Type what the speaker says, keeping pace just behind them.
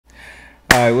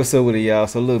Alright, what's up with it, y'all?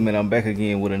 So look, man, I'm back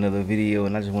again with another video,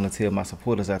 and I just want to tell my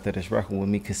supporters out there that's rocking with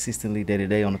me consistently day to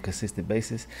day on a consistent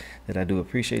basis that I do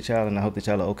appreciate y'all, and I hope that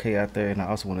y'all are okay out there. And I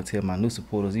also want to tell my new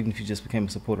supporters, even if you just became a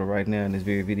supporter right now in this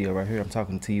very video right here, I'm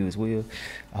talking to you as well.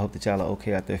 I hope that y'all are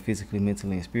okay out there physically,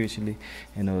 mentally, and spiritually.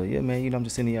 And yeah, man, I'm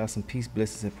just sending y'all some peace,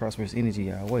 blessings, and prosperous energy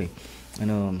our way.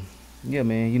 And yeah,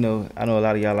 man, I know a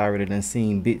lot of y'all already done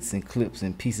seen bits and clips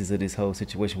and pieces of this whole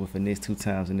situation with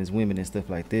Finesse2Tymes and his women and stuff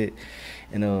like that.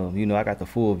 And I got the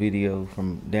full video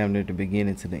from damn near the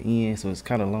beginning to the end, so it's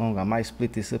kind of long. I might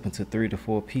split this up into 3 to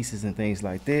 4 pieces and things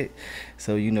like that.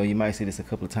 So you might see this a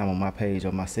couple of times on my page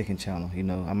on my second channel.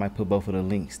 I might put both of the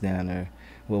links down there.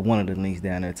 Well, one of the links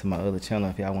down there to my other channel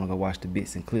if y'all want to go watch the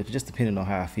bits and clips, just depending on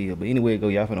how I feel. But anyway,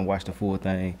 y'all finna watch the full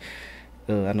thing.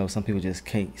 I know some people just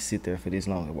can't sit there for this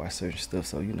long and watch certain stuff,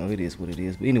 so it is what it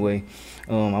is. But anyway,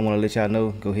 I want to let y'all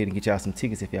know, go ahead and get y'all some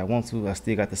tickets if y'all want to. I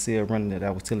still got the sale running that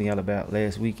I was telling y'all about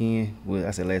last weekend. Well,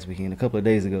 I said last weekend, a couple of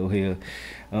days ago here.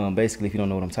 Basically, if you don't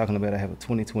know what I'm talking about, I have a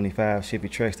 2025 Chevy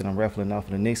Trax that I'm raffling off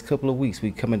for the next couple of weeks.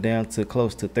 We coming down to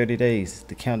close to 30 days.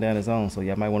 The countdown is on, so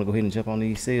y'all might want to go ahead and jump on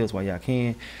these sales while y'all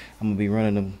can. I'm going to be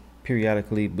running them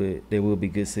periodically, but there will be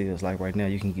good sales. Like right now,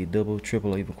 you can get double,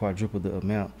 triple, or even quadruple the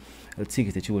amount of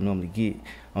tickets that you would normally get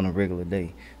on a regular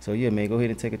day. So yeah, man, go ahead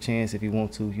and take a chance if you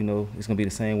want to. It's gonna be the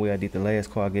same way I did the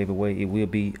last car I gave away. It will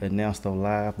be announced on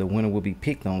live. The winner will be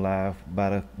picked on live by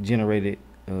the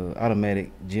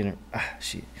automatic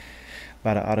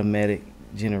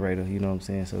generator. You know what I'm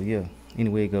saying? So yeah,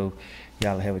 anyway go,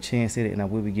 y'all have a chance at it, and I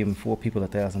will be giving 4 people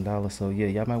 $1,000. So yeah,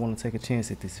 y'all might want to take a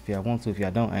chance at this if y'all want to. If y'all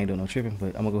don't, I ain't doing no tripping.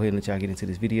 But I'm gonna go ahead and let y'all get into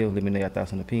this video. Let me know your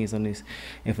thoughts and opinions on this.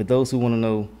 And for those who want to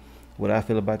know what I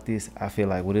feel about this, I feel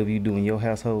like whatever you do in your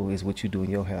household is what you do in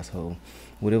your household.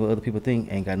 Whatever other people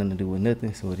think ain't got nothing to do with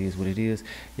nothing, so it is what it is.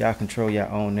 Y'all control your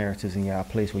own narratives in y'all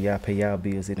place where y'all pay y'all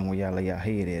bills at and where y'all lay y'all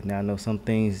head at. Now I know some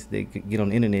things that get on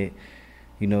the internet,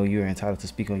 you're entitled to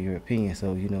speak on your opinion,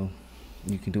 so you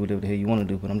can do whatever the hell you want to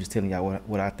do, but I'm just telling y'all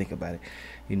what I think about it.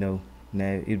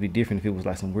 Now it'd be different if it was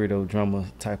like some weirdo drama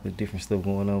type of different stuff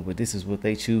going on, but this is what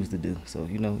they choose to do, so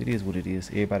it is what it is.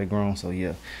 Everybody grown, so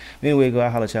yeah. Anyway, I'll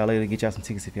holler at y'all later. Get y'all some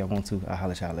tickets if y'all want to. I'll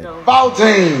holler at y'all later.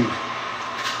 14,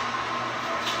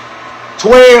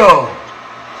 12,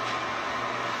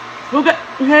 Who got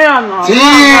hell no?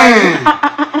 10.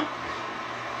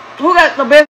 Who got the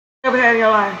best you ever had in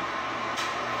your life?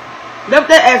 Let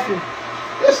that ask you.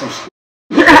 That's some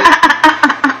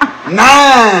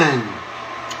 9.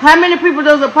 How many people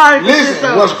does a party consist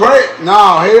Listen, of? what's great?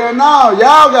 No, hell no.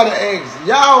 Y'all gotta ask.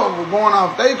 Y'all were going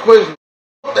off they question.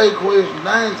 They question.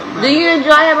 Do you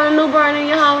enjoy having a newborn in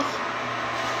your house?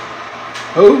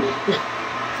 Who?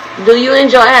 Do you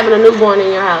enjoy having a newborn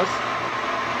in your house?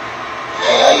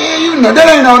 Yeah, that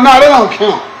ain't that don't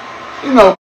count.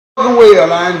 Fucking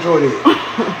well, I enjoy that.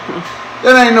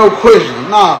 That ain't no question.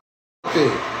 Nah.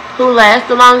 Who lasts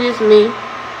the longest? Me.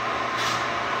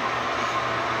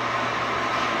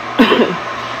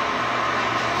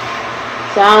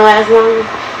 So I don't last longer.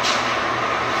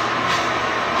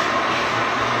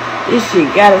 This shit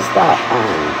gotta stop.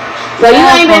 So you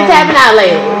ain't been tapping out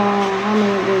lately?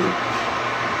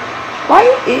 Why?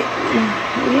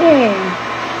 Yeah.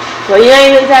 So you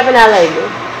ain't been tapping out lately?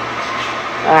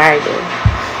 Alright then.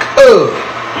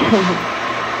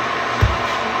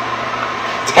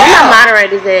 Where my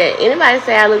moderators at? Anybody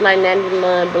say I look like Nanny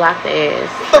Lund, block the ass?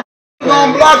 What you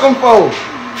gonna block them for?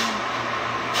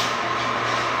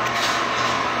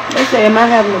 They say, am I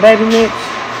having a baby next?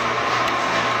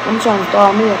 I'm trying to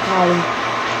start me a college.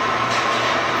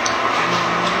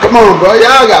 Come on, bro.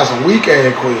 Y'all got some weak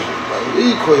ass questions, bro.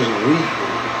 These questions weak.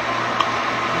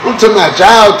 I'm talking about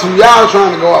y'all too. Y'all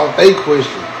trying to go off they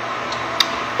questions.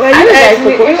 Well, you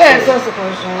asked us a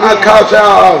question. I caught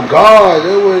y'all off guard.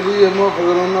 That's what it is.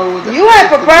 Motherfucker don't know what you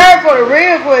ain't prepared for the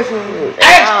real question.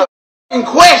 Ask the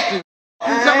question.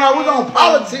 You talking about we gonna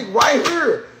politic right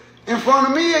here in front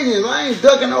of millions. I ain't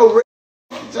ducking over.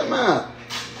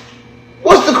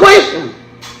 What's the question?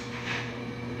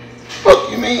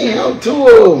 What you mean? 2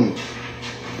 of them.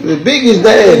 The biggest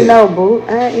daddy. No, boo.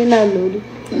 I ain't no Ludy.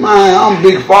 Man, I'm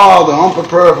big father. I'm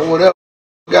prepared for whatever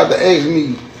you got to ask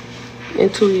me. In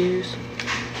 2 years.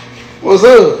 What's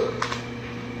up?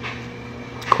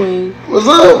 Queen. What's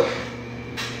up?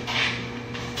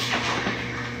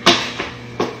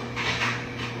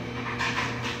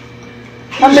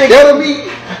 You scared of me?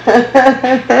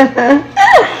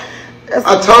 I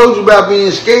told you about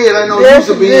being scared. I know you used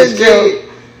to being scared.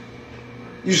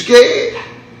 You scared?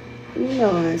 You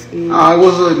know I'm scared. Alright,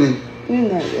 what's up then? You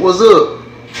know that. What's up?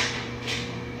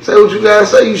 Say what you gotta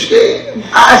say. You scared?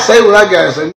 I say what I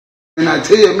gotta say. And I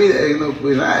tell me to ask no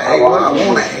question. I ask what I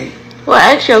want to ask. Well,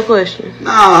 ask your question.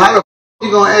 Nah, how the f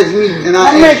you gonna ask me and I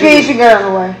How many ask kids you got on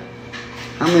the way?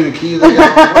 How many kids I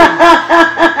got?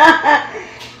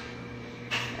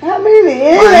 How many?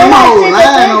 Man, them hoes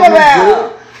lying on me, about.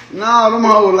 good. No, them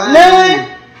hoes lying None? on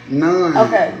me. None.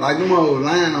 Okay. Like them hoes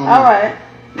lying on me. All right.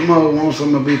 Them hoes want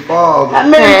some to be fathers.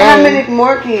 How many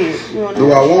more kids you want to Do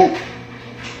have? I want?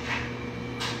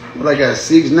 Well, I got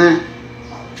 6 now.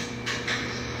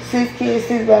 6 kids,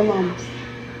 6 baby mamas.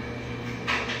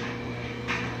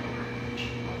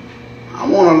 I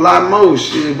want a lot more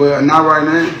shit, but not right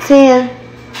now. 10.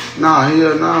 Nah,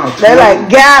 hell no. They like,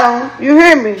 got them. You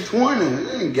hear me? 20.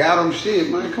 They ain't got them shit,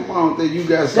 man. Come on, think you got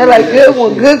They're some like, of that good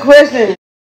one, shit. good question.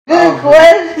 Good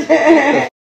question.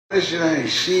 That shit ain't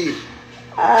shit.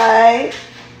 Alright.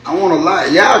 I want a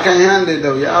lot. Y'all can't handle it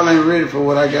though. Y'all ain't ready for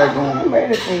what I got going. I'm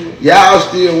ready for you. Y'all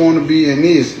still want to be in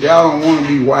this. Y'all don't want to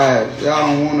be wives. Y'all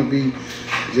don't want to be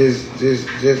just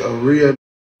a real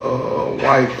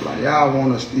wife. Like y'all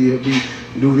want to still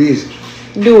do this.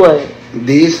 Do what?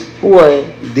 This. What?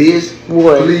 This.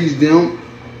 What? Please them.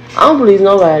 I don't please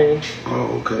nobody.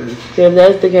 Oh, okay. If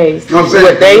that's the case. You know what I'm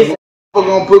What saying? they If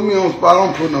gonna put me on the spot,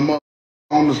 I'm putting them up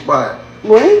on the spot.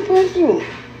 What he put you?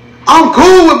 I'm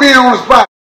cool with being on the spot.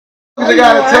 Oh, You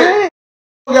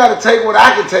gotta take what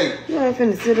I can take. You ain't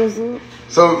finna sit us up.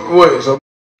 So what? So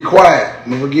be quiet.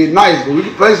 I'm gonna get nice, but we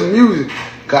can play some music.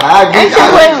 Cause I get. ask your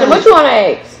question. What you want to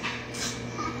ask?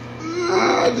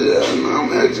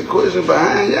 I'm asking a question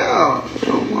behind y'all.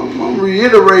 I'm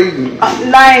reiterating.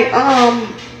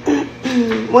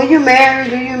 When you married,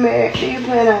 do you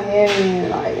plan on having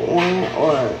like one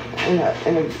or in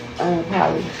a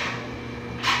poly?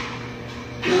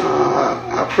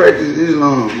 I practice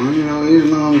Islam. You know,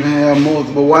 Islam can have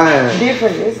multiple wives.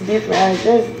 Different. It's different.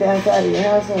 That's outside of your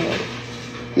household.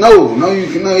 No, you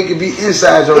can. No, it can be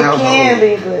inside your household. It can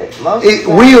be, but most it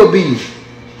will be.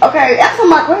 Okay, answer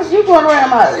my question. You going around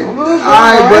my.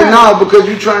 Alright, but no, because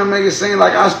you trying to make it seem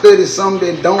like I studied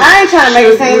something that don't. I ain't trying to make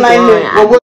it seem like that. But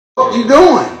what the fuck you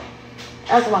doing?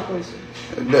 Answer my question.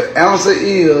 The answer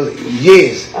is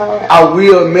yes. Right. I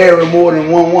will marry more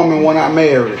than one woman when I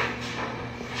marry.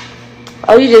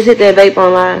 Oh, you just hit that vape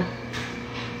online?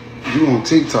 You on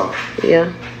TikTok?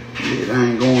 Yeah. Yeah, I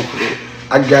ain't going for that.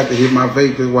 I got to hit my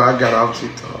vape. That's why I got off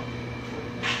TikTok.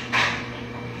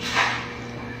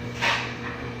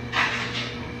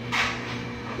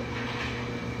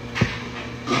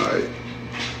 Alright.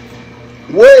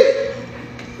 Wait.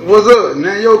 What's up?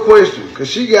 Now your question. Because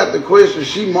she got the question.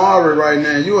 She Margaret right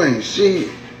now. You ain't shit.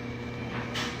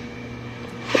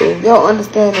 You don't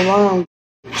understand the wrong.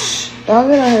 Don't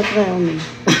get on here playing with me.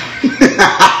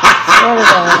 Swear to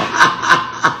God.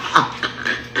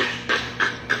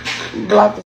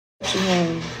 Block the you have.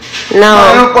 No,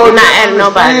 I'm not adding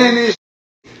nobody.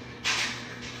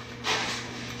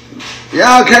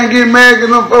 Y'all can't get mad because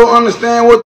them folks understand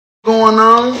what's going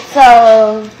on.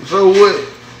 So what?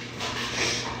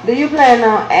 Do you plan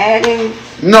on adding?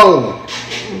 No.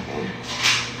 Okay.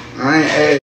 I ain't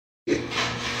adding.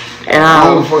 I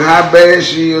don't give a fuck how bad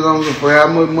she is. I don't give a fuck how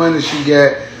much money she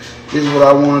got. This is what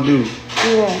I want to do.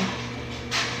 Yeah.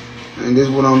 And this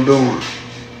is what I'm doing.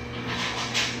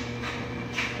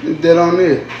 It's dead on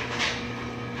it.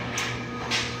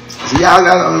 See, y'all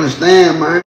gotta understand,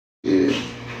 man. Yeah.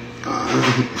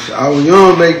 I was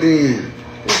young back then.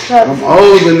 I'm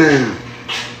older now.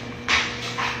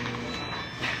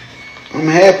 I'm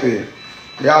happy.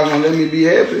 Y'all gonna let me be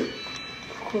happy?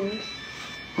 Of course.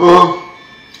 Huh?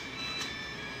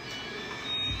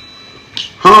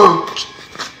 Huh?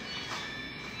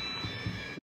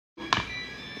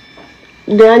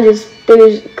 Did I just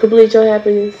complete your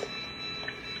happiness?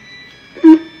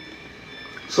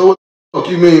 So what the fuck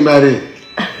you mean by that?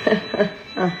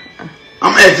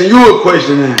 I'm asking you a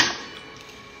question now.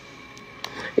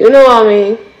 You know what I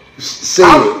mean. Say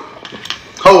it.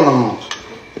 Hold on.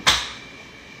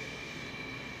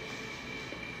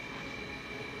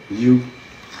 You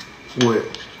what?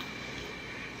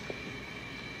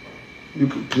 You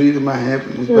completed my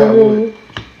happiness by what?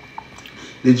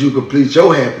 Did you complete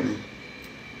your happiness?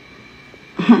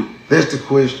 That's the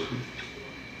question.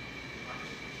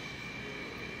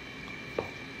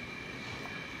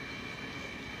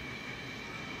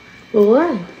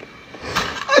 What?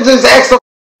 I just asked a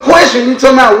question. You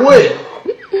talking about what?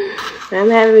 I'm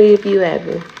happy if you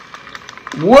happy.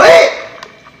 What?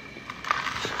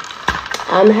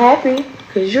 I'm happy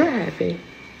because you're happy.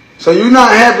 So you're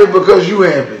not happy because you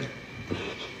happy?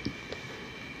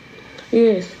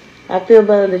 Yes. I feel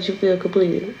better that you feel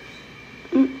completed.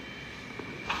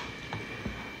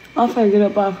 I'm finna get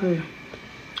up off here.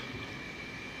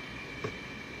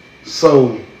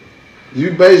 So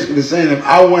you basically saying if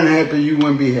I wasn't happy, you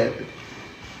wouldn't be happy.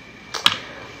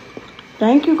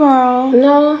 Thank you, girl.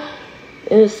 No,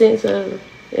 in the sense of,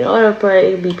 in order for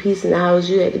it to be peace in the house,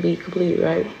 you had to be completed,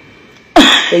 right?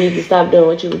 So you can stop doing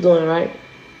what you was doing, right?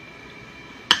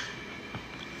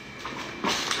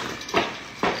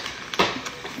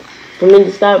 For me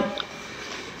to stop.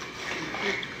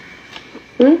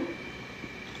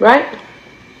 Right?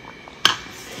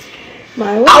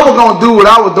 I was gonna do what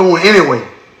I was doing anyway.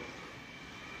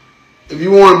 If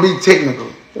you want to be technical,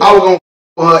 I was gonna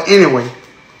for her anyway.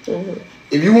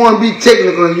 If you want to be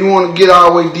technical and you want to get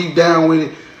all the way deep down with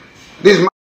it, this is my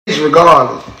bitch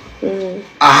regardless of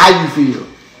how you feel.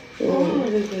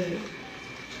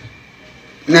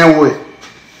 Now what?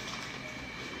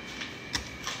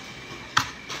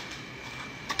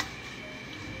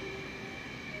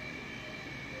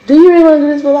 Do you really want to do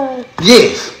this for life?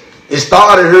 Yes. It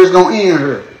started her, it's gonna end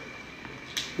her.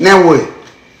 Now what?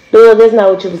 No, that's not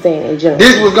what you were saying in general.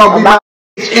 This was gonna be my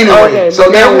bitch anyway. Okay, so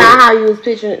but now that's what? not how you was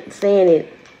picturing saying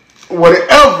it.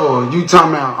 Whatever you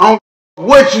talking about, I don't care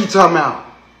what you talking about.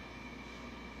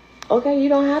 Okay, you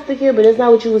don't have to care, but that's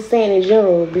not what you was saying in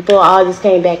general before all this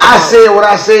came back I out. said what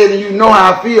I said, and you know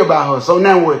how I feel about her. So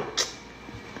now what?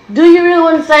 Do you really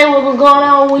want to say what was going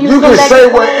on when you You come can back say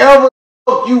to whatever the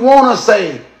fuck you want to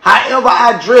say. However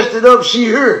I dressed it up, she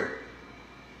heard.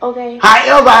 Okay.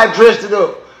 However I dressed it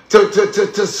up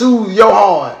to soothe your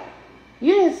heart.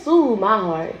 You didn't soothe my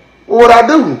heart. What I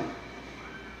do?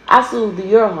 I soothed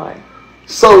your heart.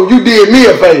 So you did me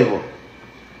a favor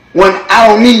when I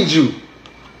don't need you.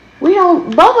 We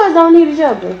don't. Both of us don't need each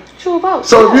other. True about.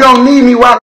 So if you don't need me,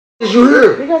 why is you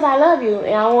here? Because I love you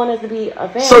and I want us to be a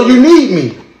family. So you need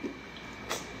me.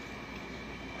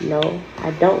 No,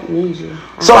 I don't need you.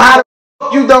 So how the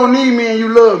fuck you don't need me and you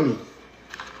love me?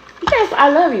 Yes, I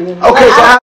love you. Okay, so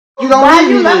how you don't why need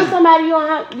me? you love then? somebody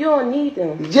you don't need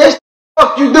them. Just the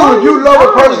fuck you do. No, If you you love a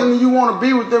don't. person and you want to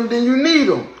be with them, then you need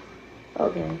them.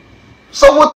 Okay.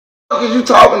 So what the fuck is you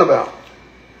talking about?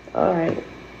 All right.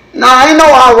 Nah, ain't no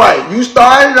all right. You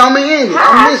started, I'm gonna end it.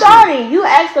 How I'm I listening. started? You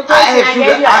asked the question. I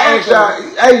gave you an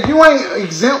answer. Hey, you ain't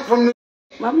exempt from the.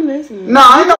 I'm listening. Nah,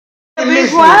 I ain't no Be listening.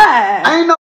 quiet. I ain't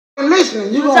no listening.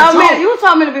 You You gonna talk.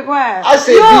 told me to be quiet. I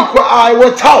said be quiet. All right,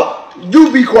 well talk.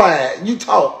 You be quiet. You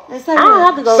talk. I I don't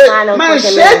have to go Say, find no man,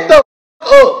 fucking shut man. the f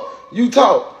up. You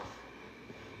talk.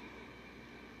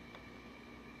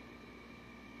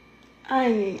 I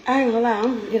ain't gonna lie.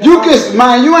 I'm gonna get You a can,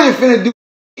 man. You ain't finna do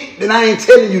shit that I ain't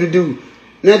telling you to do.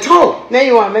 Now talk. Now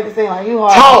you want to make it seem like you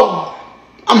hard. Talk.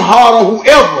 I'm hard on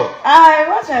whoever. Alright,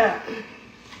 watch out.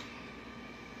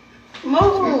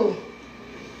 Move.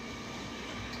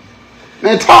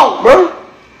 Now talk, bro.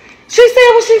 She said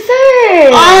what she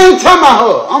said. I ain't talking about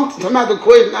her. I'm talking about the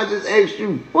question I just asked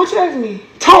you. What you asking me?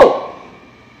 Talk.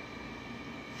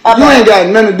 You ain't got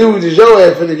nothing to do with this. Your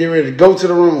ass finna get ready to go to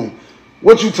the room.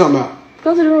 What you talking about?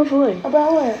 Go to the room for what?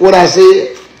 About what? What I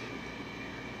said?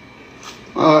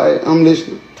 Alright, I'm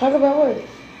listening. Talk about what?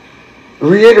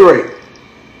 Reiterate.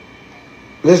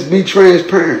 Let's be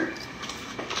transparent.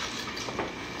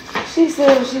 She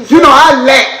said what she said. You know, I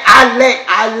lack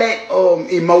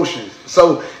emotions.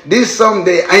 So this something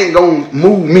that ain't gonna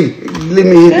move me. Let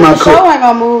me hit my This cup. show ain't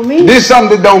gonna move me. This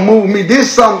something that don't move me.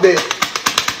 This something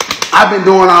that I've been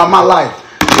doing all my life.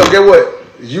 So get what?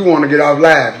 You want to get off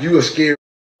live. You are scared.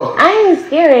 I ain't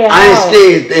scared at all. I ain't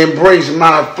scared to embrace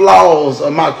my flaws or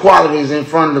my qualities in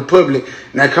front of the public.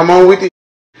 Now come on with it.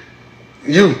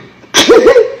 You.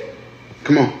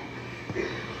 Come on.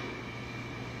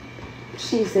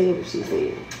 She said what she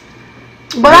said.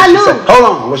 But I knew. Hold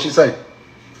on. What she say?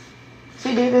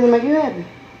 She did this to make you happy.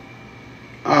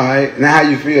 Alright. Now how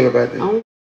you feel about I that? don't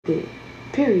it.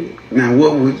 Period. Now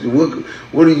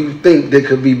what do you think that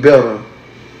could be better?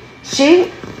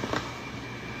 She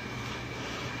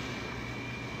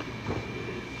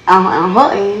on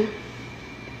her end.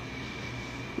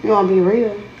 You wanna be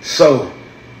real. So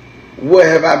what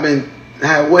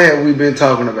have we been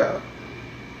talking about?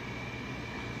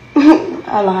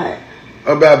 A lot.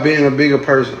 About being a bigger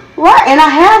person. Right, and I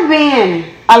have been.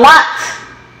 A lot.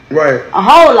 Right. A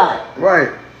whole lot.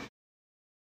 Right.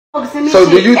 Focusing me So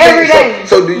do shit you every think day.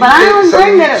 so do you but I don't think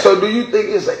bring that up. so do you think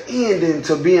it's an ending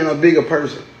to being a bigger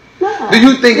person? No. Do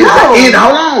you think it's No. an end?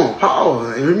 Hold on.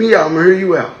 Pause. Hear me out. I'm gonna hear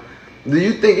you out. Do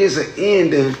you think it's an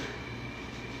ending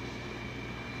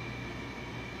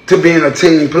to being a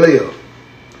team player?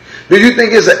 Do you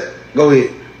think it's a go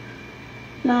ahead?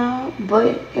 No, but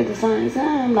at the same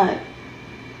time, like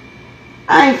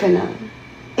I ain't finna.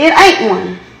 It ain't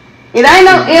one. It ain't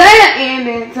an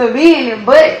ending to being it,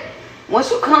 but once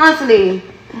you constantly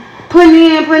putting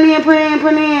in,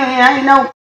 and I ain't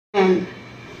no. And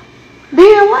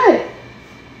then what?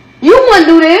 You wouldn't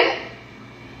do that.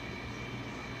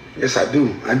 Yes, I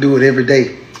do. I do it every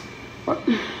day.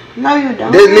 No, you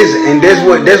don't. Listen, and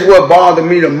that's what bothered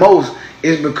me the most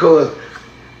is because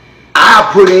I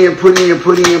put in,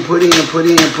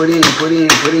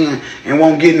 and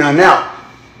won't get none out.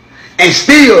 And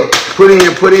still put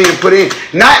in.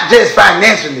 Not just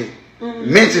financially,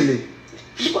 mentally,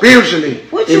 spiritually,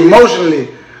 emotionally,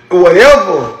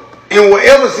 whatever, in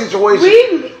whatever situation.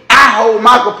 Really? I hold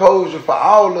my composure for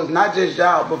all of us, not just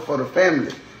y'all, but for the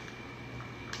family.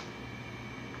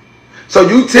 So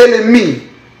you telling me,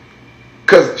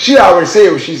 because she already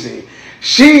said what she said.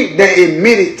 She they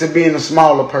admitted to being a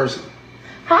smaller person.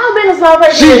 How been a small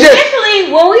person?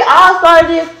 Initially, when we all started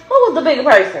this, who was the bigger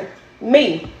person?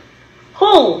 Me.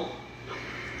 Who?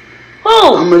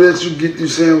 I'm gonna let you get through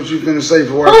saying what you're gonna say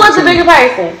for work. Who was the bigger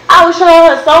person? I was showing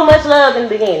her so much love in the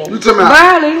beginning. You talking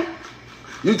about?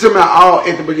 You talking about all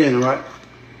at the beginning, right?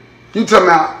 You talking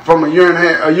about from a year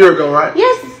ago, right?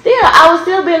 Yes, still. I was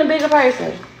still being a bigger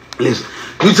person. Listen,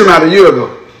 you talking about a year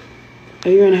ago? A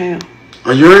year and a half.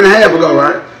 A year and a half ago,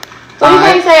 right? So you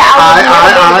can't say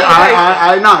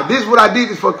I was nah. This is what I did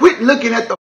this for. Quit looking at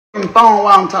the phone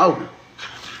while I'm talking.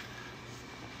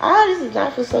 This is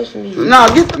not for social media. Nah,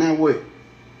 get that way.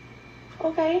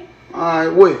 Okay.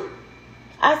 Alright, wait.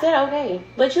 I said okay.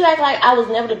 But you act like I was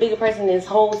never the bigger person in this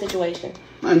whole situation.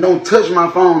 Man, don't touch my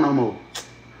phone no more.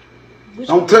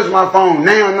 Don't touch my phone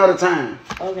now another time.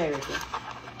 Okay, Ricky.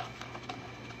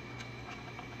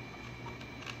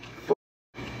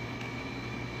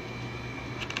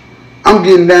 I'm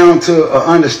getting down to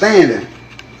understanding.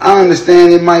 I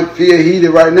understand it might feel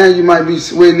heated right now. You might be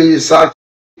sweating in your socks.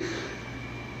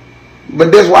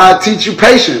 But that's why I teach you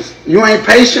patience. You ain't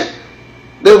patient.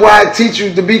 That's why I teach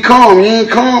you to be calm. You ain't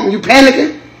calm. You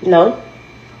panicking? No.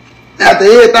 After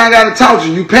everything I got to talk to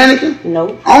you, you panicking?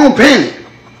 No. I don't panic.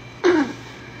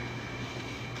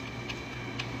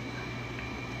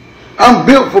 I'm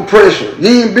built for pressure.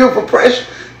 You ain't built for pressure.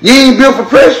 You ain't built for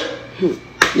pressure.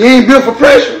 You ain't built for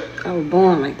pressure. I was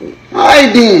born like that.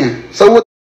 Alright then. So what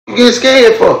you getting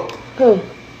scared for? Who?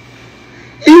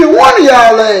 Either one of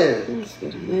y'all ass. I'm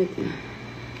scared of nothing.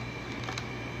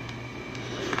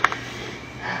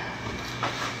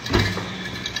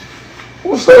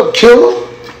 What's up, killer?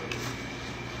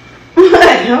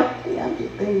 I'm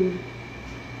just thinking.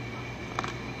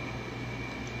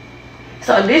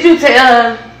 So did you tell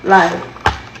her, like,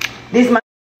 this my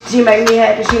she make me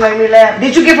happy, she make me laugh?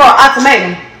 Did you give her an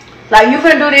ultimatum? Like, you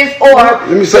finna do this, or let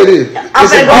me say this.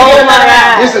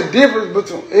 It's a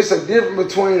difference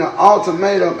between an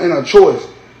ultimatum and a choice.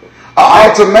 An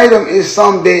ultimatum is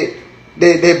something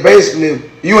that basically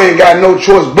you ain't got no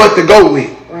choice but to go with.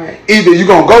 Right. Either you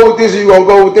gonna go with this or you gonna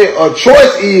go with that. A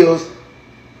choice is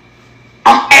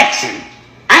I'm asking.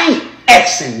 I ain't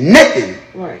asking nothing.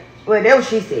 Right. Well, that's what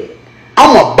she said.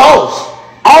 I'm a boss.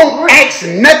 I don't ask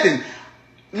nothing.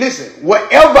 Listen,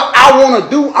 whatever I want to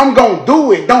do, I'm going to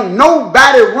do it. Don't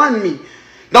nobody run me.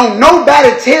 Don't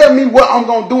nobody tell me what I'm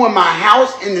going to do in my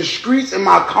house, in the streets, in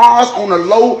my cars, on the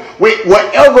low, with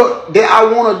whatever that I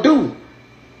want to do.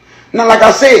 Now, like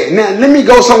I said, now let me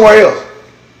go somewhere else.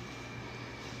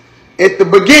 At the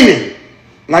beginning,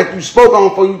 like you spoke on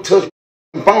before you touched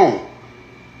the phone,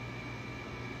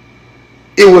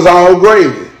 it was all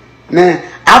gravy. Now,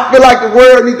 I feel like the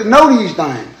world needs to know these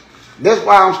things. That's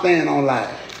why I'm staying on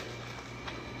live.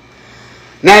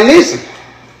 Now listen.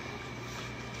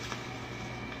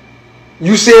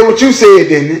 You said what you said,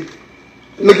 didn't it?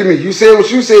 Look at me. You said what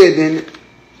you said, didn't it?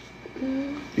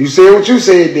 You said what you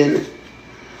said, didn't it?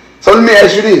 So let me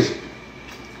ask you this.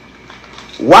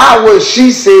 Why what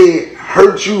she said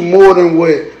hurt you more than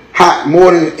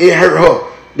it hurt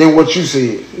her than what you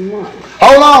said?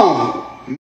 Hold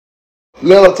on.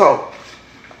 Let her talk.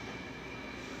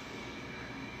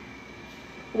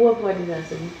 What part did I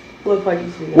say? What part did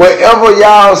you say?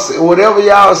 Whatever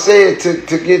y'all said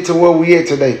to get to where we at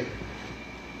today.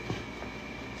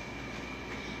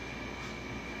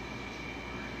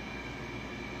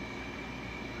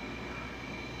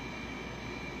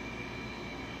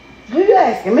 Who you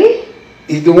asking me?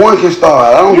 Either one can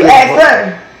start. I don't You asked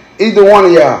her. Either one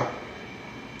of y'all.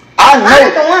 I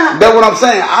know. That's what I'm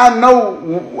saying.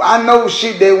 I know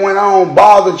shit that went on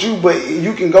bothered you, but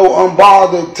you can go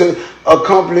unbothered to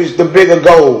accomplish the bigger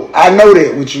goal. I know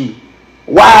that with you.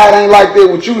 Why it ain't like that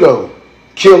with you though,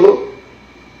 killer?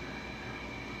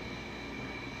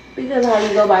 Because how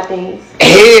you go about things.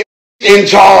 Head in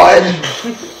charge.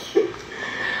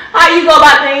 How you go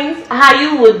about things. How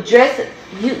you would dress it.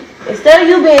 You instead of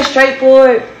you being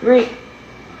straightforward, Rick,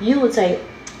 you would take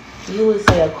You would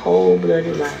say a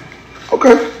cold-blooded lie.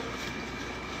 Okay.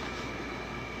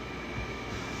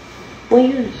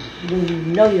 When you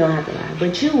know you don't have to lie,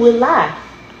 but you would lie.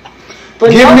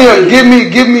 But Give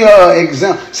me a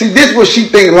example. See, this is what she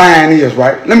think lying is,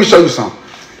 right? Let me show you something.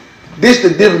 This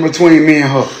is the difference between me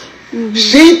and her.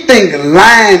 She think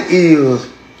lying is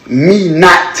me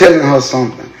not telling her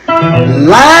something.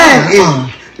 Lying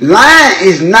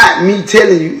is not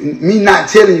me not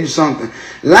telling you something.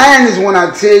 Lying is when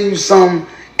I tell you something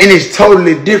and it's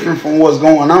totally different from what's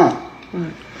going on.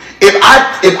 If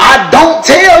I don't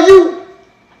tell you,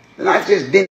 then I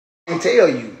just didn't tell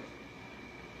you.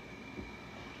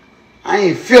 I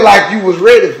ain't feel like you was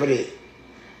ready for that.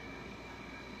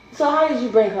 So how did you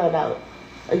bring her about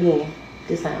again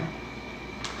this time?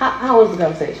 How was the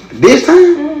conversation? This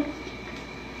time?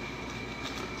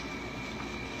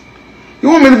 You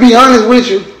want me to be honest with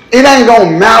you? It ain't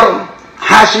gonna matter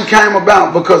how she came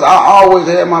about because I always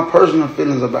had my personal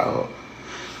feelings about her.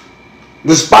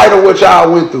 Despite of what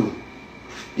y'all went through.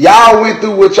 Y'all went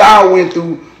through what y'all went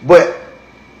through, but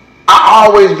I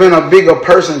always been a bigger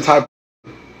person type.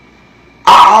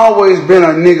 I always been a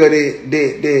nigga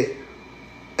that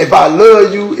if I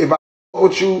love you, if I fuck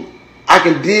with you, I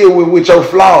can deal with your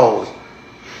flaws.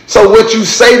 So what you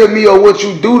say to me or what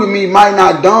you do to me I might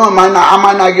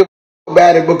not give a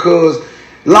about it because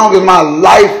long as my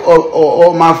life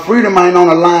or my freedom ain't on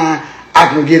the line, I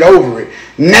can get over it.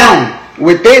 Now,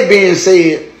 with that being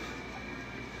said,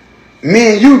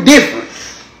 me and you different.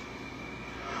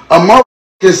 A mother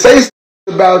can say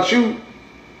something about you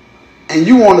and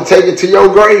you want to take it to your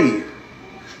grave.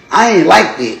 I ain't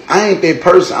like that. I ain't that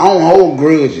person. I don't hold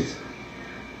grudges.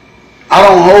 I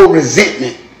don't hold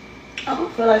resentment. I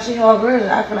don't feel like she hold grudges.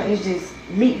 I feel like it's just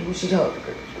me who she hold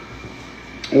grudges.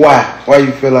 Why? Why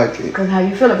you feel like that? Because how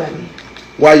you feel about me.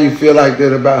 Why you feel like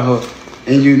that about her?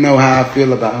 And you know how I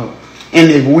feel about her.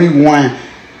 And if we won...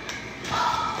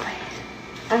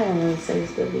 I don't want to say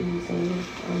stuff that you saying.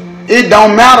 It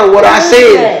don't matter what I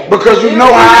said because you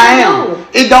know how I am.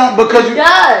 It don't because you... It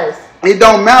does. It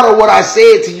don't matter what I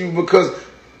said to you because...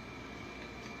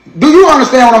 Do you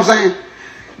understand what I'm saying?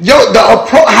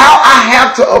 How I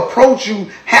have to approach you,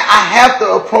 I have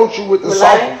to approach you with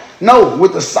the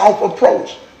with the soft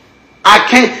approach. I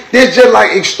can't, they're just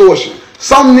like extortion.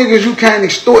 Some niggas you can't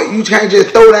extort, you can't just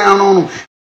throw down on them.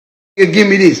 Give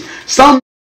me this. Some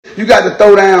you got to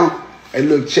throw down, hey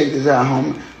look, check this out,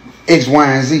 homie. X,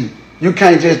 Y, and Z. You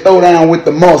can't just throw down with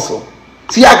the muscle.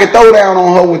 See, I can throw down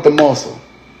on her with the muscle.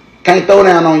 Can't throw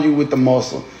down on you with the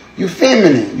muscle. You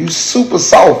feminine. You super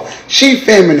soft. She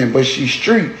feminine, but she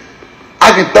street.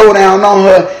 I can throw down on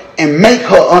her and make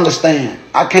her understand.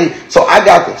 I can't. So I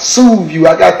got to soothe you.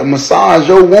 I got to massage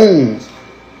your wounds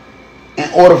in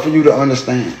order for you to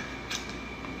understand.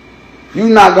 You're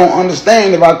not going to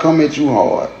understand if I come at you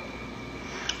hard.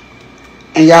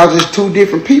 And y'all just two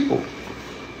different people.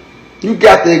 You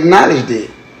got to acknowledge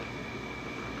that.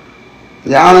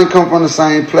 Y'all didn't come from the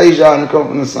same place. Y'all didn't come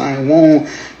from the same womb.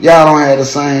 Y'all don't have the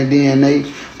same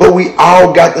DNA. But we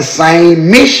all got the same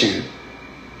mission.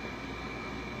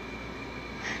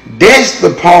 That's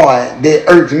the part that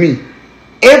irks me.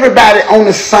 Everybody on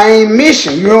the same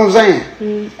mission. You know what I'm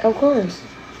saying? Of course.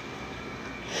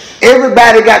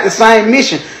 Everybody got the same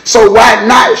mission. So why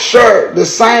not share the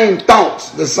same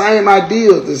thoughts, the same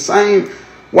ideas, the same...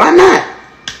 Why not?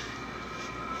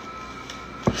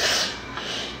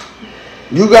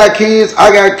 You got kids,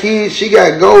 I got kids, she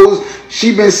got goals,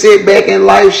 she been set back in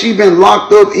life, she been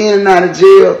locked up in and out of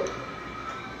jail.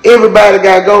 Everybody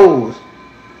got goals.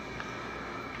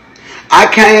 I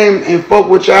came and fuck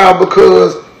with y'all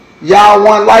because y'all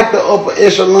weren't like the upper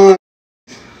echelon.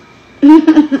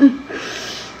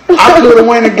 I could have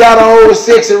went and got an old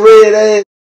sexy red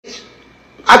ass.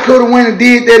 I could have went and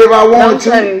did that if I wanted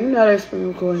to. You know that's from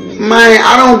recording. Man,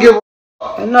 I don't give a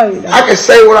I know you don't. I can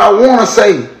say what I want to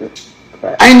say.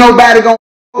 Right. Ain't nobody gonna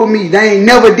fuck with me. They ain't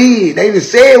never did. They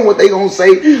just said what they gonna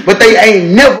say, but they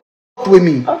ain't never fucked with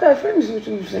me. Okay, finish what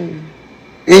you were saying.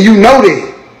 And you know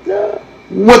that. Yeah.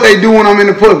 What they do when I'm in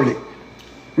the public.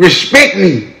 Respect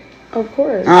me. Of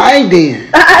course. I ain't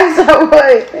then. So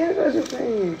what? Finish what you're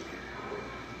saying.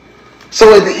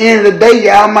 So at the end of the day,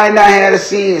 y'all might not have the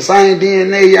same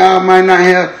DNA. Y'all might not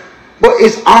have, but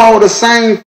it's all the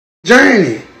same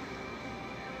journey.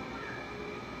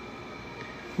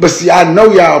 But see, I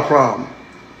know y'all problem.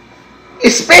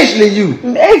 Especially you.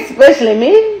 Especially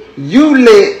me. You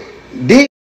let this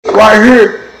right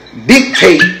here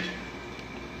dictate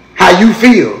how you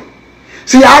feel.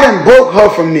 See, I done broke her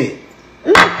from that.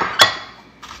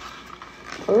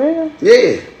 For real?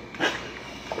 Yeah.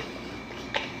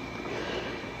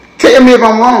 Tell me if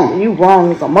I'm wrong. You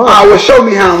wrong as a mother. Well, show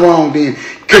me how I'm wrong then.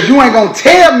 Because you ain't going to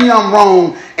tell me I'm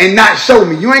wrong and not show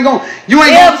me. You ain't going to.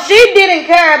 If she didn't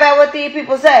care about what these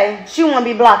people say, she wouldn't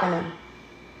be blocking them.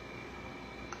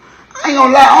 I ain't going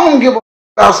to lie. I don't give a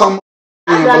about something.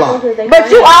 But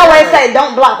you always say,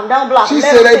 don't block them, don't block them. She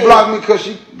said they blocked me because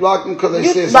she blocked them because they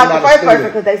said something. You blocked the first person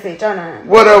because they said turn around.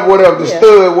 Whatever, the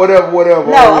stud, whatever.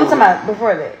 No, I'm talking about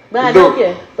before that. But I don't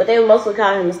care. But they were mostly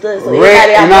calling him a stud. So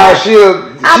and all she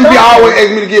be always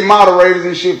asking me to get moderators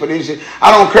and shit for this shit.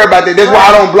 I don't care about that. That's why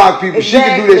I don't block people. Exactly. She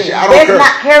can do that shit. I don't care.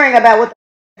 That's not caring about what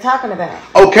they're talking about.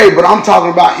 Okay, but I'm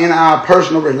talking about in our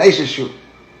personal relationship.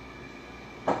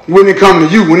 When it come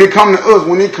to you, when it come to us,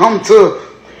 when it come to...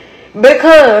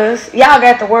 Because y'all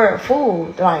got the word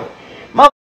fool. Like,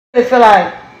 motherfuckers feel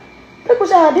like, look what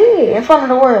y'all did in front of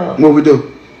the world. What we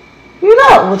do? You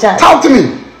know what y'all Talk to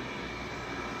me.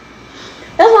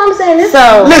 That's what I'm saying. Listen,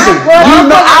 you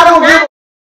know I don't give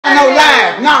a no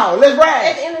live. No, let's ride.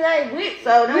 At the end of the day,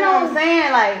 so you know what I'm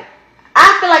saying? Like,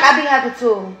 I feel like I be having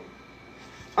to,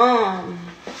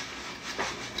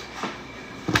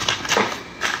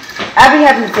 I be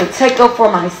having to take up for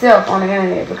myself on the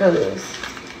internet because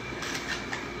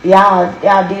y'all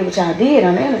did what y'all did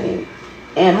on the internet,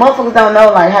 and motherfuckers don't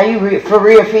know like how you for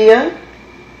real feel.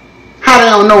 How they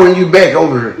don't know when you back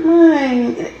over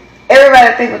here?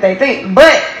 Everybody think what they think,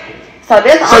 but so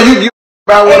this. So you give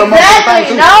about what exactly, a motherfucker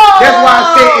thinks. No. That's why I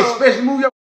said especially move your.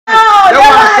 No, that's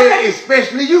why I said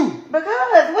especially you.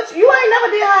 Because what you ain't never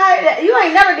did that. You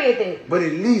ain't never did that. But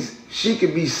at least she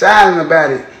could be silent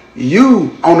about it.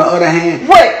 You, on the other hand,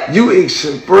 what you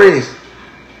express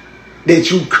that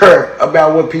you care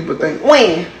about what people think.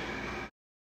 When?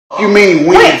 You mean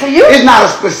when? When? To you? It's not a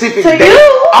specific to day.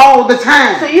 You? All the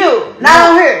time. To you,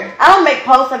 not on here. I don't make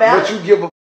posts about it. But you give a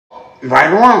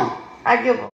right or wrong. I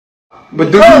give a.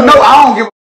 But do you know I don't give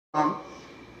a?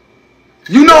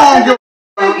 You know I don't give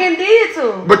a. You getting did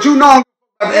to. But you know I'm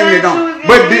don't.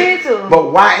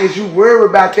 But why is you worried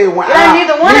about that? When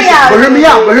neither one of y'all. But hear me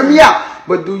out. But hear me out.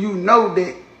 But do you know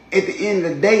that at the end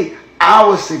of the day,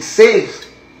 our success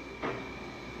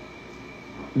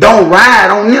don't ride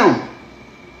on them.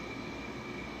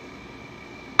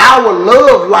 Our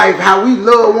love life, how we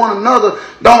love one another,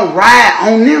 don't ride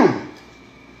on them.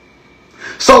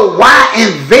 So why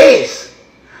invest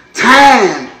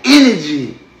time,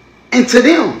 energy into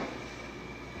them?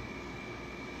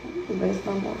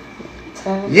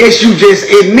 Yes, you just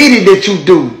admitted that you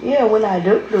do. Yeah, when I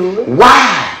do it.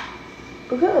 Why?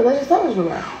 Because I just told you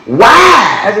why.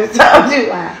 Why? I just told you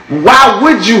why. Why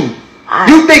would you?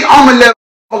 You think I'm a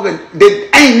motherfucker that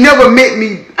ain't never met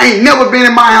me, ain't never been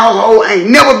in my household, ain't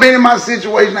never been in my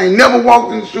situation, ain't never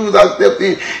walked in the shoes I stepped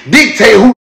in, dictate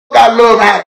who I love and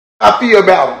how I feel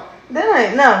about them? That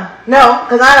ain't, no,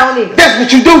 because I don't either. That's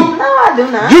what you do. No, I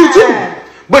do not. You too.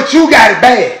 But you got it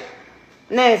bad.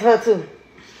 Nah, it's her too.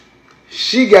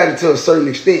 She got it to a certain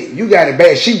extent. You got it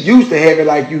bad. She used to have it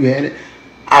like you had it.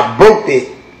 I broke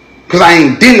that. Because I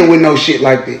ain't dealing with no shit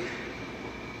like that.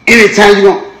 Anytime you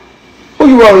gon' who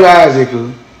you roll your eyes at,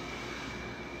 cuz?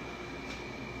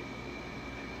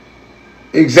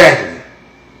 Exactly.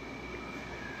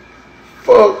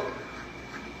 Fuck.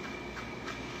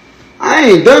 I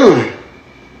ain't done.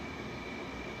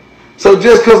 So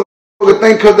just because I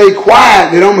think because they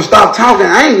quiet that I'm going to stop talking,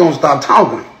 I ain't going to stop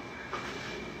talking.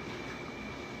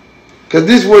 Because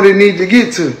this is what it needs to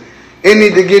get to. It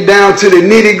needs to get down to the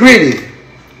nitty gritty.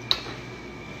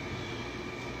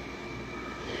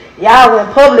 Y'all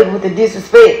went public with the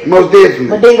disrespect. Most definitely.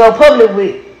 But then go public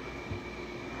with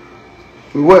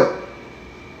what?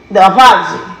 The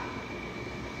apology.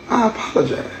 I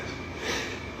apologize.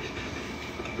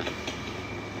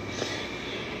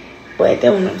 But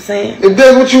that's what I'm saying. If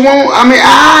that's what you want, I mean,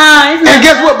 and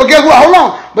guess what? But guess what? Hold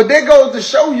on. But that goes to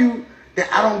show you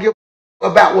that I don't give a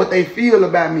about what they feel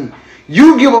about me.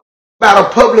 You give a about a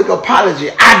public apology.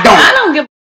 I don't. I don't give a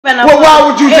about no. Well, why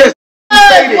would you just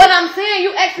say that? What I'm saying,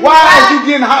 you asking me why is you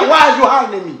getting hot? Why is you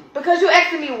hollering at me? Because you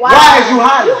asking me why. Why is you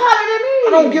hollering? You hollering at me. I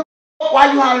don't give a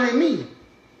why you hollering at me.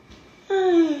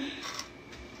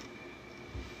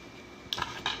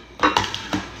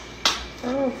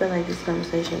 I don't feel like this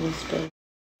conversation is straight.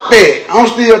 I'm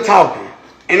still talking.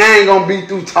 And I ain't gonna be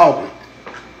through talking.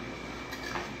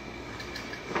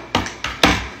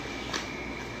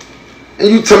 And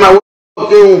you tell me what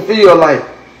they don't feel like.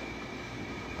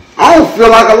 I don't feel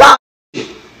like a lot of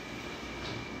shit.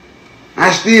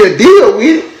 I still deal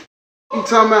with it. You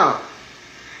talking about?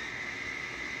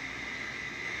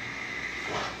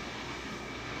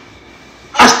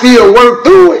 I still work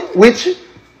through it with you.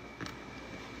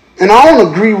 And I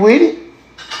don't agree with it.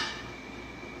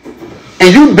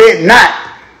 And you bet not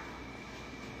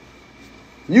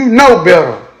You know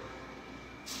better.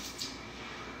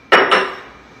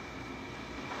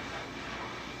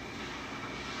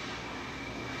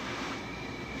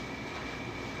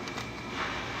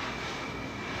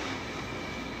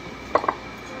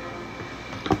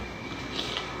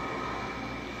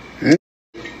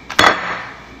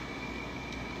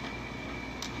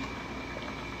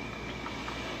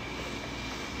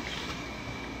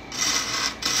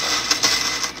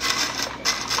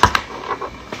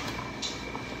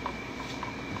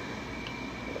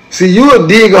 See, you a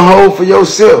dig a hole for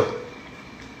yourself.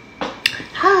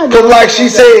 Cause like she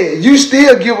said, you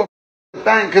still give a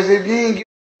thing. Cause if you didn't give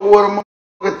a what a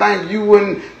motherfucker think,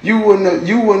 you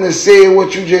wouldn't have said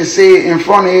what you just said in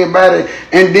front of everybody.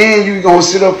 And then you gonna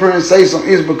sit up here and say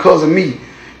something. It's because of me.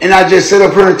 And I just sit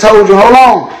up here and told you. Hold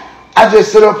on. I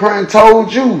just sit up here and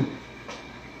told you.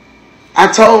 I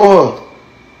told her.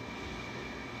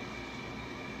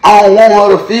 I don't want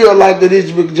her to feel like that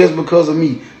it's just because of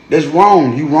me. That's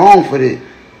wrong. You wrong for that.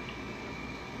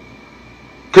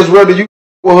 Because whether you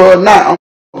with her or not,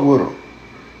 I'm with her.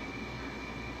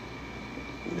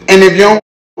 And if you don't,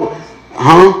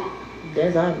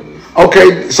 That's obvious.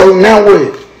 Okay, so now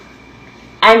what?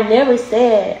 I never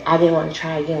said I didn't want to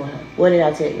try again with her. What did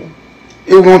I tell you?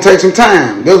 It was going to take some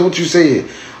time. That's what you said.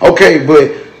 Okay,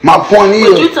 but my point is...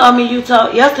 But you told me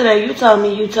yesterday you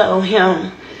told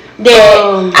him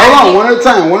that hold on, one at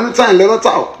a time, let her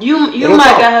talk. You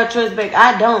might got her trust back.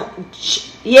 I don't.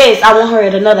 Yes, I want her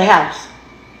at another house.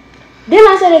 Didn't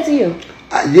I say that to you?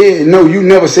 Yeah, no, you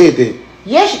never said that.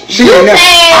 Yes, you said.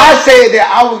 I said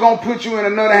that I was gonna put you in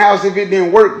another house if it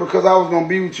didn't work because I was gonna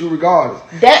be with you regardless.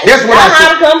 That's what I said.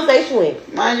 How the conversation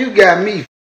went. Man, you got me.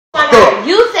 Oh my God.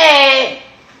 You said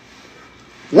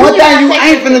one thing you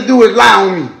ain't finna do is lie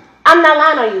on me. I'm not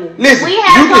lying on you. Listen, we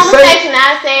had a conversation.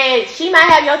 I said she might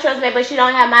have your trust back, but she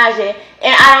don't have mine yet,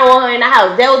 and I don't want her in the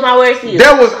house. That was my words to you.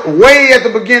 That was way at the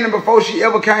beginning before she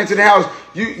ever came to the house.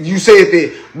 You said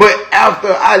that, but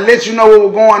after I let you know what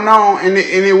was going on, and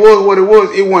it was what it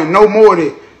was. It wasn't no more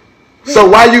than. So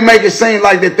why you make it seem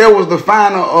like that? There was the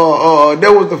final.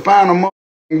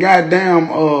 Goddamn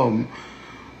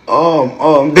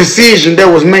decision that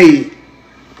was made.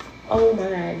 Oh my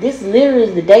God! This literally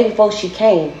is the day before she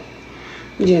came.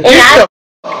 Yeah. Get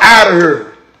the out of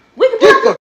here. We can get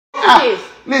the out.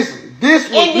 Listen, this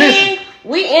was. And then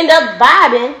we end up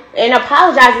vibing and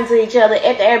apologizing to each other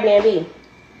at the Airbnb.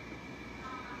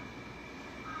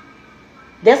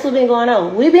 That's what's been going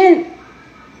on. We've been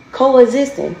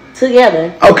coexisting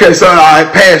together. Okay, so I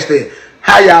passed it.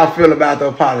 How y'all feel about the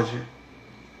apology?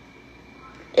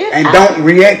 And don't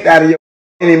react out of your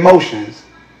emotions.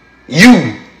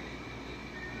 You.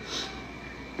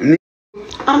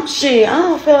 Shit, I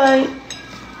don't feel like...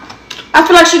 I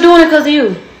feel like she's doing it because of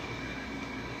you.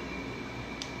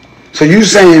 So you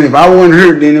saying if I wasn't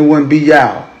hurt, then it wouldn't be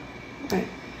y'all. Right.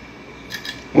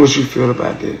 What you feel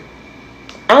about that?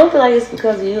 I don't feel like it's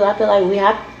because of you. I feel like we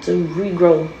have to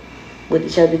regrow with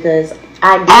each other because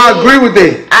I agree with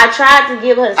that. I tried to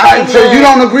give her... So you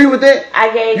don't agree with that? I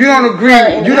gave you don't agree.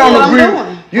 You don't agree.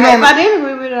 You don't. If I didn't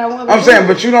agree with it, I wouldn't. I'm saying,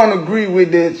 but you don't agree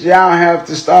with that. Y'all have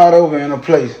to start over in a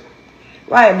place.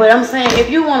 Right, but I'm saying if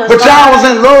you want to. But y'all was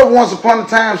in love once upon a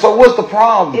time, so what's the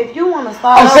problem? If you want to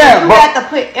start over, you have to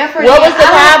put effort. What was the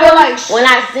problem? When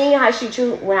I seen how she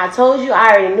when I told you,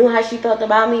 I already knew how she felt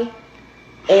about me.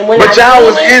 And when y'all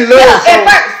was in love. Yeah, at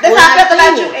first, that's how I felt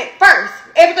about you at first.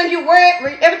 Everything you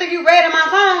read in my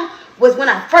phone was when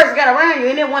I first got around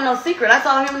you, and it wasn't no secret. I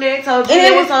told him that, told you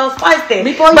that, told Spice that.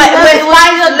 Before but when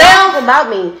Spice left about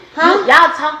me,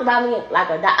 y'all talked about me like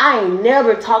I ain't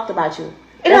never talked about you.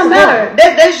 It don't matter.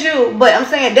 That's you. But I'm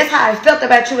saying that's how I felt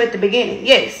about you at the beginning.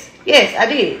 Yes, I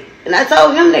did, and I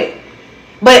told him that.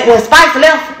 But when Spice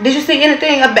left, did you see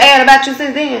anything bad about you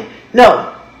since then?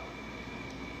 No.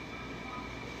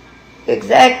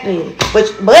 Exactly.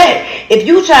 But if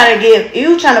you trying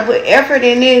to put effort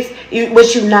in this,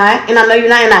 which you not, and I know you're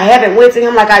not, and I haven't went to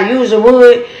him like I usually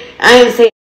would. I ain't said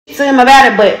to him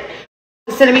about it, but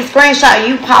sending me screenshot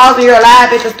you pausing your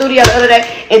live at the studio the other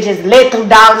day and just let them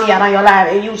dog me out on your live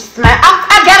and you smack.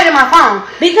 I got it in my phone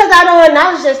because I don't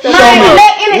acknowledge that stuff.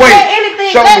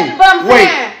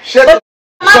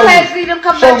 My page feed them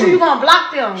come back to you gonna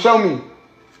block them. Show me.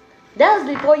 That was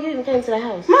before you even came to the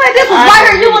house. Man, this was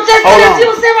right here. You was just you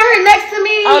was sitting right here next to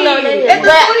me. Oh no, at the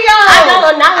studio. I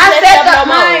don't acknowledge that stuff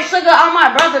no more. Sugar on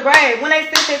my brother's grave. When they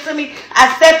sent it to me,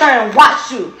 I sat there and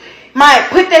watched you.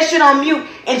 Put that shit on mute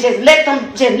and just let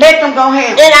them go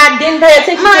ham. And I didn't pay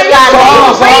attention to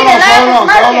y'all.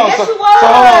 So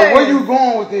where you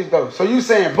going with this though? So you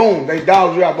saying boom, they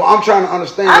dogged you out, but I'm trying to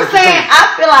understand. I'm saying I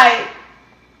feel like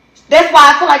That's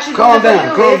why I feel like she's calm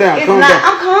down. Calm down. It's Calm not, down.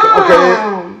 I'm calm. Okay.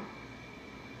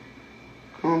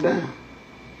 Calm down.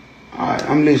 All right,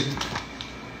 I'm listening.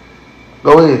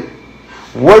 Go ahead.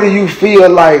 What do you feel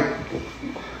like?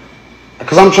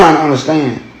 Because I'm trying to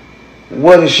understand.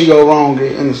 What did she go wrong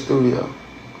in the studio?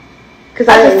 Because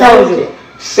I just told you.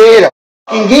 Say it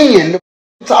again. The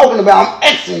talking about, I'm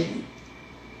asking you.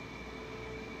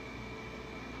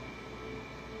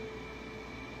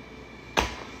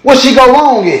 What she go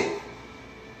wrong in?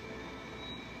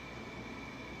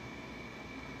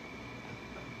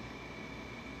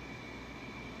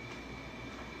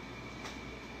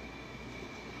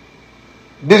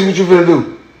 This what you finna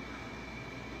do.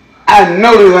 I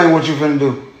know this ain't what you finna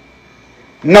do.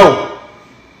 No.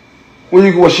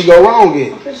 What she go wrong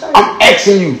in? I'm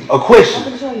asking you a question. I'm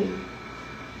gonna show you.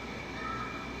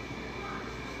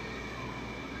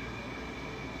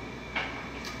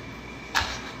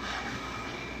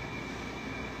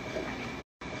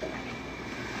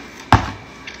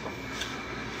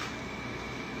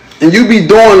 And you be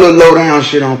doing little low down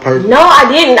shit on purpose. No,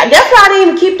 I didn't. That's why I didn't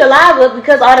even keep the live up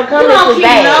because all the comments was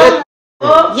bad.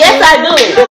 Yes, I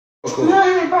do.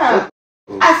 Man, bro.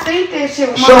 I see this shit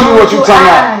with my Show me what you own talking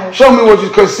eyes. about. Show me what you,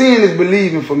 cause seeing is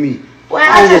believing for me. Well,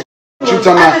 I don't know what you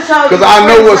talking about. Cause I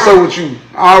know what's up with you.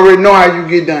 I already know how you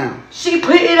get down. She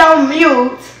put it on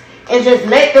mute and just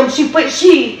let them.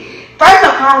 First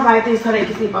up calls like this so they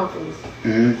can see both of us.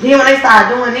 Then when they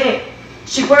started doing that,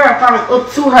 she put her phone up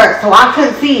to her so I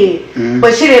couldn't see it.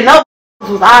 But she didn't know it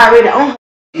was already on her,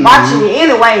 watching it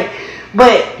anyway.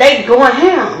 But they going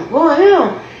him.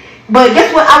 But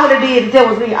guess what I would have did if that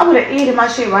was me? I would have edited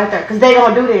my shit right there. Because they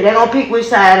gonna do that. They gonna pick which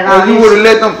side and all. You would have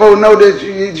let them folks know that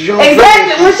you don't.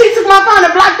 Exactly. When she took my phone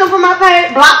and blocked them from my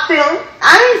page, blocked them.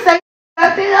 I didn't say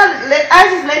nothing. I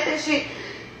just let that shit.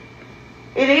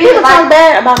 It is. People talk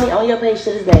bad about me on your page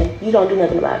to this day. You don't do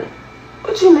nothing about it.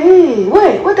 What you mean?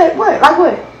 What? Like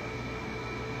what?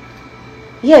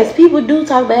 Yes, people do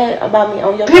talk bad about me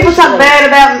on your page. People talk bad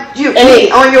about you and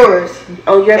me on yours.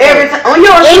 On your every time on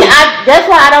yours. And that's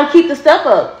why I don't keep the stuff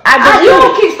up. I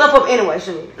don't keep stuff up anyway,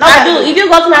 Shugga. No, I do. If you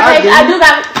go to my page, I do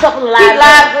got a couple of lives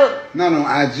up. Not on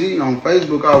IG, on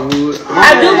Facebook I would.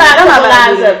 I do got a couple of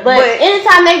lives up. But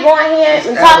anytime they go in here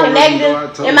and talking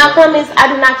negative in my comments, I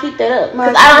do not keep that up.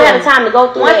 Because I don't have the time to go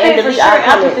through it and delete all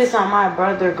comments. I put this on my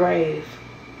brother's grave.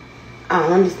 I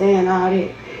don't understand all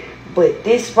that. But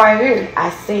this right here, I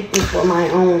said this with my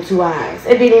own two eyes.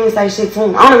 It didn't even say shit to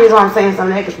him. The only reason why I'm saying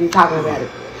something that is because we talking about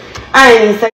it. I ain't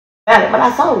even say about it, but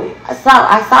I saw it. I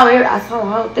saw the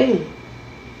whole thing.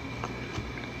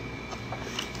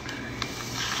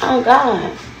 Oh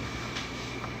God.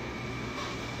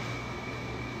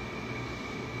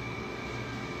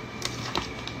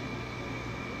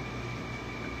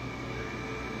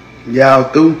 Y'all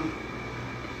through?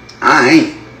 I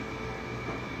ain't.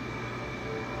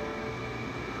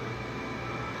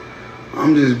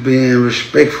 I'm just being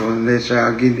respectful and let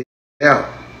y'all get it out.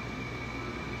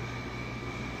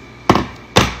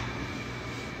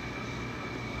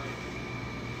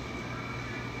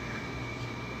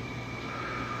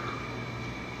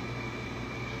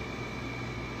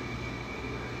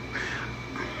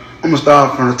 I'm gonna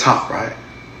start from the top, right?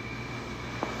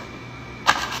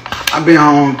 I've been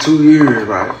home 2 years,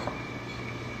 right?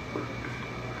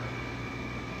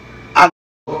 I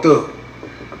fucked up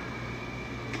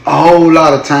a whole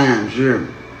lot of times, you hear me?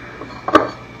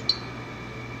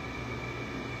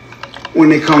 When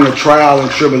they come to trial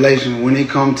and tribulation, when they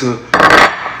come to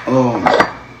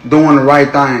doing the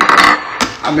right thing,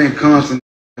 I've been constantly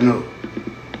up.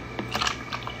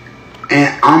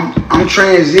 And I'm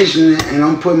transitioning and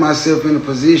I'm putting myself in a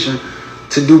position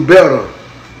to do better.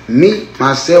 Me,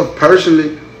 myself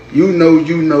personally, you know,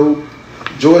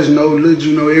 George know, Lil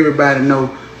you know, everybody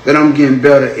know that I'm getting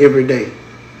better every day.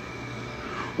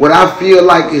 What I feel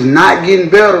like is not getting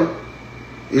better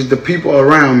is the people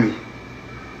around me.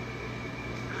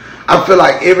 I feel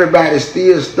like everybody's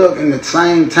still stuck in the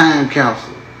same time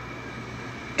capsule.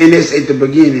 And it's at the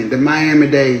beginning, the Miami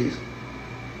days,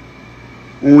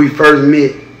 when we first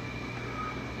met.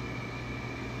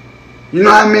 You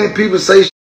know how many people say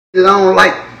shit that I don't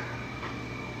like?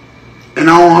 And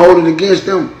I don't hold it against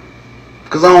them.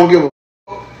 Because I don't give a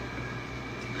fuck.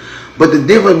 But the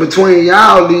difference between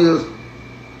y'all is,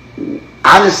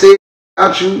 I done said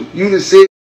about you, you done said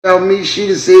about me, she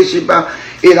done said shit about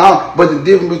it all. But the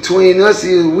difference between us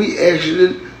is we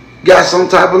actually got some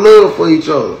type of love for each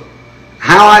other.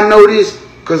 How I know this?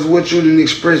 Because what you done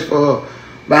expressed for her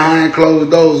behind closed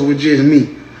doors with just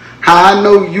me. How I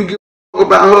know you give a fuck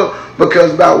about her?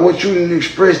 Because about what you done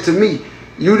expressed to me.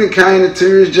 You done came to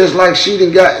tears just like she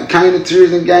done came to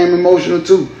tears and became emotional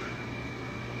too.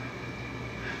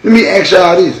 Let me ask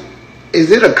y'all this.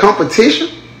 Is it a competition?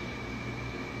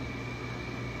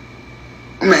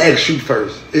 I'm going to ask you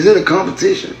first. Is it a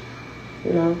competition?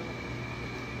 No.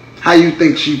 How you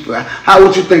think how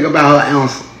would you think about her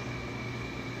answer?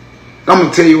 I'm going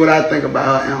to tell you what I think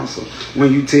about her answer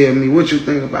when you tell me what you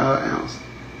think about her answer.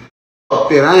 Fuck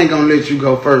that, I ain't going to let you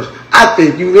go first. I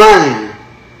think you lying.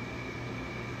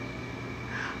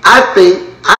 I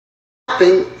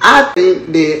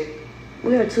think that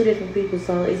we are two different people,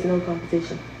 so it's no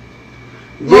competition.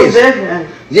 Yes,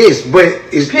 yes, but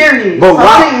it's period. But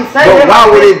so why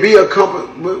would it be a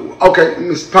competition? Okay,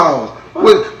 Miss Pause.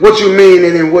 What you mean,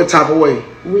 and in what type of way?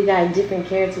 We got different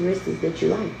characteristics that you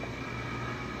like,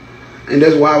 and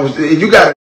that's why I was. You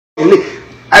got,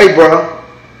 hey, bro.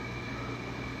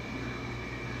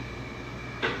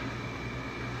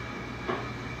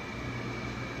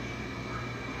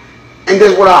 And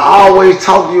that's what I always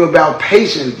talk to you about,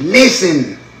 patience.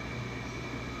 Listen.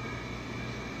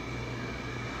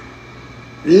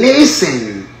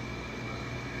 Listen.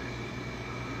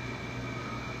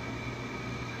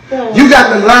 You got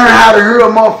to learn how to hear a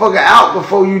motherfucker out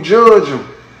before you judge him.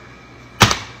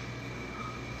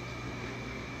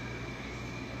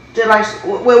 Just like,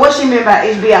 what she meant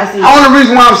by HBIC? The only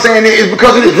reason why I'm saying it is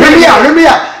because of this. Hear me out. Hear me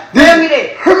out. Tell me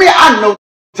that. Hear me out. I know.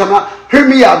 Hear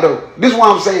me out though. This is why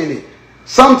I'm saying it.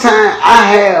 Sometimes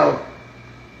I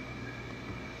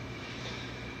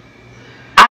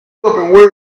up and word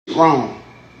wrong.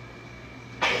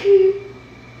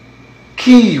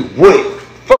 Key what?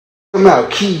 Fuck them out,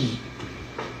 key.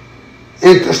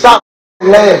 And stop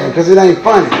laughing because it ain't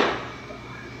funny.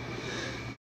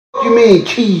 What you mean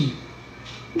key?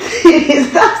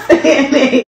 Stop saying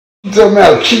that. You talking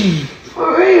about key?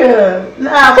 For real?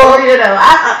 Nah, for real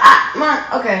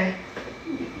though. Okay.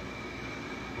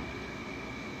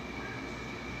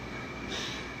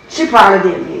 She probably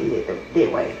didn't mean it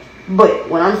that way. But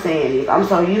what I'm saying is, I'm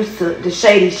so used to the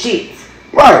shady shits.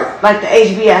 Right. Like the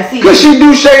HBIC. Because she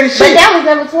do shady shit. But that was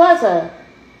never towards her.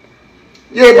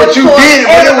 Yeah, but you did it,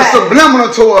 but it was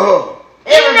subliminal toward her.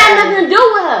 It didn't have nothing to do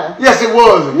with her. Yes, it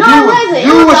was. No, it wasn't.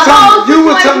 It was the whole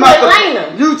situation with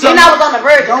Elena. And I was on the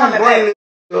verge of coming back.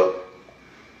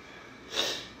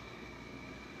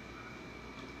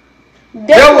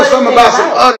 There was something about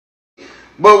some other.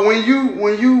 But when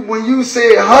you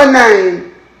said her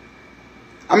name,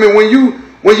 I mean when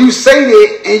you say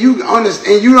that and you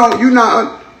understand, you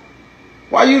not.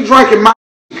 Why you drinking my?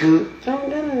 No.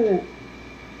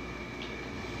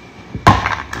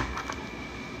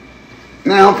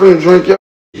 Now I'm finna drink your.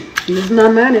 It's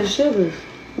not mine, it's sugar.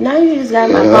 Now you just got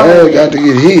my phone. I got to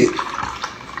get hit.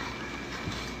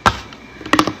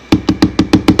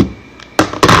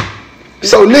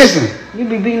 So listen. You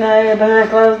be beating our ass behind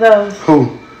closed doors.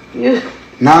 Who? You.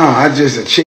 Nah, I just a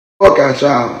chick fuck out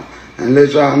y'all and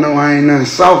let y'all know I ain't nothing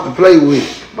soft to play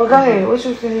with. But go ahead, what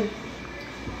you saying?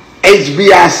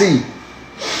 HBIC.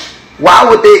 Why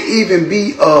would there even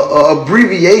be a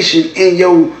abbreviation in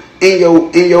your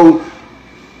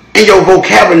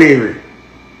vocabulary?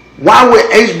 Why would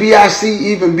HBIC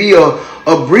even be a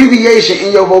abbreviation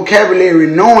in your vocabulary,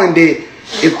 knowing that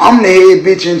if I'm the head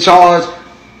bitch in charge,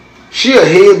 she a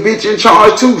head bitch in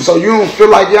charge too? So you don't feel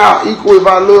like y'all equal if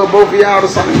I love both of y'all or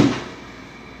something?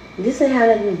 This ain't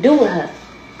had nothing to do with her.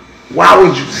 Why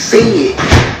would you say it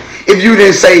if you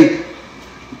didn't say,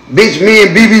 bitch, me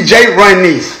and bbj run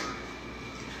this?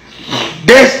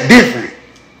 That's different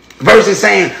versus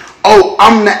saying, oh,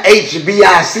 I'm the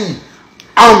HBIC.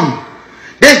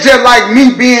 That's just like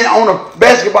me being on a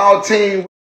basketball team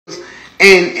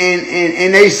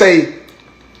and they say,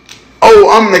 oh,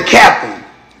 I'm the captain,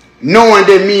 knowing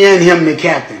that me and him the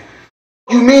captain.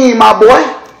 What you mean, my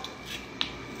boy?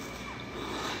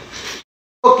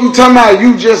 What you talking about?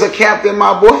 You just a captain,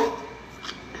 my boy?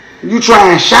 You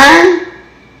try and shine?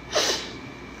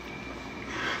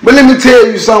 But let me tell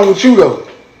you something with you though.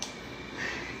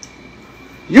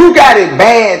 You got it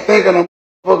bad thinking a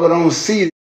motherfucker don't see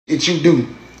that you do.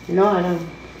 No, I don't.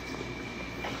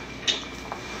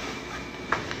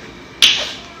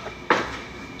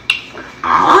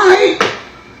 Alright.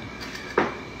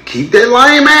 Keep that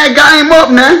lame ass game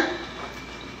up now.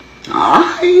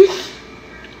 Alright.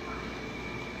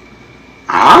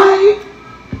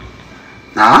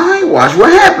 Alright, watch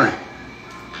what happens.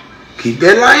 Keep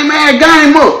that lame ass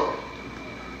game up.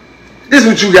 This is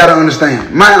what you gotta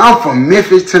understand. Man, I'm from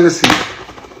Memphis, Tennessee.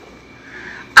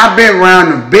 I've been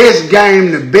around the best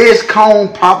game, the best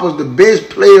cone poppers, the best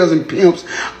players and pimps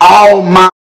all my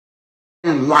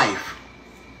life.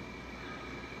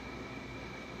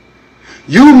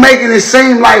 You making it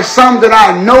seem like something that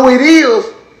I know it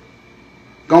is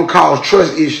gonna cause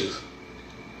trust issues.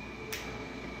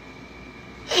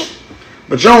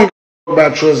 But you don't give a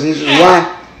about trust issues.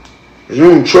 Why? Because you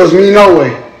don't trust me no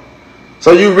way.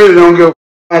 So you really don't give a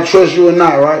I trust you or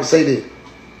not, right? Say that.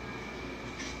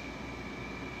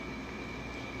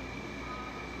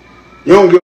 You don't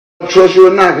give a trust you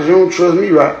or not because you don't trust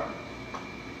me, right?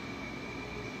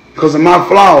 Because of my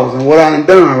flaws and what I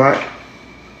done, right?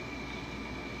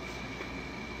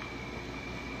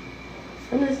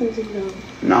 I'm listening to you.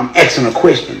 No, I'm asking a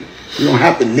question. You don't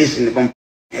have to listen if I'm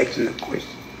asking a question.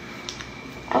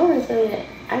 I want to say that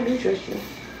I do trust you,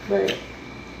 but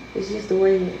it's just the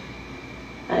way.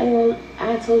 I ain't gonna.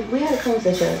 I told you we had a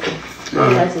conversation. What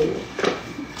did I tell you?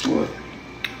 What?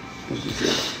 What's you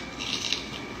say?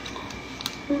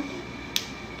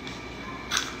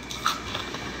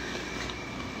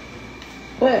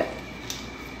 What?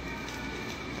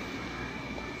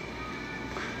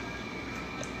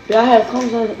 Y'all had a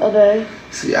conversation the other day.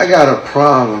 See, I got a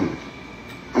problem.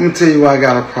 I'm gonna tell you what I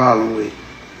got a problem with.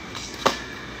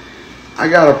 I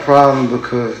got a problem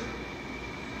because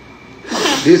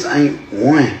this ain't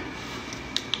one.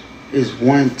 It's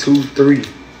 1, 2, 3.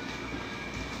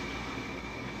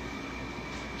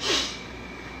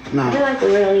 No. I feel like we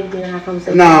really need to have a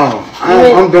conversation. No,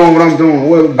 I'm doing what I'm doing.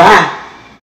 Well, bye.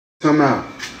 Come out.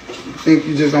 You think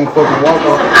you just gonna fucking walk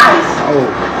off?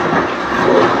 Oh.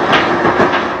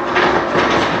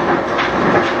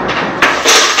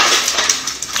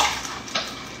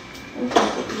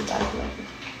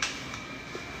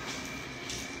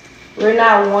 We're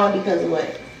not one because of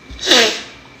what?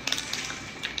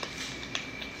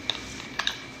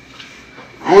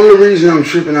 Only reason I'm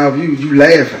tripping off you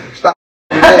laughing. Stop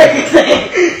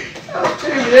laughing. I'm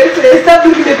tripping. They said, stop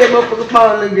looking at that motherfucker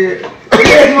phone, look good.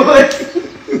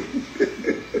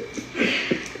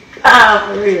 Ah,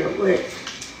 for real. What?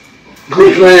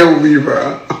 Quit playing with me, bro.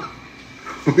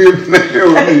 Quit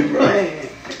playing with me,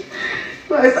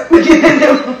 bro. Stop looking at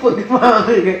that motherfucker phone,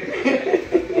 look good.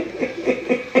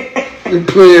 Quit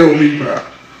playing with me, bro.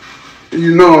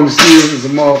 You know I'm serious as a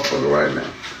motherfucker right now.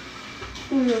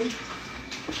 Mm-hmm.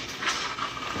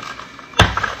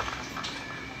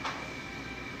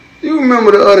 You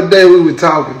remember the other day we were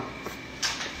talking,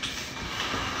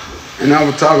 and I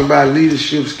was talking about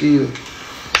leadership skills.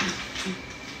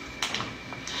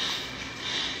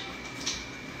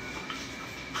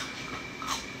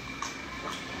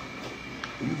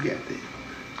 You got that.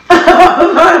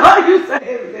 Why you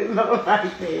saying this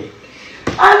like that?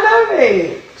 I know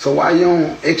that. So why you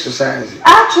don't exercise it?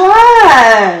 I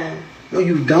try. No,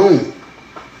 you don't.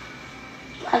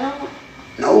 I don't.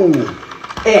 No.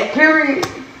 Period.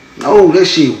 No, that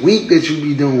shit weak that you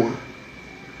be doing.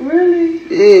 Really?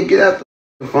 Yeah, get out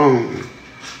the phone.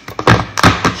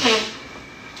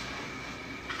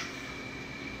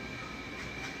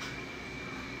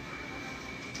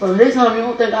 Well, this time you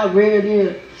don't think I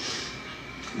really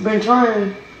been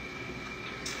trying.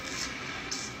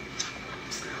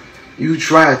 You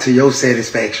try to your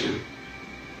satisfaction.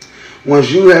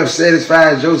 Once you have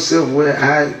satisfied yourself with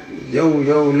how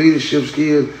your leadership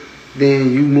skills,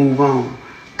 then you move on.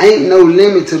 Ain't no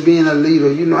limit to being a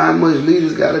leader. You know how much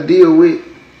leaders got to deal with.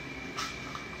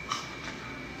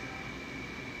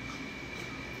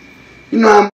 You know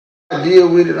how much I deal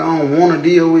with it I don't want to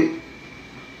deal with.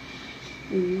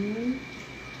 Mm-hmm.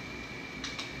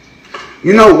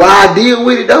 You know why I deal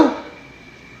with it though?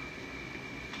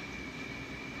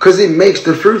 Because it makes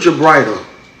the future brighter.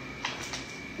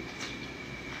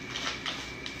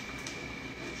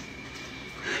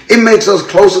 It makes us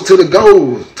closer to the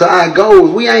goals, to our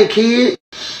goals. We ain't kids.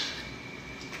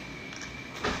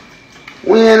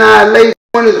 We in our late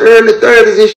 20s, early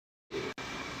 30s and shit.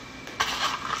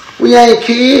 We ain't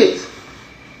kids.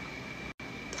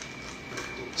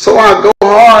 So I go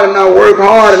hard and I work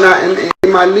hard and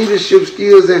my leadership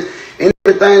skills and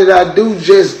everything that I do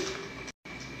just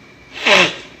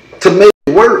to make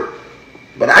it work.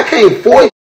 But I can't force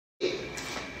it.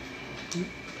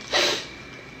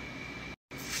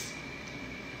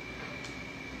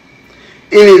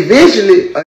 And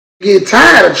eventually, I get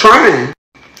tired of trying.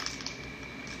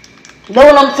 Know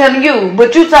what I'm telling you?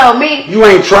 But you told me. You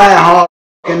ain't trying hard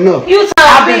enough. You told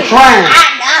I've me. been trying.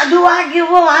 I give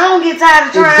up? I don't get tired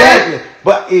of trying. Exactly.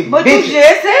 But eventually. But you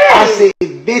just said. I said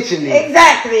eventually.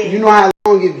 Exactly. You know how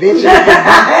long eventually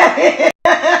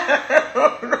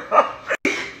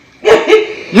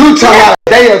You talking about a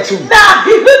day or two. Nah,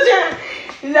 you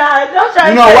just. Nah, don't try to.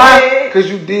 You know why? Because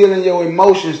you deal in your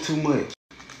emotions too much.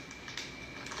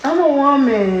 I'm a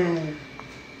woman.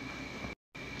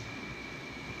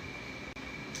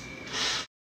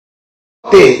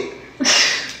 That.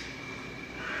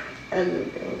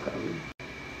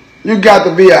 You got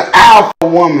to be an alpha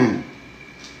woman.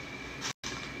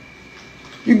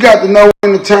 You got to know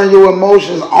when to turn your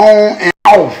emotions on and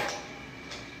off.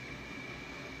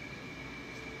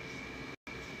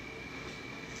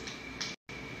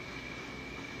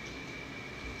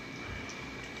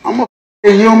 I'm a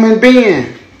human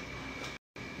being.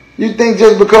 You think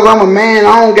just because I'm a man,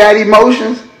 I don't got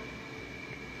emotions?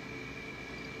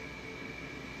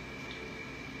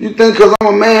 You think because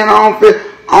I'm a man, I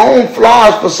don't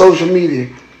flaws for social media.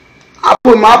 I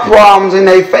put my problems in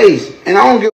their face, and I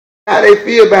don't give a how they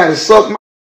feel about it. Suck my.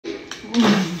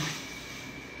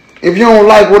 If you don't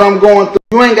like what I'm going through,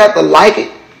 you ain't got to like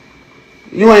it.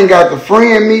 You ain't got to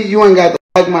friend me. You ain't got to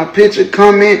like my picture,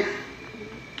 comment.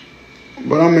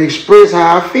 But I'm going to express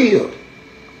how I feel.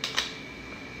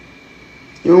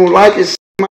 You don't like it,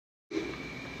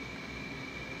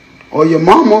 or your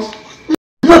mama's.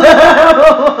 For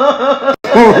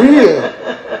real.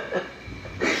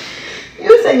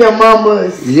 You say your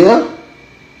mama's. Yeah.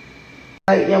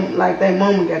 Like that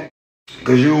mama got.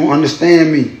 Because you don't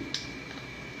understand me.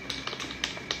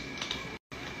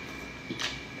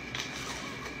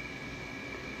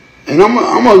 And I'm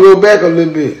going to go back a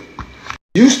little bit.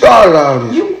 You started all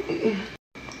this.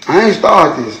 I ain't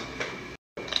started this.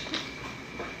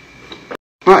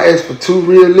 I asked for 2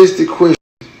 realistic questions.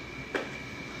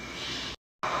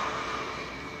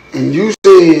 And you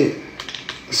said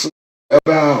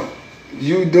about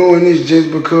you doing this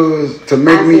just because to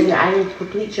make me. I didn't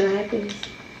complete your happiness.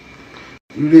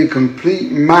 You didn't complete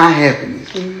my happiness.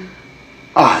 Mm-hmm.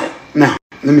 All right. Now,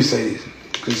 let me say this.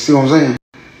 Because you see what I'm saying?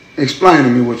 Explain to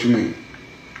me what you mean.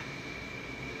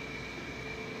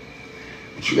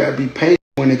 But you got to be patient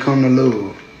when it comes to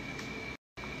love.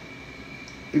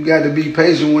 You got to be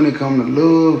patient when it comes to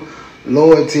love,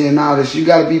 loyalty, and all this. You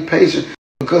got to be patient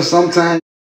because sometimes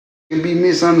it can be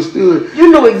misunderstood.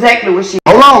 You know exactly what she.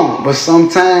 Hold on. But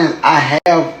sometimes I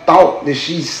have thought that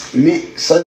she meant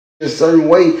a certain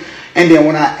way. And then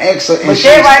when I ask her, and but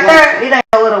that right there, it ain't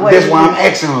no other way. That's why I'm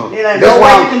asking her. It ain't that's no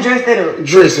why way you can dress it up.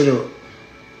 Dress it up.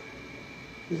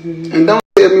 Mm-hmm. And don't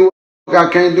tell me what I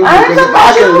can't do because if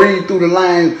I can read through the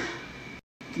lines,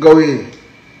 go ahead.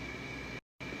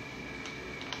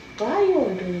 Why you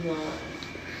want to do this live?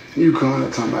 You coming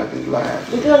to talk about this live?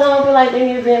 Because I don't feel like they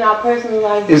need to be in our personal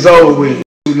life. It's over with.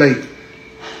 Too late.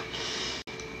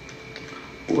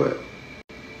 What?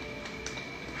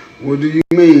 What do you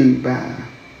mean by?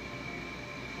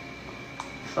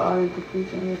 Sorry,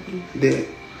 complete your happiness. That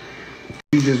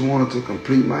you just wanted to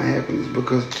complete my happiness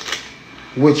because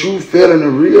what you failing to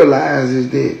realize is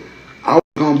that I was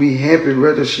going to be happy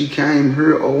whether she came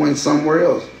here or went somewhere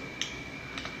else.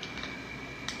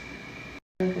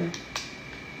 Okay.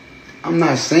 I'm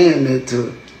not saying that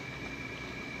to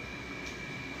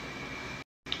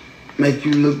make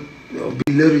you look or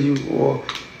belittle you or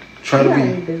try to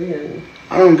be.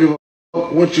 I don't give a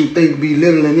fuck what you think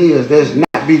belittling is. That's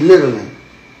not belittling.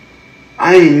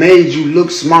 I ain't made you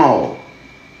look small.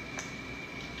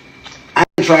 I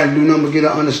ain't trying to do nothing but get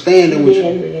an understanding with you.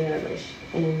 In the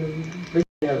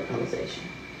beginning of the conversation.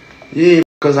 Yeah,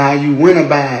 because how you went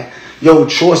about your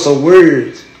choice of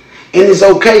words. And it's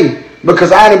okay.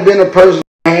 Because I done been a person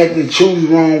who had to choose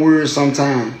wrong words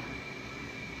sometimes.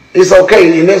 It's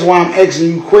okay. And that's why I'm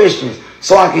asking you questions.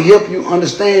 So I can help you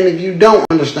understand if you don't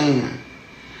understand.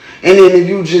 And then if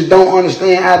you just don't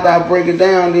understand after I break it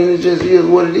down, then it just is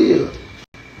what it is.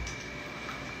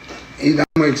 Either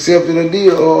I'm going to accept it a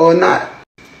deal or not.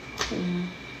 Mm-hmm.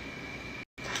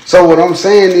 So what I'm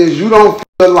saying is you don't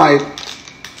feel like,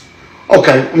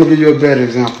 okay, I'm going to give you a better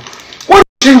example. What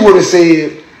if she would have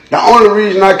said, the only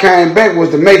reason I came back was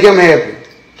to make him happy?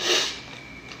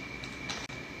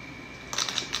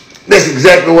 That's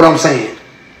exactly what I'm saying.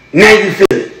 Now you feel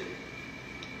it.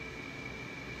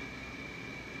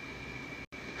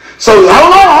 So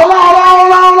hold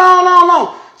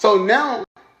on. So now,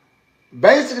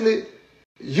 basically,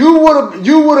 you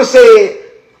would have said,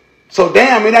 so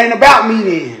damn, it ain't about me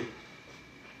then.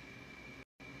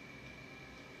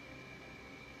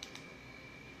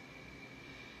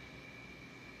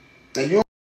 Now you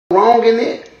wrong in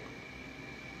that.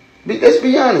 Let's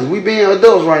be honest, we being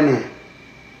adults right now.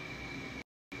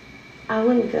 I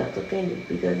wouldn't felt offended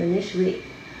because initially,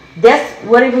 that's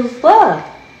what it was for.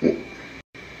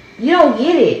 You don't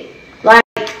get it. Like,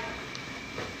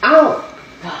 I don't.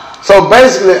 So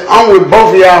basically, I'm with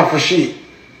both of y'all for shit.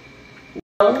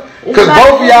 Because like,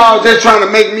 both of y'all just trying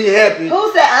to make me happy.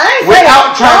 Who said? I ain't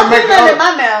without say trying to make it in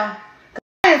my mouth.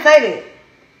 I didn't say that.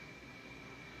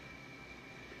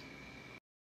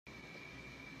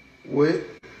 What?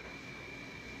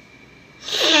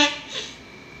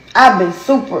 I've been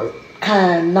super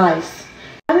kind, nice.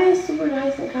 I've been super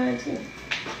nice and kind too.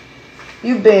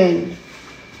 You've been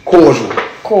cordial.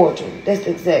 cordial. That's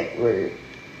the exact word.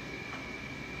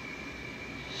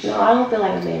 No, I don't feel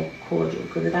like I'm being cordial.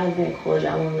 Because if I was being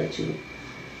cordial, I wouldn't let you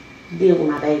deal with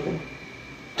my baby.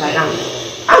 Like,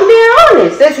 I'm being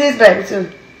honest. That's his baby,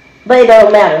 too. But it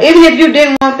don't matter. Even if you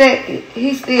didn't want that,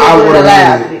 he still would have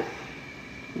allowed it.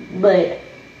 But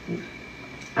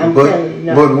I'm telling you,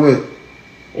 no. But what?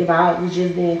 If I was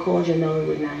just being cordial, no, it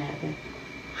would not happen.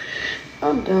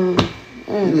 I'm done.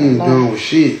 You ain't done with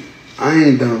shit. I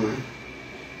ain't done.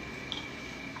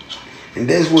 And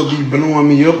that's what be blowing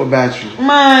me up about you.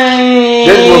 Man.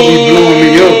 That's what be blowing me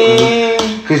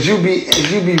up. Cause you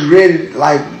be ready,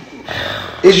 like,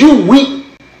 is you weak?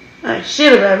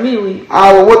 Shit about me weak.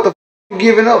 Well, what the f you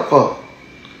giving up for?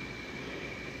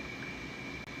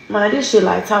 Man, this shit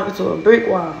like talking to a brick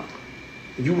wall.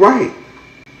 You right.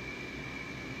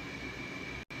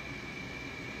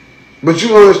 But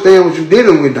you understand what you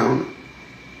dealing with, don't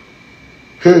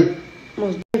you?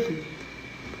 Most definitely.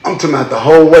 I'm talking about the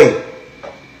whole way.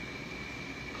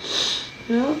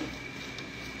 Yeah.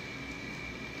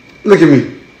 Look at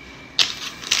me.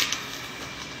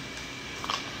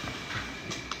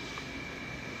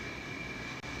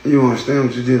 You understand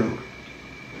what you're dealing with?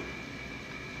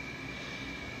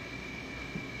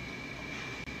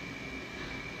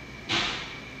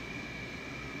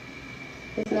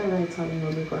 It's not really talking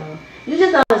no big crowd. You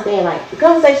just don't understand, like, the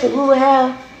conversation we would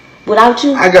have without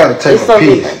you. I gotta take a so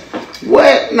piece. Different.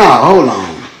 What? No, hold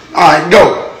on. Alright,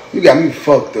 go. You got me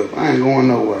fucked up. I ain't going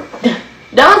nowhere.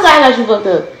 Don't say that you fucked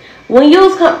up. When you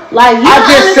was like, you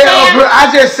I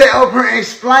just sat up here and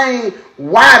explained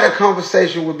why the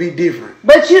conversation would be different.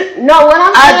 But you know what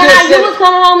I'm saying? How you was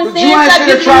coming home and saying stuff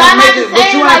you did not have to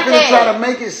say like that. Try to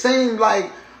make it seem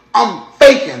like I'm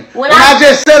faking. When I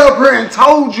just sat up here and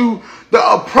told you the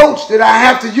approach that I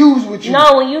have to use with you.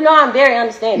 No, when you know I'm very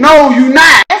understanding. No, you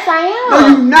not. Yes, I am. No,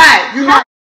 you not. You not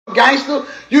gangster.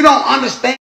 You don't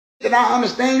understand that I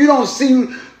understand. You don't see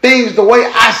things the way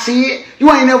I see it.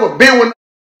 You ain't never been with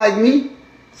like me.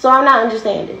 So I'm not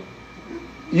understanding.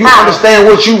 You understand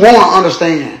what you want to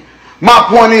understand. My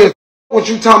point is, what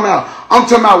you talking about? I'm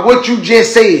talking about what you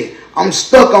just said. I'm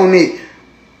stuck on it.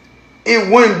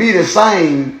 It wouldn't be the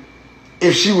same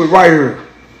if she was right here.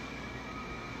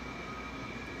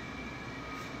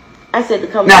 I said the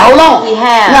conversation now hold on. We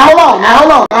have. Now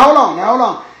hold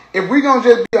on. If we're gonna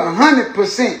just be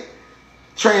 100%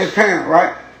 transparent,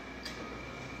 right?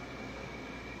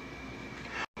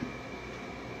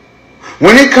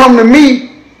 When it come to me,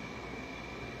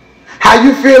 how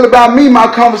you feel about me, my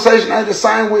conversation ain't the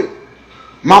same with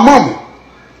my mama.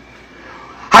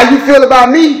 How you feel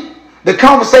about me, the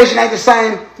conversation ain't the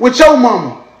same with your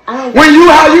mama.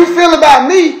 How you feel about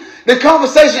me, the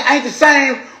conversation ain't the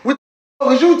same with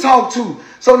the you talk to.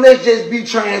 So let's just be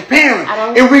transparent.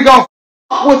 If we gonna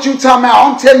what you talking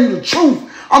about, I'm telling you the truth.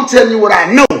 I'm telling you what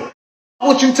I know.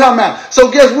 What you talking about. So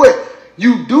guess what?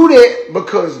 You do that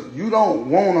because you don't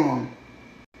wanna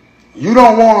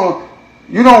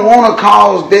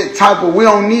cause that type of, we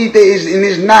don't need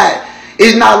that.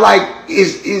 It's not like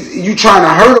it's you trying to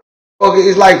hurt a motherfucker.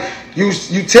 It's like you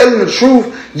telling the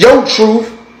truth, your truth,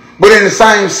 but in the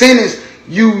same sentence,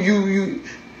 you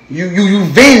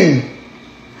venting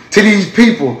to these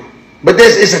people. But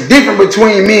it's a difference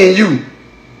between me and you.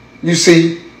 You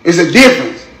see, it's a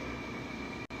difference.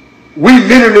 We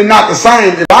literally not the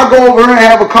same. If I go over here and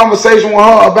have a conversation with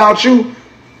her about you,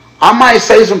 I might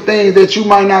say some things that you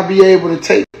might not be able to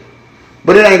take.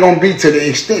 But it ain't going to be to the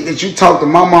extent that you talk to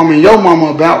my mama and your mama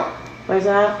about. First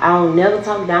of all, I'll never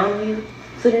talk down on you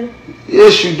to them.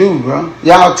 Yes, you do, bro.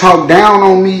 Y'all talk down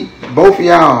on me, both of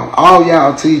y'all, all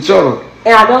y'all to each other.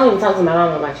 And I don't even talk to my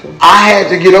mama about you. I had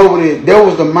to get over that. That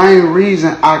was the main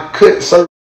reason I cut certain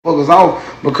motherfuckers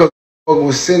off, because motherfuckers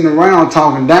was sitting around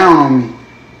talking down on me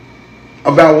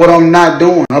about what I'm not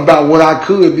doing, about what I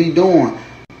could be doing.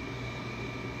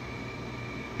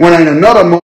 When ain't another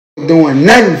motherfucker doing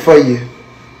nothing for you.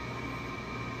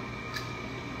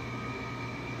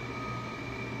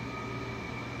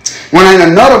 When ain't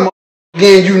another motherfucker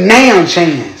giving you now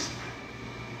chance.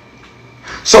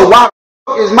 So why the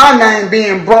fuck is my name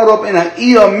being brought up in an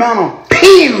ill manner,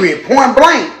 period, point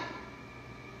blank?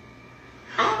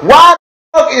 Why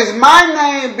the fuck is my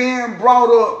name being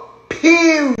brought up,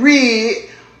 period,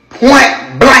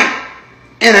 point blank,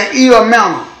 in an ill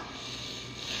manner?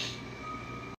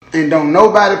 And don't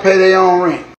nobody pay their own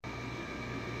rent.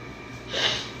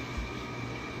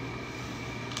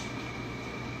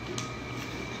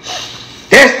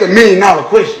 That's the $1 million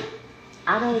question.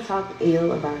 I don't talk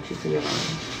ill about you to your mom.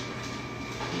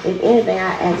 If anything,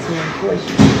 I ask you a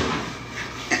question.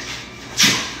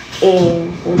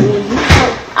 And when you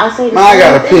talk, I'll say the I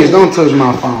got a piss. Don't touch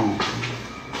my phone.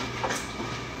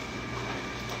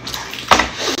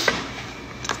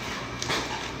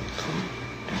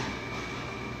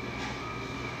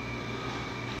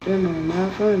 That man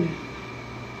not funny.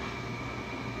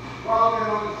 Falling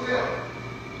on the tip.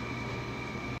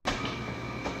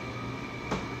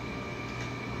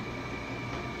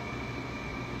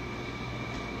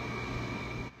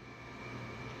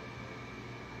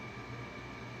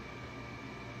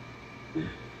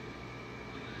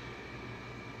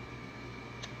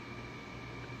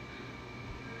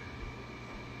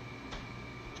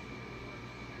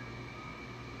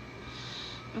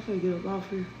 I'm finna get up off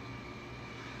here.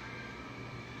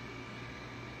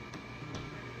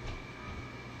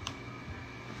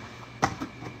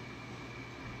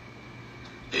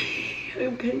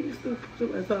 Okay, you still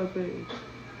put my top face.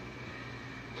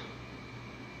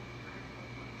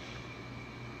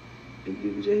 And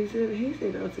BBJ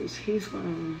said I'll touch his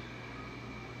phone.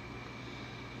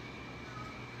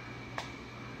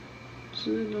 She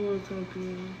didn't know what to talk to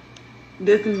you.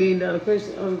 That's a $1 million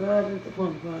question. Oh God, that's the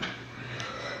fun part.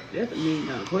 That's a $1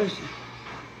 million question.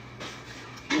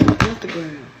 He's on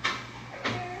Instagram.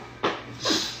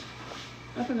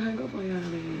 I'm finna hang up on y'all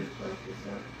then.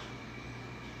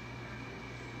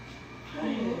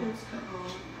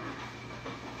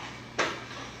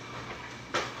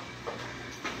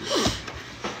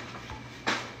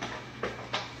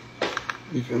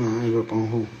 You finna hang up on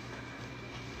who?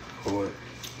 For what?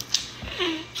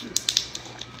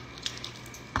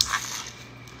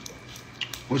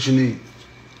 What you need?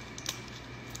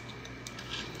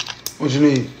 What you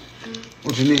need?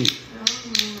 What you need?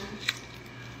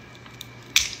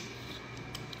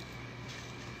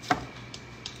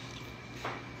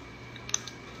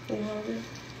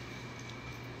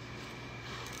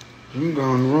 You can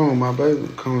go in the room, my baby.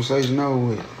 Conversation over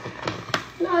with.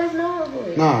 No, it's not over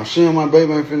with. Nah, she and my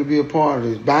baby ain't finna be a part of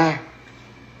this. Bye.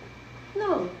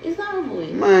 No, it's not over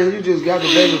with. Man, you just got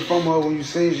the baby from her when you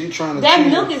seen she trying to That cheat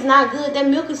milk her. is not good. That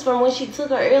milk is from when she took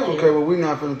her earlier. Okay, well, we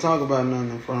not finna talk about nothing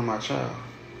in front of my child.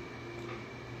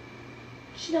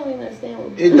 She don't even understand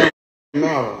what It don't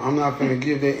matter. I'm not finna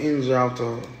give that energy out to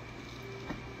her.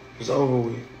 It's over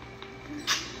with.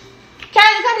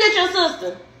 Kayla, come get your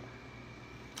sister.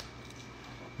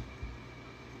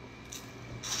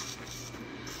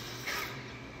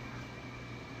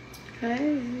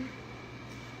 Hey.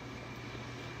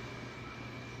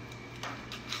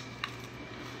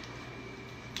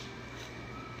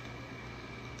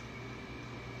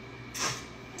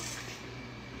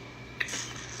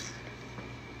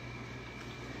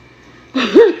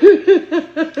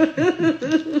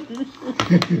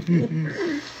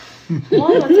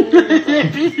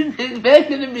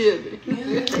 Back in the building.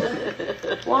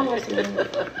 One more thing.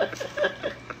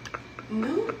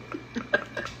 Milk?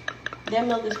 That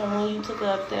milk is from when you took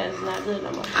her upstairs. It's not good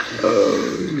no more.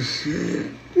 Oh,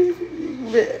 shit.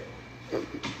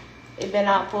 It's been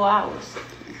out 4 hours.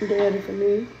 Daddy for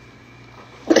me.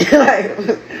 You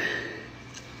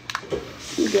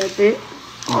got that?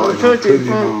 Oh, touch his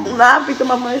phone. Nah, I picked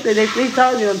him up and said, he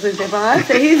told you don't touch that phone. I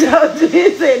said, he told you,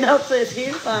 he said, don't touch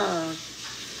his phone.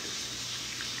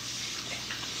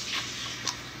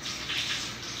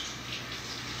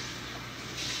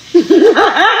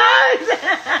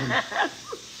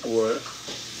 What?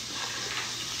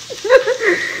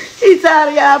 He tired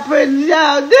of y'all putting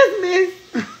y'all dismissed.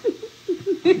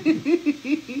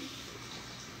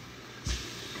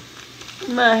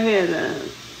 My head up.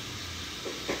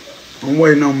 I'm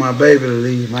waiting on my baby to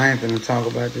leave. I ain't finna talk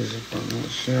about this in front of her.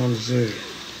 She don't deserve it.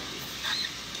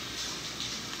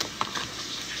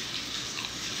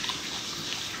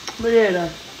 But yeah,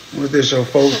 though. What's this your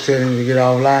folks telling you to get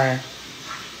off live?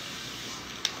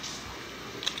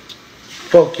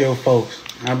 Fuck your folks.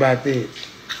 How about that?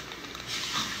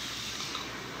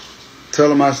 Tell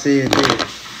them I said that.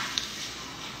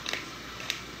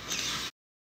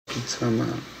 Keep talking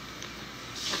about.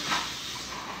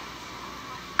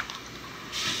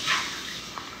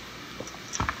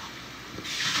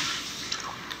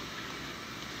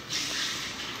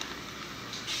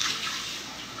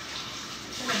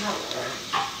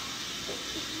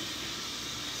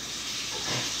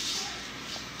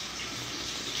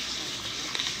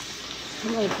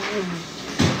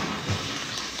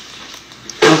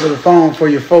 Answer the phone for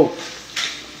your folks.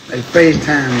 They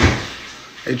FaceTime you.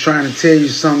 They trying to tell you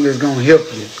something that's gonna help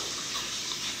you.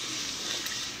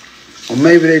 Or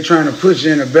maybe they trying to put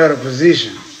you in a better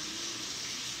position.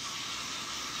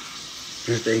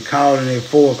 If they calling at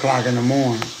 4 o'clock in the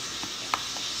morning.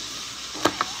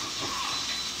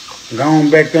 Go on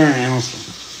back there and answer.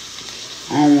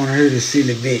 I don't want to hear this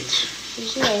silly bitch.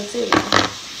 She ain't silly.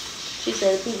 She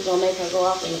said people gonna make her go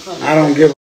off in the front. I don't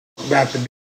give a about the.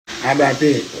 How about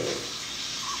that?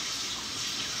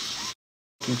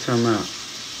 You talking about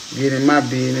get in my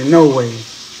business? No way.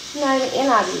 Not even in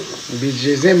our business. Bitch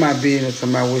just in my business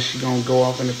talking about what she gonna go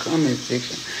off in the comment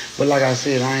section. But like I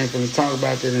said, I ain't gonna talk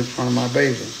about that in front of my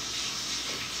baby.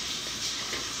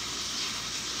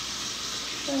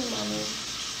 Hey, mommy.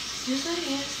 Is her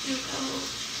hand still cold?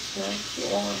 Yeah, she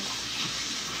warm.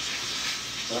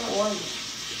 She's warm.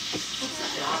 What's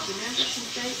up, y'all? Remember she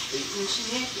stayed asleep when she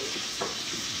naked.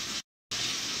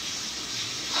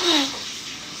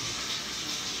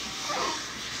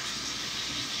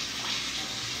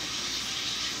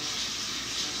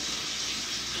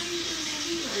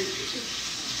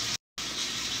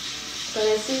 So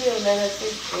they see you and then they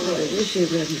see. This shit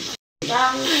better.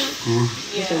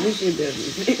 Yeah. This shit better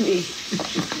than me.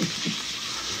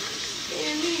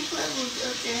 And me and Clem was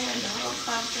up there having the whole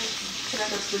conversation. Can I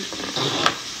go sleep?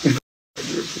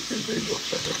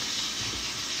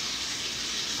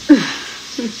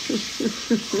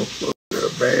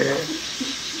 Bad.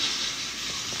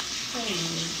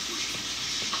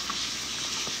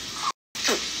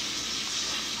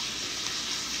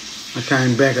 I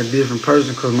came back a different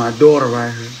person because my daughter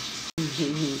right here.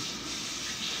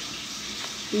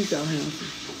 He's so handsome.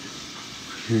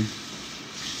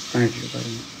 Thank you,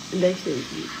 buddy. They said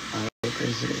you.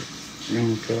 They said you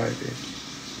don't feel like that.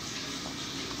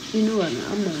 You know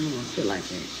I'm not gonna feel like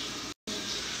that.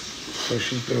 So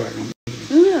she feel like I'm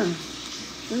Yeah.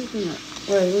 What you feel like?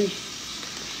 Wait.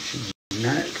 she's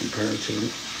not compared to me.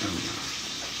 I don't know.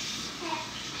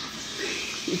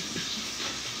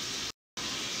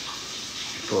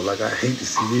 Feel like I hate to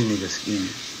see this nigga skin.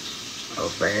 A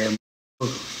bad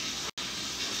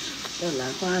They're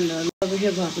like, find a love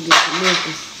hip hop and get some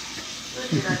Memphis. What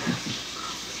did I do?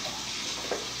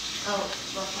 Oh,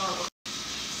 my phone.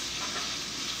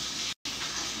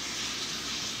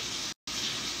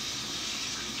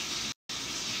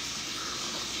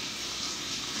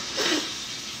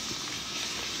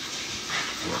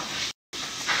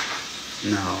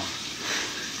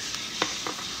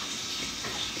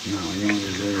 No, you don't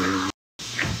deserve it.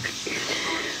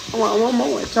 I'm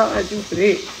gonna charge you for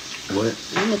that. What?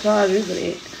 I'm gonna charge you for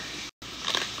that.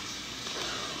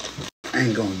 I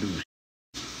ain't gonna do shit.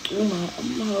 I'm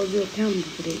gonna hold you accountable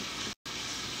for that.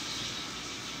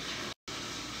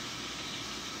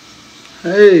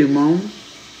 Hey, mom.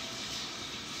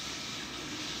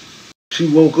 She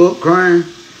woke up crying.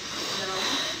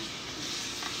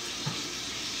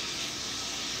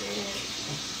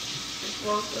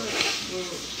 Woke up and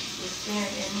was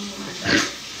staring at me in my face.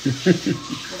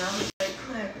 But I was like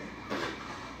clever.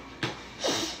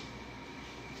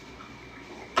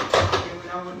 And when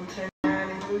I wouldn't turn around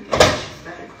and look at her, she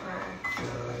started crying. So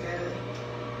I got up.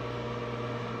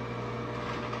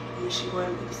 When she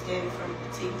wanted me to stand in front of the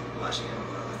TV watching her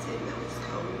mom, I said, no, it's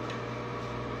cold.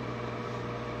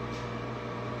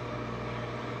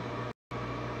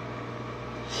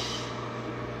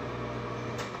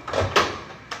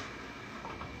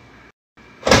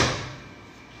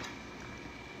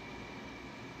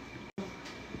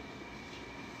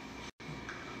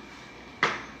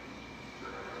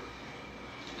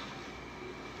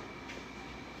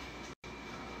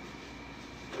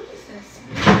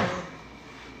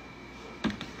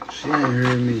 She ain't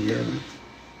heard me yelling.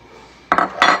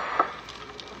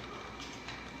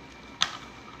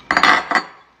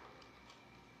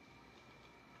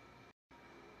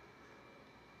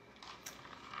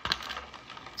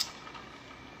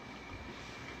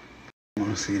 I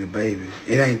want to see the baby.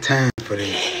 It ain't time for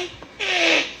that.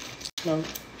 No. It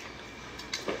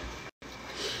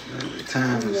ain't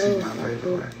time to see my baby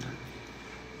right now.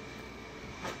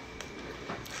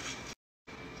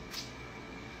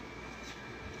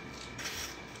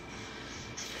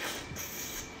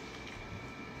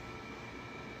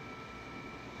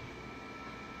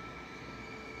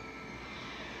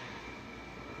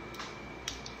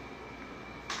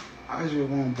 I just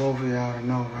want both of y'all to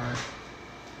know, right?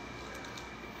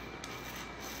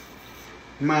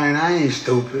 Man, I ain't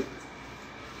stupid.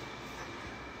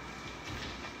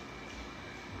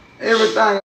 Everything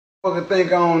I fucking think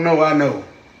I don't know, I know.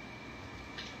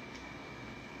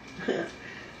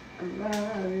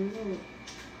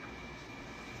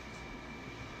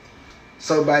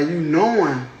 So by you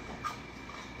knowing,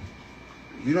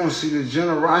 you don't see the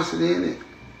generosity in it.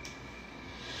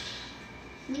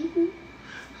 Mm-hmm.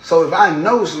 So if I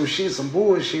know some shit, some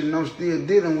bullshit, and I'm still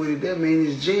dealing with it, that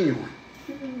means it's genuine.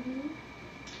 Mm-hmm.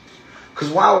 Cause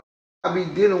why would I be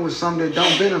dealing with something that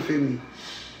don't benefit me?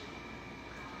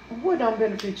 What don't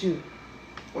benefit you?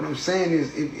 What I'm saying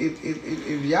is,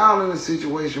 if y'all in a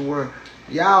situation where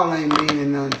y'all ain't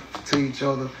meaning nothing to each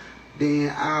other, then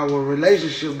our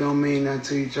relationship don't mean nothing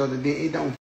to each other, then it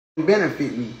don't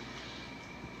benefit me.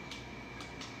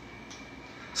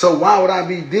 So why would I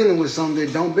be dealing with something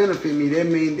that don't benefit me? That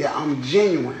means that I'm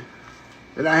genuine,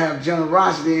 that I have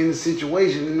generosity in the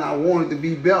situation and I want it to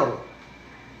be better.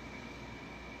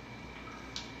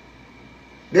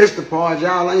 That's the part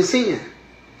y'all ain't seeing.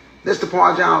 That's the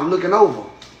part y'all looking over.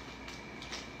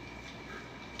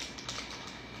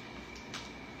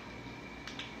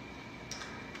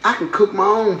 I can cook my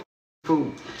own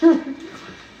food.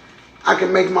 I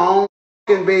can make my own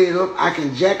bed up. I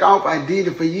can jack off. I did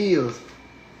it for years.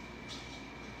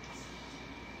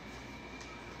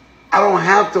 I don't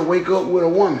have to wake up with a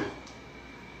woman.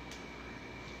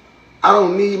 I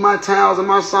don't need my towels and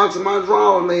my socks and my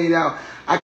drawers laid out.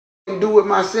 I can do it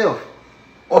myself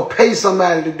or pay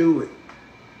somebody to do it.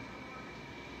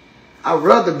 I'd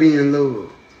rather be in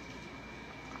love.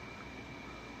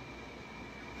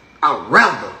 I'd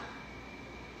rather.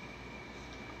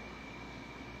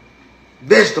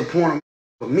 That's the point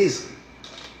I'm missing.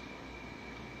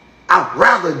 I'd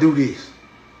rather do this.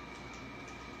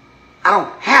 I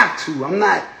don't have to.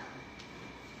 I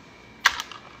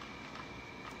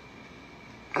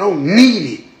don't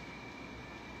need it.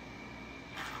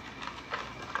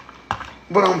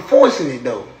 But I'm forcing it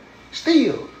though.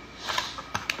 Still.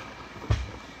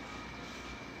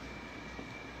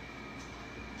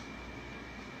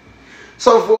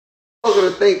 So for a motherfucker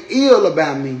to think ill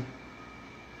about me,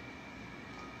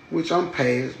 which I'm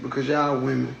past because y'all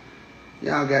women,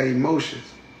 y'all got emotions.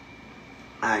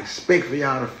 I expect for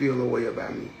y'all to feel a way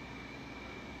about me.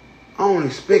 I don't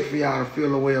expect for y'all to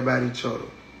feel a way about each other.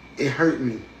 It hurt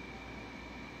me.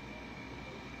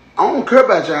 I don't care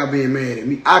about y'all being mad at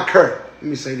me. I care. Let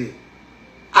me say this.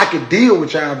 I can deal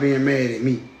with y'all being mad at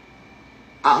me.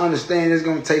 I understand it's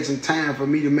going to take some time for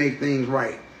me to make things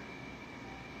right.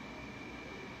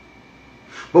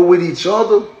 But with each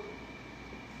other,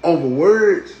 over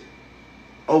words,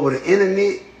 over the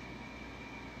internet,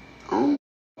 I don't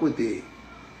with that.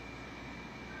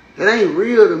 That ain't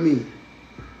real to me.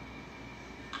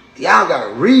 Y'all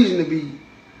got a reason to be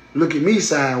looking me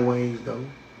sideways though.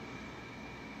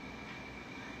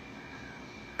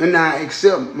 And I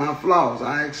accept my flaws.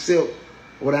 I accept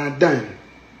what I done.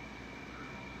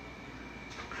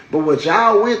 But what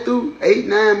y'all went through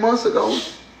 8-9 months ago,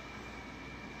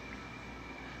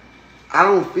 I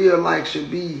don't feel like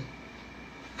should be,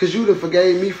 because you done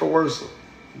forgave me for worse.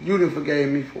 You done forgave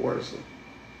me for worse.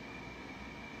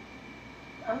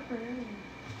 Okay.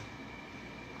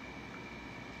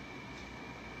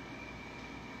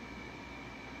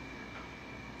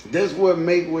 That's what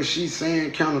make what she's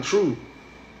saying kind of true.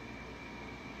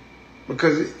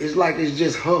 Because it's like it's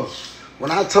just her.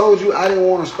 When I told you I didn't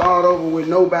want to start over with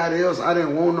nobody else, I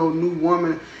didn't want no new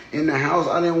woman in the house,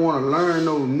 I didn't want to learn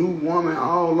no new woman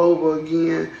all over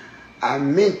again, I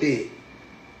meant it.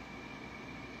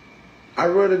 I'd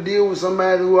rather deal with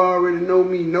somebody who already know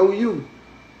me, know you.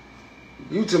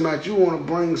 You talking about you want to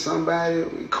bring somebody,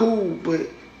 cool, but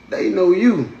they know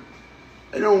you.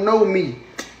 They don't know me.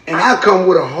 And I come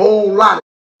with a whole lot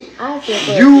of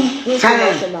you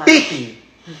times 50.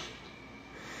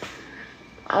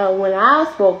 When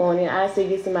I spoke on it, I said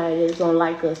get somebody that's going to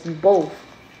like us both.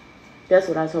 That's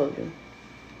what I told you.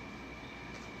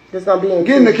 That's going to be in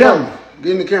Get in the camera.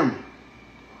 Get in the camera.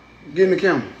 Get in the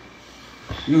camera.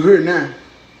 You heard now.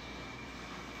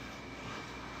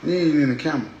 You ain't in the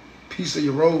camera. Piece of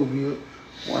your robe here.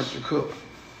 Watch your cup.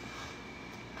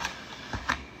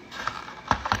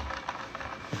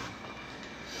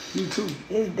 You too.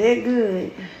 It's that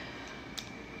good.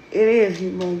 It is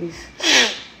humongous.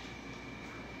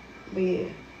 But yeah.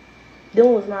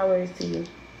 Them was my words to you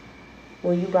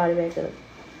when you brought it back up.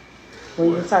 When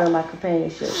you were talking about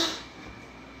companionship.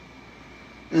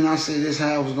 And I said this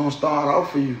how I was going to start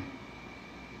off for you.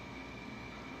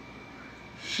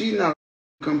 She not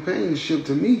a companionship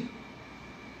to me.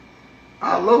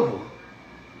 I love her.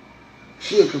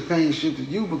 She a companionship to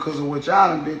you because of what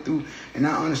y'all done been through. And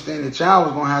I understand that y'all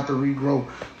was going to have to regrow.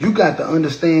 You got to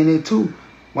understand it too.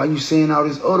 Why you saying all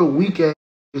this other weak ass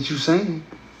that you saying?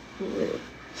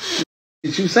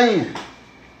 That you saying?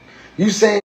 You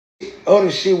saying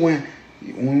other shit when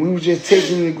we was just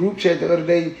texting in the group chat the other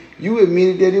day, you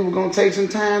admitted that it was going to take some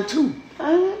time too.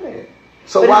 I love it.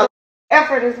 So but why?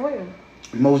 Effort as well.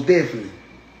 Most definitely.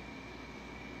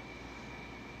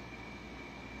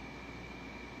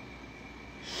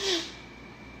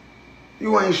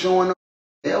 You ain't showing no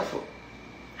effort.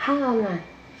 How am I?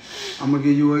 I'm going to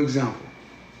give you an example.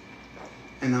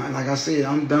 And like I said,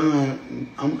 I'm done.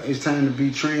 It's time to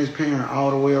be transparent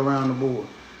all the way around the board.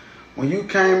 When you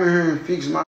came in here and fixed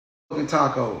my fucking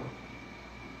taco,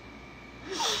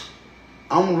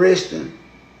 I'm resting.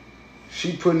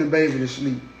 She putting the baby to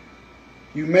sleep.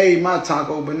 You made my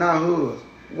taco, but not hers.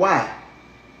 Why?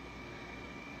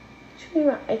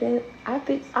 I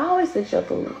always fix your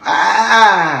food.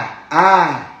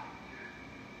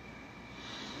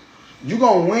 You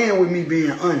gonna win with me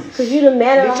being honest. Cause you the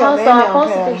man of the house, so I'm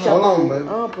supposed to fix your food. Hold on, baby.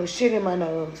 I don't put shit in my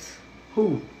nose.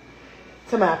 Who?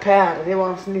 To my powder. They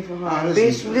want sniffing her.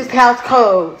 Bitch, this house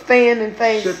cold. Fan and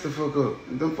face. Shut the fuck up.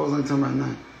 Them folks ain't talking about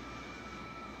nothing.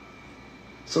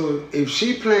 So if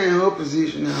she playing her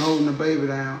position and holding the baby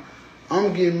down,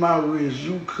 I'm getting my wrist,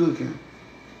 you cooking.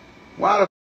 Why the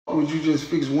fuck would you just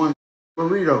fix one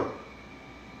burrito?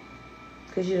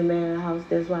 Cause you the man of the house,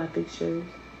 that's why I fix yours.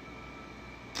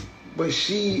 But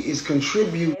she is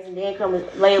contributing. And then come and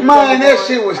lay with Man, that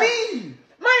shit was me.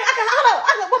 Man, hold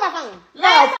on. Where my phone?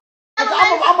 No,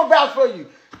 I'm a vouch for you.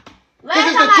 This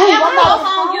is the truth.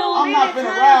 I'm not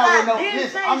finna ride with no.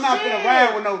 Listen, I'm not finna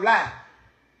ride with no lie.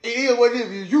 It is what it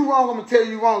is. If you wrong, I'm gonna tell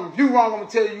you wrong. If you wrong, I'm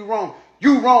gonna tell you wrong.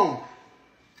 You wrong.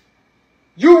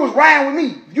 You was riding with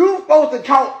me. You supposed to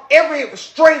count every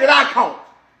stray that I count.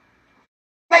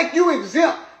 Make you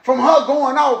exempt from her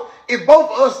going off if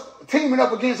both of us teaming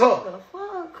up against her. The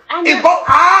fuck?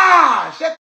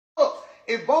 Shut the up.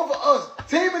 If both of us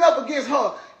teaming up against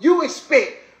her, you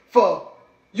expect for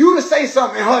you to say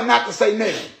something and her not to say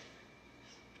nothing.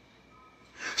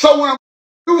 So when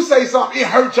you say something, it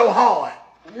hurts your heart.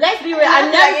 Let's be real. I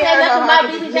never said nothing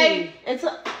about BBJ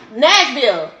until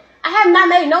Nashville. I have not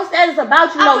made no status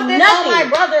about you. I put this nothing. on my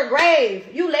brother's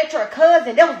grave. You let your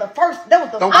cousin. That was the first. That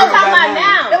was the. Don't I'm talking about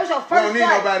now. That was your first. Don't need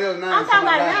nobody else now. I'm talking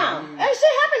about now. Ain't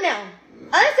shit happened now.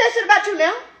 I ain't said shit about you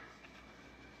now.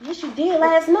 Yes, you did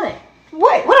last night.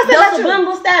 What? What I said about you?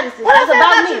 Subliminal statuses. What I That's said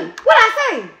about about me. you? What I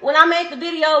say? When I made the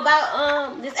video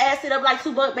about this ass sit up like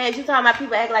 2 bunk beds, you talking about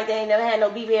people act like they ain't never had no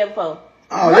BBL before.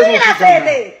 Oh, When I said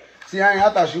that? See, I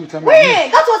thought she was talking about me.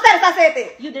 When? Go to a status. I said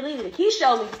that. You deleted it. He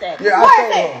showed me the status. Yeah, What I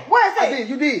is it? What is it? I did.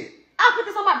 You did. I put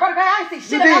this on my brother. I ain't see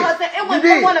shit You about did. her. It You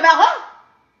did. wasn't about her.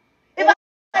 If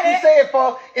I You said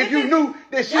for if you knew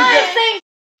that she I ain't just. seen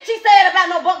she said about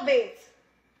no bunk beds.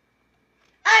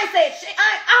 I ain't said shit. I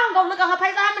don't go look at her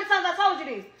page. How many times I told you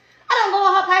this? I don't go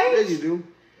on her page. Yeah, you do.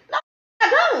 No, I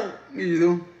don't. Yeah, you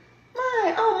do.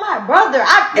 Man, oh my brother.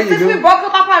 Yeah, Since we broke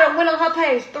up, I probably went on her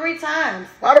page 3 times.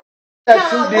 Why the f got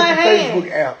Count 2 on one different hand.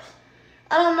 Facebook apps?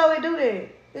 I don't know it do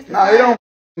that. No, it don't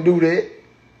do that.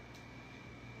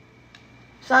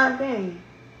 Same thing.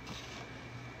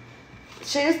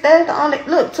 Shit, that's the only.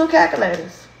 Look, 2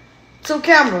 calculators, 2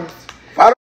 cameras. Why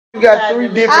the you got 3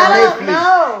 different I don't Netflix?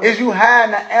 know. Is you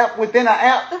hiding an app within an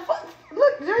app? The fuck?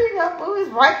 Look, there you go, boo.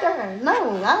 It's right there. No,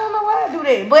 I don't know why I do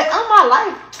that. But on my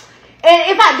life,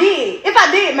 and if I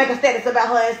did make a status about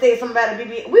her and said something about the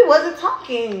BB, we wasn't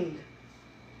talking.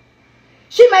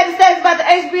 She made a status about the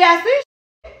HBIC.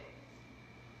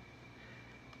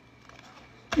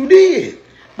 You did.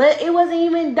 But it wasn't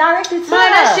even directed to Man, her.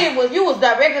 that shit was, you was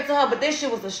directed to her, but this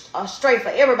shit was a straight for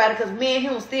everybody because me and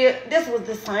him was still, this was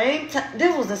the same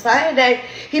day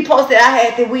he posted I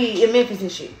had the weed in Memphis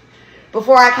and shit.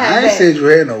 Before I came back. I ain't said you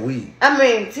had no weed. I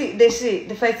mean, this shit,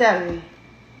 the fatality.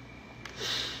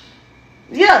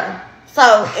 Yeah.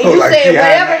 So, and you Like said she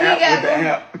had whatever an he app got with the going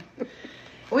on. app.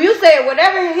 Well, you said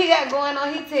whatever he got going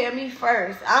on, he tell me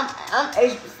first.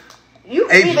 You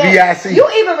HBIC. you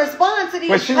even respond to these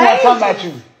But she pages. wasn't talking about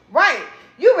you. Right.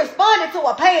 You responded to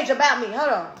a page about me. Hold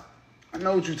on. I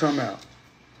know what you talking about.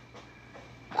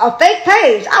 A fake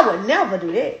page. I would never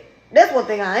do that. That's one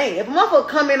thing I ain't. If a motherfucker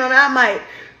come in on it, I might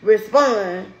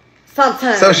respond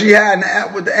sometimes. So she had an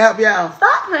app with the app, y'all?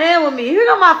 Stop playing with me. Here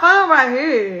go my phone right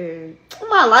here. In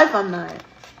my life, I'm not.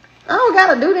 I don't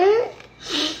gotta do that.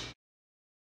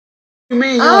 You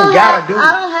mean you don't gotta do it?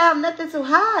 I don't have nothing to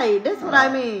hide. That's what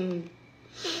I mean.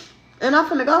 And I'm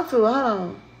finna go to it. Hold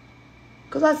on.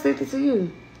 Because I sent it to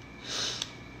you.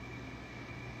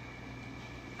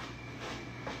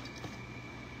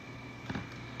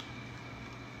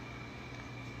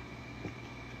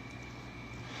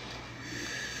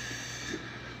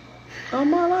 On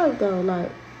my life, though. Like,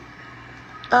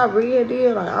 I really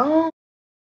did. Like, I don't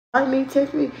like me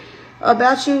text me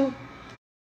about you.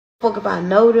 Fuck if I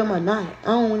know them or not.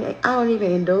 I don't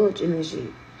even indulge in this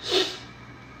shit.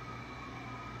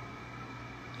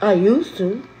 I used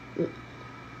to.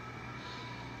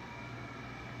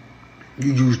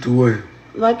 You used to what?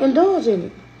 Like indulge in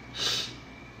it.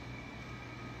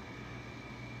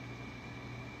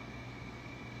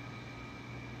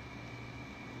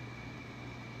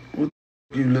 What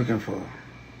you looking for?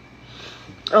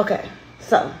 Okay,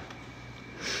 so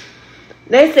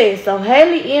they say so.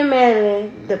 Haley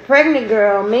emailing the pregnant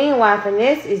girl. Meanwhile,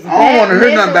 Finesse is. I don't want to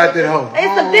hear nothing about that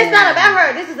hoe. This not about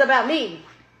her. This is about me.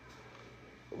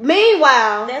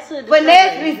 Meanwhile, That's what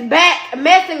Finesse is back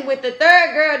messing with the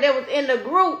third girl that was in the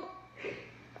group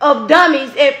of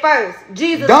dummies at first.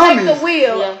 Jesus, take the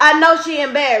wheel. Yeah. I know she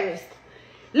embarrassed.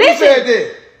 Listen, who said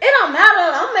that? It don't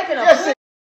matter. I'm making a yes, point.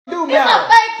 It's a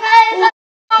fake page.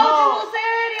 I told you who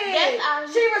said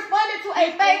it. She responded to a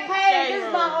fake page. This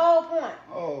is my whole point.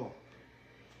 Oh.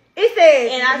 It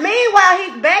says, meanwhile,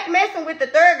 he's back messing with the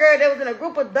third girl that was in a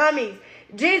group of dummies.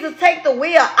 Jesus, take the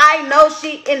wheel. I know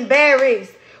she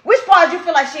embarrassed. Which part do you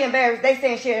feel like she embarrassed? They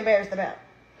saying she embarrassed about.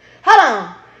 Hold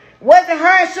on. Wasn't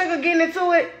her and Sugar getting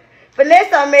into it?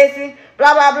 Finesse are messy.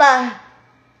 Blah, blah, blah.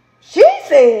 She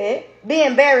said, be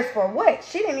embarrassed for what?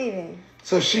 She didn't even.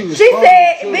 So she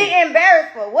said, be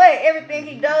embarrassed for what? Everything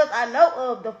he does, I know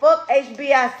of. The fuck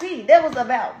HBIC. That was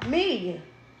about me.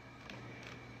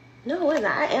 No, it wasn't.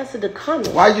 I answered the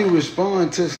comment. Why you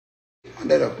respond to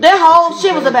that whole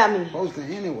shit was about me. Posting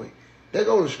anyway. They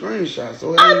go to screenshots.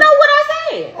 So I know what I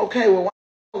said. Okay, well,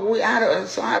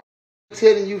 I'm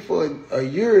telling you for a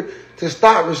year to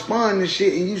stop responding to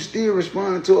shit, and you still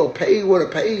responding to a page what a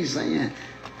page saying.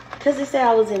 Because he said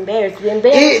I was embarrassed.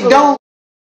 It don't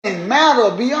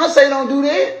matter. Beyonce don't do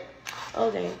that.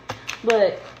 Okay,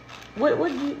 but what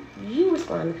do you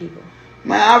respond to people?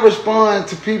 Man, I respond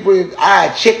to people if I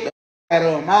check the out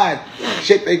of them. I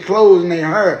check their clothes and their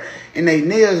hair and their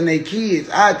nails and their kids.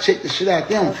 I check the shit out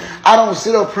them. Okay. I don't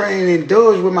sit up here and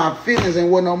indulge with my feelings and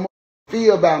what no more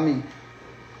feel about me.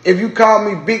 If you call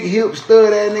me big hip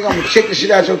stud ass nigga, I'm gonna check the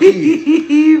shit out your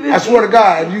kids. I swear to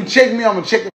God, if you check me, I'm gonna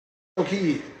check your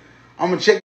kids. I'm gonna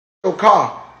check your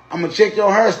car. I'm gonna check your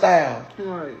hairstyle.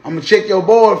 Right. I'm gonna check your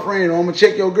boyfriend. Or I'm gonna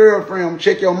check your girlfriend. I'm gonna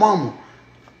check your mama.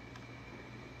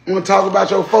 I'm gonna talk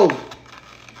about your folks.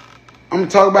 I'm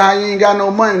gonna talk about how you ain't got no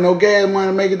money, no gas money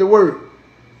to make it to work.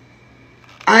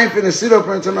 I ain't finna sit up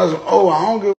here and tell myself, oh, I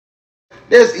don't give a...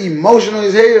 That's emotional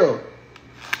as hell.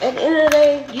 At the end of the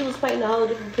day, you was painting a whole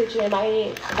different picture in my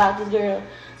head about this girl.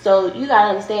 So you gotta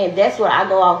understand, that's where I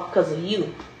go off because of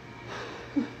you.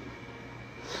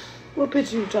 What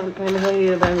picture you trying to paint in her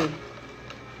head about me?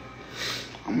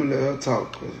 I'm gonna let her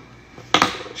talk because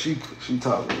she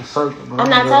talking in circles. I'm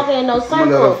not talking in no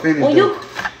circle. When you...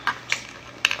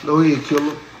 Go ahead,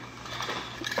 killer.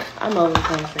 I'm over the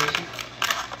conversation.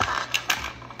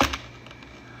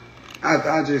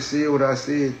 I just said what I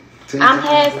said. I'm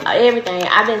past everything.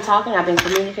 I've been talking. I've been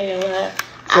communicating with her.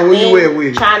 So where you at with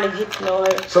it? Trying to get to know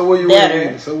her. So where you at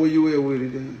with it? So where you at with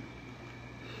it then?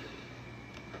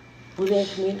 We've been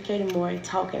communicating more and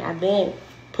talking. I've been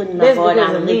putting my guard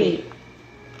down a little bit.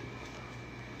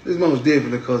 This most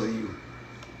definitely because of you.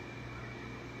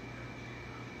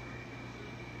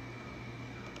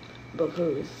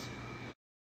 Because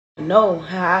I know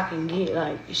how I can get,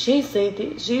 like, she said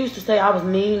that. She used to say I was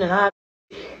mean and I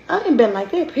ain't been like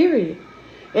that, period.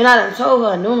 And I done told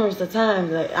her numerous of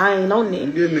times that I ain't on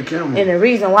that. Get in the camera. And the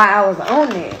reason why I was on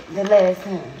that the last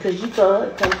time. Because you told her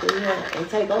to come through here and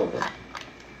take over.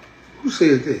 Who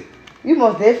said that? You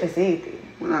most definitely said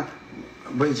that.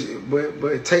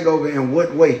 But take over in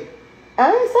what way?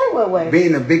 I didn't say what way.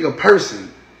 Being a bigger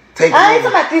person. I ain't talking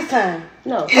about this time.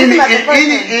 No. In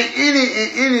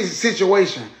any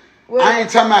situation. Well, I ain't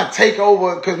talking about take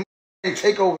over because they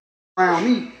take over around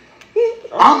me.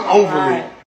 I'm over it.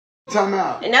 Talking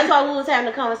about. And that's why we was having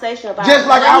a conversation about. Just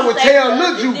like I would tell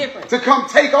Lil to come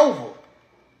take over.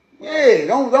 Yeah,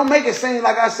 don't make it seem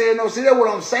like I said no. See, that's what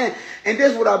I'm saying, and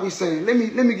that's what I be saying. Let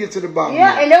me get to the bottom.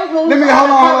 Yeah, and that was when hold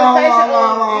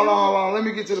on. Let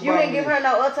me get to the bottom. You didn't give her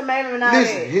no ultimatum and all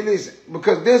that. Listen,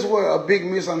 because this was a big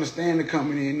misunderstanding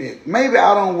coming in there. Maybe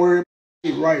I don't word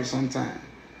it right sometimes.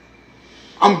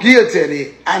 I'm guilty of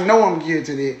it. I know I'm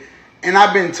guilty of it, and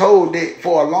I've been told that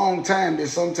for a long time that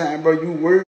sometimes, bro, you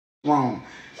word wrong,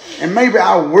 and maybe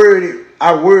I worded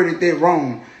that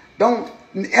wrong. Don't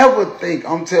ever think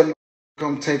I'm telling you to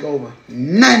come take over.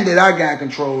 None that I got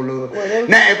control of. Well,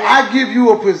 now, if I give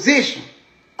you a position,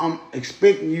 I'm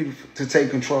expecting you to take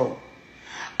control.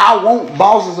 I want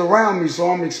bosses around me, so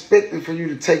I'm expecting for you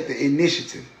to take the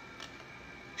initiative.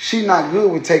 She's not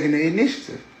good with taking the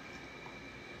initiative.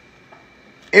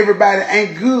 Everybody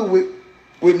ain't good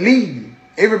with leading.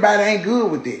 Everybody ain't good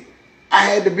with it. I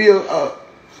had to be a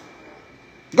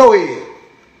go ahead.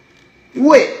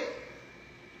 What?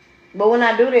 But when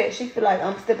I do that, she feel like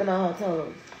I'm stepping on her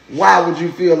toes. Why would you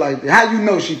feel like that? How you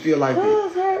know she feel like that?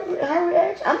 Because her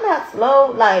reaction. I'm not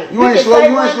slow. Like you ain't slow.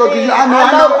 You ain't slow.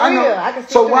 I know.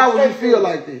 So why would you feel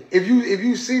like that? If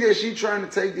you see that she trying to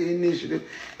take the initiative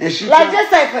and she like just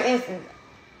say for instance,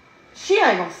 she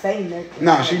ain't gonna say nothing.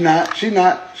 No, she not. She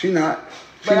not. She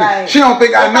Like, she don't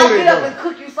think I know that. If I get up and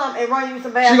cook you something and run you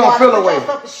some bad she gonna feel away.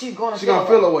 She's gonna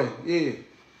feel away. Yeah.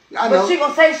 I know. But she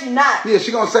gonna say she not. Yeah,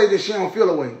 she gonna say that she don't feel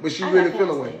away, but she really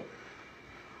feel away.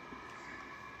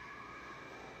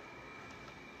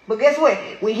 But guess what?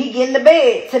 When he get in the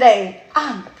bed today,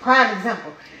 prime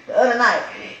example. The other night,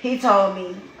 he told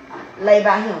me, lay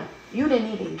by him. You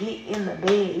didn't even get in the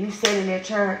bed. You sat in that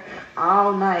chair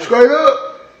all night. Straight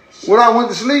up. When I went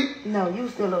to sleep? No, you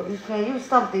was still up. You was playing. You was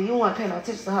something. You weren't paying no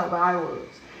attention to her, but I was.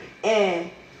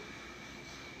 And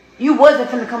you wasn't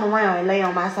finna come around and lay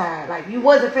on my side. Like, you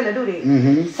wasn't finna do that.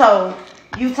 Mm-hmm. So,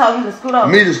 you told him to scoot over.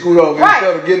 Me to scoot over right.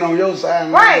 instead of getting on your side.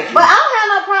 Right. But I don't have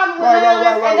no problem with him.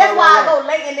 Right, and that's why I go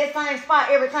lay in this same spot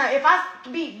every time. If I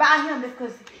be by him, it's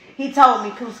because he told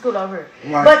me, come scoot over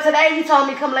here. Right. But today, he told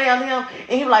me, come lay on him.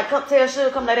 And he was like, come tell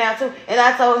Shugga, come lay down too. And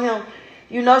I told him,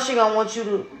 you know she gonna want you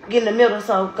to get in the middle,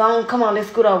 so go on, come on, let's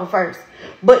scoot over first.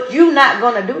 But you not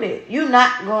gonna do that. You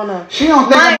not gonna. She don't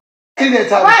think I see that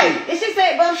type of shit. And she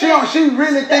said, but she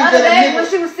really think the other that day nigga. when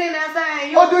she was sitting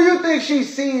outside. Or do you think she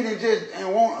seen it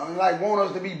want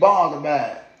us to be bothered by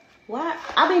it? What?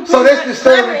 I been so that's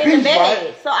disturbing in the peace, bed,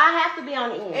 right? so I have to be on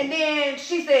the end. And then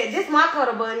she said, "This my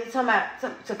cuddle buddy." Talking about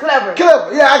to Clever.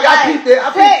 Clever, yeah, I peeped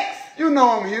that. Text. You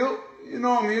know I'm here. You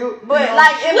know I'm here. But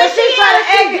like, when she try to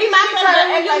act, she like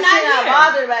she not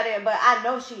bothered by that. But I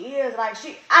know she is. Like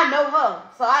I know her,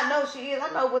 so I know she is. I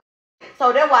know what.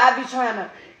 So that's why I be trying to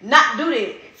not do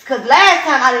that. Cause last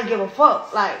time I didn't give a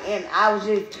fuck. Like, and I was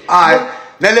just. All right,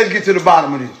 now let's get to the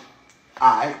bottom of this.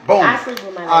 All right, boom. I sleep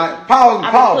with my lady. All right, pause.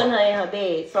 I've been putting her in her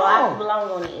bed, so I belong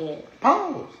on the end.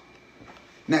 Pause.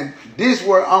 Now this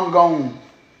where I'm going.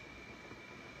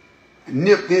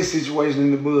 Nip this situation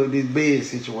in the bud, this bed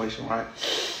situation, right?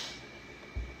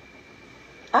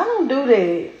 I don't do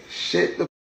that. Shut the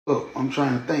up. I'm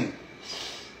trying to think.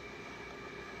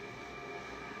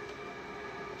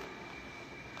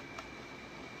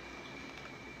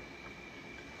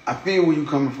 I feel where you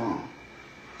coming from.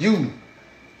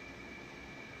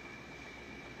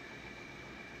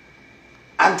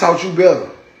 I taught you better.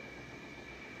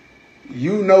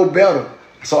 You know better.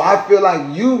 So I feel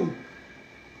like you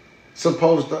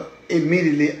supposed to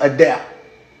immediately adapt.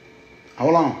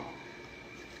 Hold on.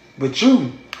 But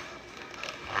you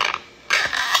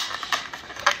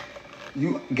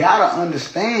gotta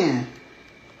understand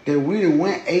that we done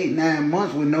went 8-9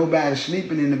 months with nobody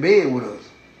sleeping in the bed with us.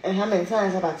 And how many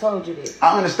times have I told you this?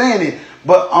 I understand it,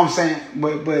 but I'm saying,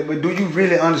 but do you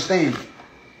really understand it?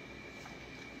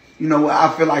 You know what? I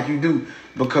feel like you do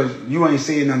because you ain't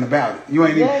saying nothing about it. You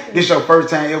ain't. Exactly. This your first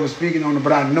time ever speaking on it,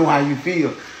 but I know how you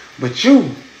feel. But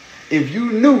if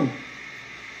you knew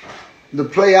the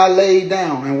play I laid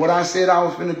down and what I said I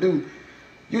was finna do,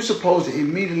 you supposed to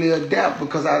immediately adapt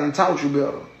because I done taught you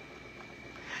better.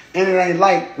 And it ain't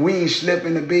like we ain't slept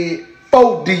in the bed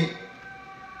 4 deep.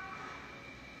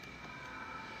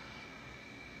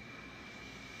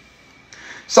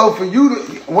 So for you to,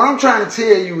 what I'm trying to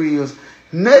tell you is,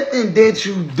 nothing that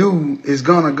you do is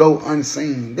gonna go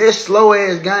unseen. That slow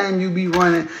ass game you be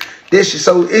running,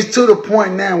 so it's to the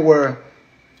point now where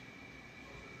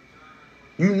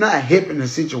you not helping the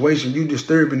situation, you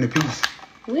disturbing the peace.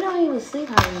 We don't even sleep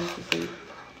how we used to sleep.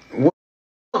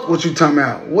 What you talking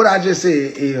about? What I just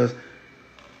said is,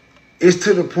 it's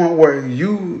to the point where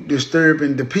you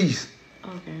disturbing the peace.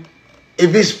 Okay.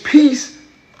 If it's peace,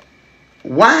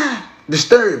 why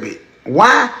disturb it?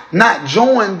 Why not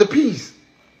join the peace?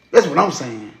 That's what I'm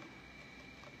saying.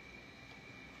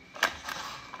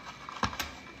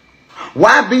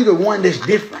 Why be the one that's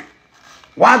different?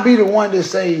 Why be the one that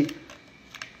say,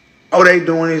 oh, they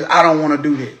doing this, I don't want to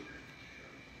do that.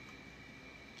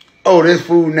 Oh, this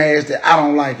food nasty, I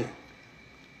don't like it.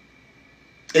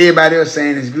 Everybody else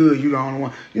saying it's good, you the only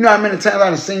one. You know how many times I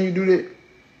done seen you do that?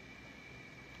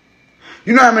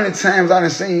 You know how many times I done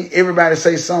seen everybody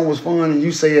say something was fun and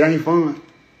you say it ain't fun?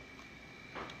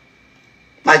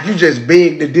 Like you just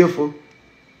beg to differ.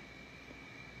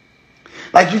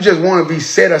 Like you just want to be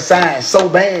set aside so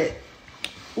bad.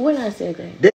 When I said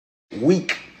that? That's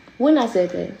weak. When I said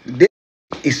that? That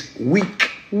is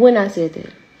weak. When I said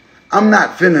that? I'm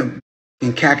not finna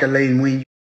and calculating when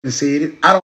you said it.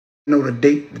 I don't know the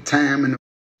date, the time, and the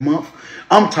month.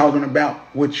 I'm talking about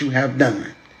what you have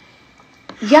done.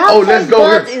 Y'all taste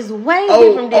buds is way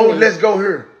different than me. Let's go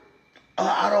here.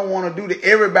 I don't want to do that.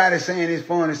 Everybody's saying it's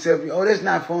fun except you. Oh, that's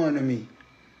not fun to me.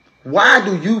 Why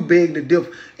do you beg to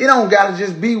differ? It don't got to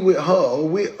just be with her or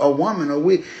with a woman or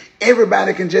with...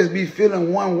 Everybody can just be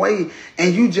feeling one way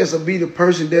and you just will be the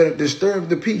person that'll disturb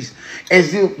the peace.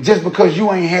 As if just because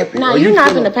you ain't happy. No, you're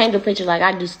not going to paint the picture like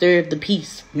I disturb the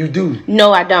peace. You do.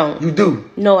 No, I don't. You do.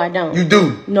 No, I don't. You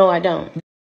do. No, I don't.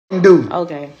 You do.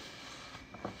 Okay.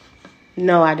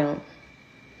 No, I don't.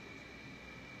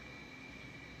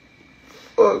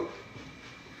 fuck?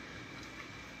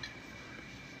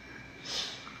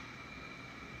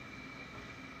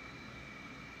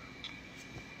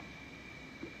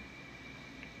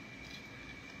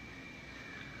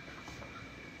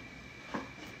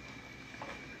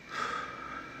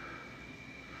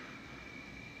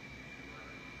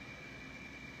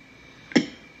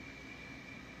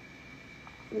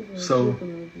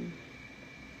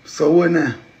 So what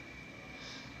now?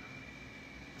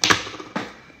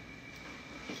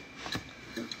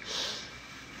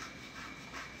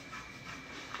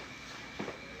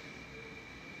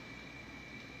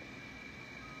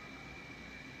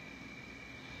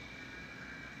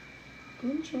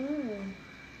 I'm trying.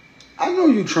 I know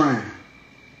you trying.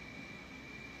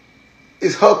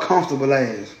 It's her comfortable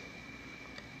ass.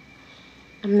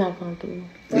 I'm not comfortable.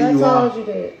 But I told you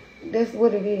that. That's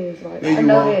what it is. Like I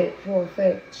know that for a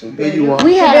fact.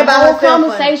 We had a whole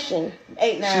conversation.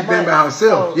 8-9 months. She been by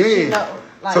herself. So yeah. She know,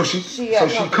 like, so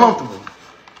she comfortable.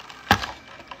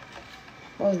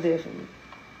 Most definitely.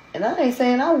 And I ain't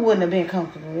saying I wouldn't have been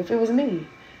comfortable if it was me.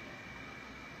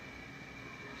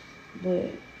 But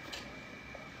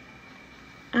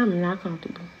I'm not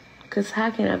comfortable. Because how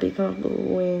can I be comfortable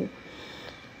when...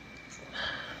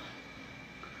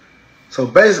 So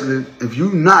basically, if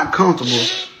you not comfortable,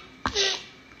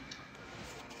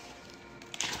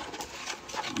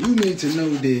 you need to know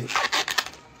that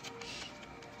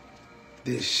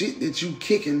the shit that you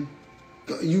kicking,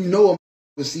 you know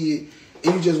a see it,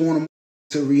 and you just want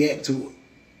to react to it.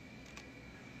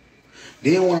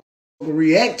 Then when a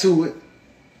react to it,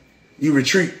 you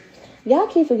retreat. Y'all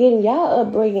keep forgetting y'all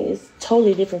upbringing is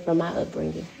totally different from my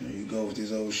upbringing. There you go with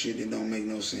this old shit that don't make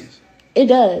no sense. It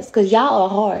does, because y'all are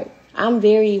hard. I'm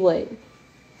very what?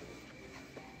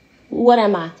 What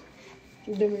am I?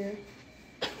 Demure.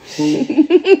 Who?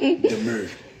 Demure.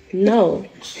 No.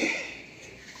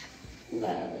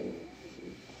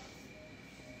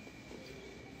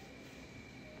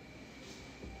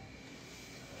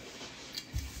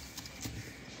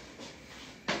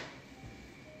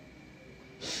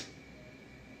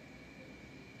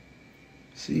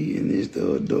 See, and this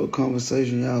the adult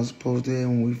conversation y'all was supposed to have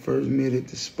when we first met at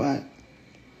the spot.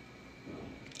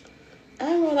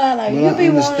 I ain't gonna lie, like, well, you be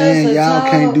wanting us to y'all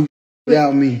talk. Can't do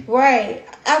without me. Right.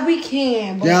 We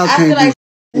can, but y'all I feel like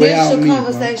initial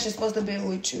conversation is supposed to be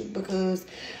with you because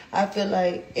I feel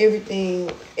like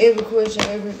everything, every question,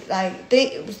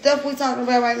 stuff we're talking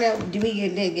about right now,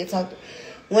 didn't get talked.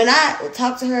 When I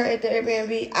talked to her at the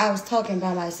Airbnb, I was talking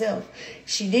by myself.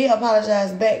 She did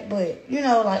apologize back, but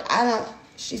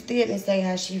she still didn't say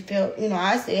how she felt.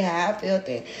 I said how I felt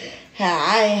and how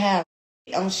I ain't have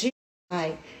on shit,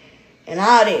 like, and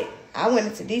all that. I went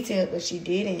into detail, but she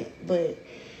didn't. But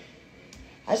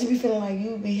I just be feeling like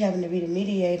you be having to be the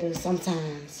mediator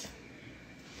sometimes.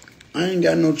 I ain't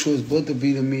got no choice but to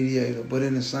be the mediator. But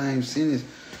in the same sentence,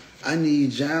 I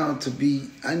need y'all to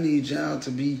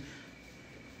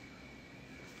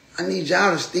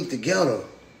stick together.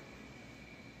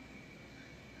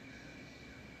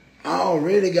 I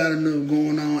already got enough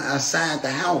going on outside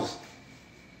the house.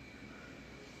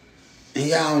 And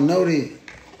y'all know that.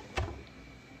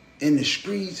 In the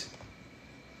streets,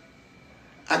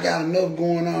 I got enough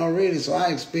going on already, so I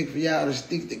expect for y'all to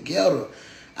stick together.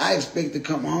 I expect to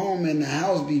come home and the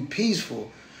house be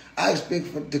peaceful. I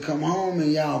expect to come home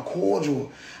and y'all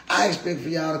cordial. I expect for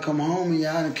y'all to come home and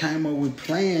y'all done came up with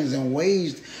plans and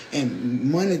ways and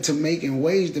money to make and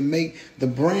ways to make the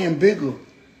brand bigger.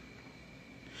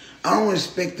 I don't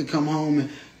expect to come home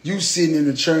and you sitting in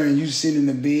the chair and you sitting in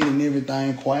the bed and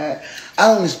everything quiet.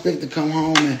 I don't expect to come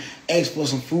home and ask for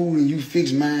some food and you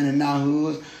fix mine and not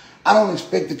hers. I don't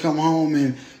expect to come home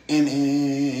and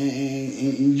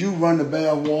you run the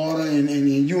bath water and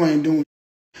you ain't doing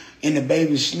and the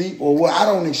baby sleep or what. I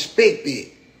don't expect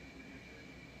it.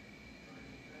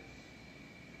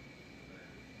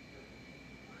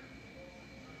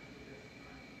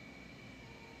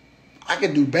 I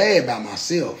can do bad by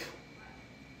myself.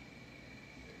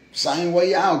 Same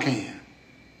way y'all can.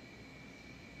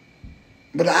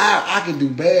 But I can do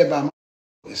bad by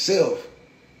myself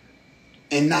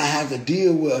and not have to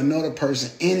deal with another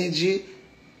person's energy,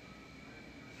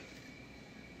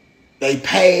 they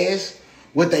past,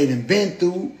 what they done been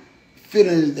through,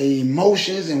 feeling the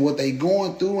emotions and what they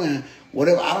going through and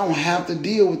whatever. I don't have to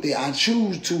deal with it. I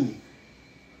choose to.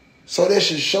 So that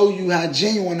should show you how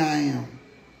genuine I am.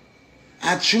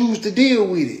 I choose to deal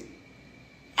with it.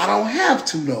 I don't have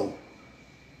to, though.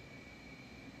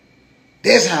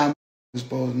 That's how I'm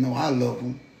supposed to know I love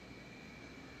them.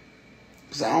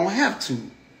 Because I don't have to.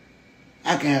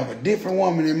 I can have a different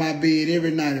woman in my bed every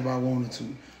night if I wanted to.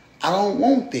 I don't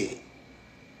want that.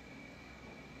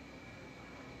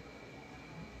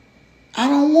 I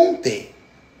don't want that.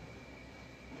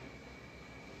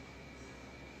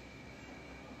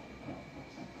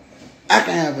 I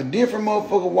can have a different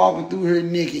motherfucker walking through here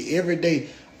naked every day.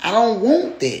 I don't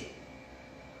want that.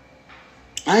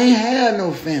 I ain't had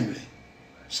no family.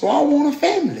 So I want a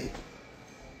family.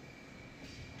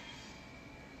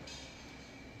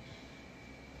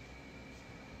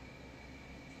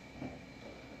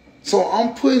 So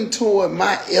I'm putting toward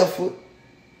my effort.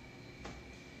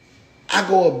 I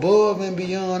go above and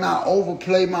beyond. I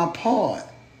overplay my part.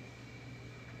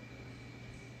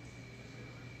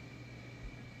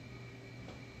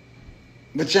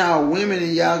 But y'all women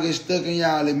and y'all get stuck in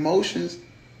y'all emotions.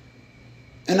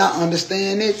 And I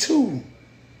understand that too.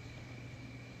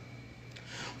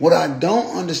 What I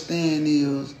don't understand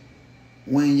is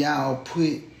when y'all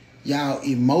put y'all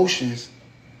emotions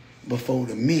before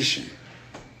the mission.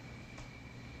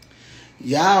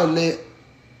 Y'all let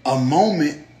a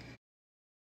moment,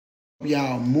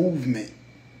 y'all movement.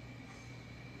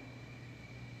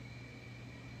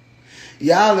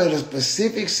 Y'all let a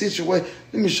specific situation.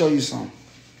 Let me show you something.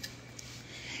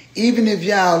 Even if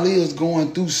y'all is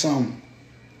going through something,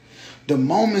 the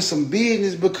moment some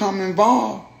business become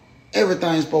involved,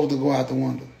 everything's supposed to go out the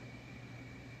window.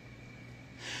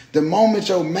 The moment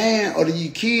your man or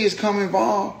your kids come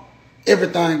involved,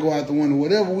 everything go out the window.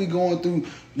 Whatever we going through,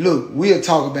 look, we'll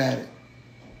talk about it.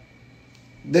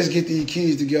 Let's get these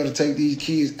kids together, take these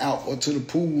kids out or to the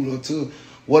pool or to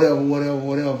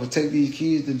whatever. Take these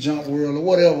kids to Jump World or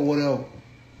whatever.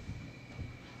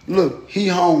 Look, he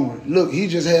hungry. Look, he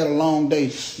just had a long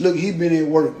day. Look, he been at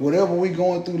work. Whatever we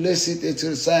going through, let's sit there to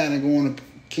the side and go in the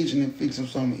kitchen and fix him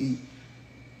something to eat.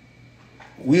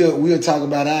 We'll talk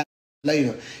about that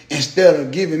later. Instead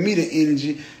of giving me the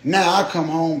energy, now I come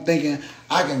home thinking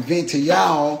I can vent to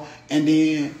y'all and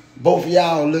then both of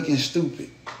y'all looking stupid.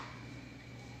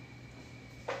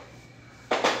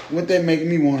 What that make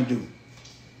me want to do?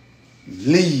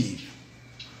 Leave.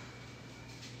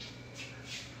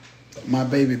 My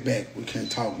baby back. We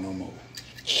can't talk no more.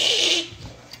 Take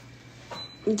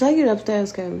it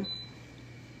upstairs, Kevin.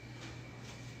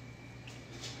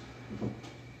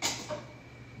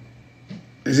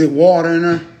 Is it water in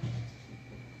there?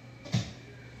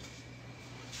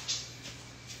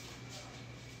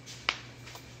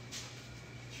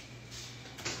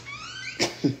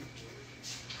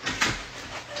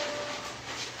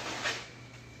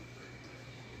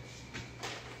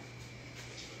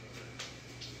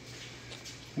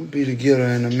 We'll be together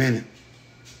in a minute.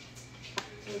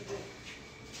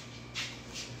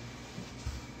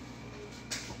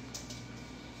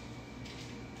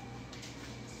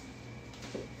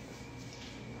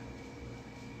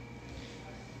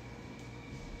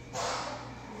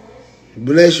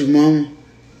 Bless you, mama.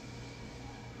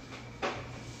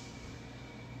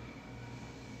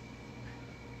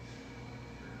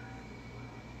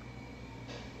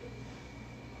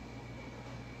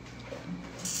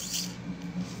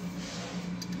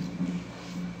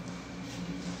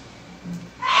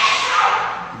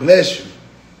 Bless you.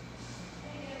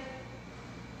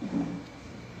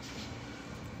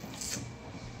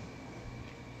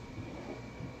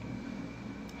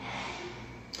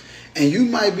 And you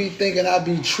might be thinking I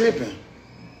be tripping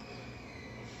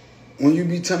when you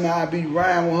be telling me I be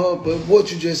riding with her, but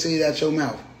what you just said out your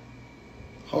mouth?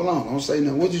 Hold on, don't say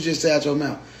nothing. What you just said out your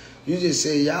mouth? You just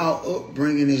said y'all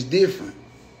upbringing is different.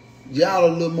 Y'all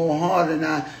a little more hard than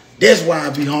I. That's why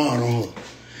I be hard on her.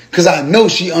 Because I know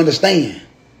she understand.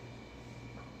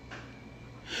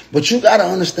 But you got to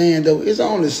understand, though, it's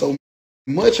only so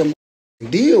much a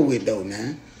deal with, though,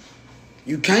 man.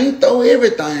 You can't throw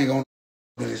everything on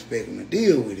and expect them to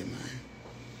deal with it, man.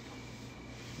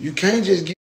 You can't just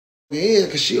get her head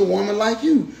because she a woman like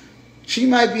you. She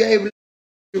might be able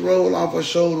to roll off her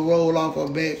shoulder, roll off her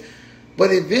back,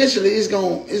 but eventually it's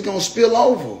gonna spill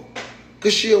over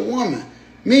because she a woman.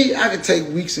 Me, I can take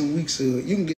weeks and weeks of it.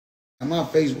 You can get in my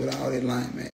face with all that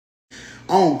line, man.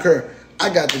 I don't care. I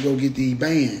got to go get these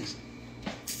bands.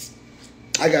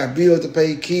 I got bills to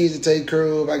pay, kids to take care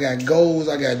of. I got goals.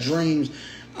 I got dreams.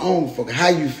 I don't fuck how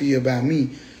you feel about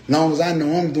me. As long as I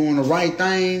know I'm doing the right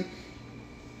thing,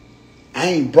 I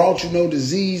ain't brought you no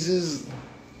diseases.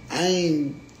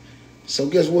 So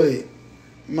guess what?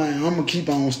 Man, I'm going to keep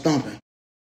on stumping.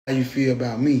 How you feel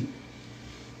about me.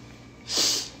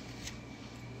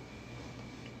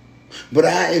 But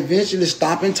I eventually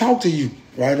stop and talk to you.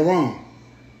 Right or wrong.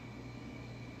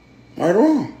 Right or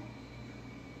wrong.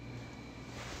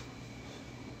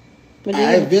 But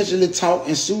I eventually talk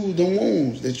and soothe the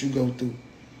wounds that you go through.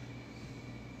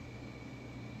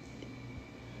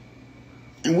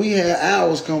 And we had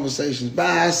hours conversations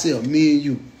by ourselves, me and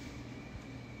you.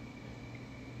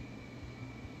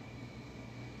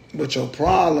 But your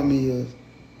problem is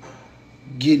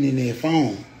getting in that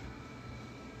phone.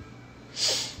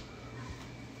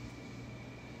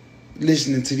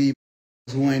 Listening to these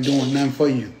who ain't doing nothing for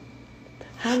you.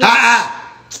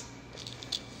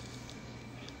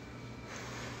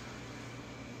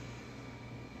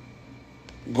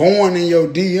 Going in your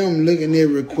DM, looking at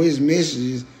request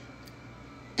messages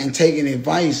and taking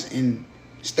advice and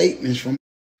statements from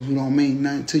who don't mean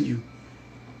nothing to you.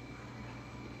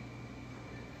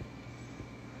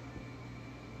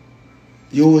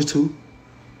 Yours too.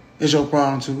 It's your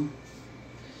problem too.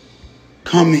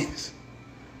 Comments.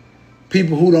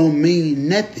 People who don't mean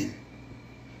nothing.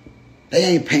 They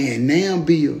ain't paying damn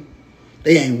bill.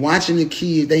 They ain't watching the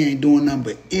kids. They ain't doing nothing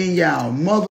but in y'all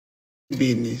mother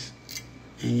business.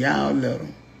 And y'all let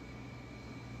them.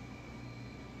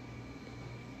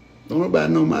 Don't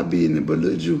nobody know my business but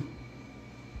little you.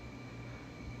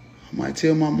 I might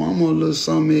tell my mama a little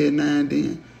something every now and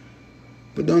then.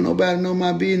 But don't nobody know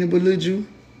my business but little you.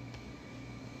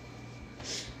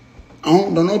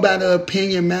 Don't nobody's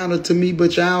opinion matter to me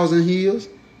but y'all's and his.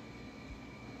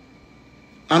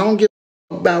 I don't give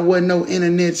a fuck about what no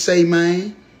internet say,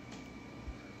 man.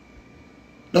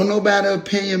 Don't nobody's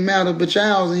opinion matter but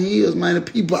y'all's and his, man. The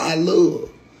people I love.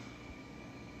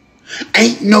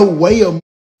 Ain't no way a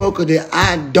motherfucker that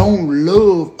I don't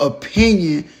love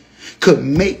opinion could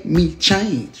make me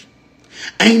change.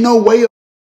 Ain't no way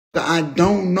I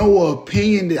don't know an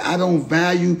opinion that I don't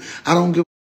value, I don't give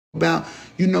a about.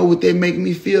 You know what they make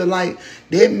me feel like?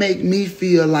 They make me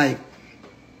feel like,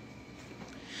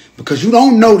 because you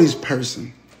don't know this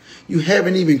person, you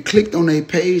haven't even clicked on their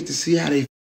page to see how they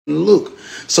look.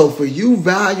 So for you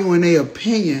valuing their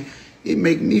opinion, it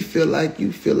make me feel like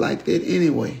you feel like that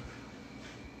anyway.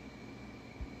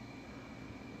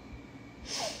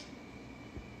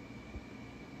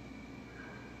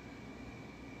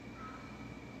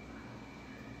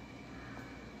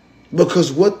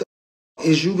 Because what the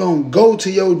is you gonna go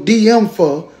to your DM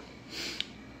for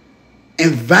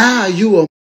and value a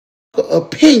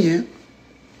opinion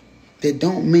that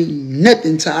don't mean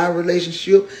nothing to our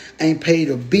relationship, ain't paid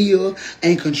a bill,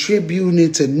 ain't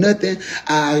contributing to nothing.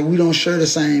 We don't share the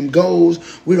same goals,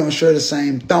 we don't share the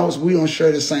same thoughts, we don't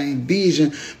share the same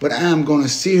vision, but I'm gonna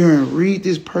sit here and read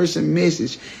this person's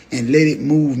message and let it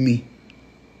move me.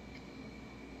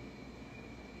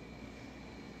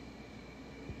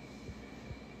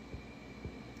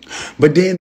 But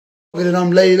then that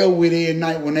I'm laid up with every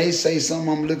night, when they say something,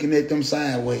 I'm looking at them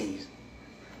sideways.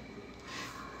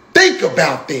 Think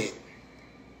about that.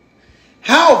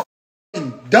 How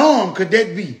dumb could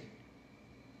that be?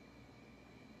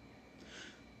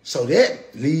 So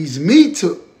that leads me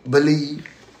to believe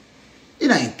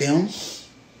it ain't them.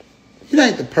 It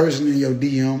ain't the person in your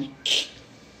DM.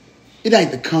 It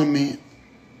ain't the comment.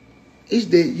 It's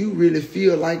that you really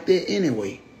feel like that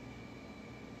anyway.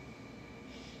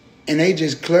 And they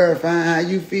just clarifying how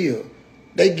you feel.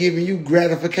 They giving you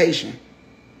gratification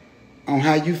on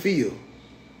how you feel.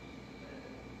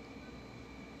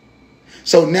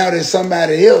 So now that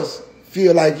somebody else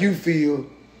feel like you feel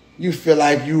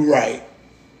like you right.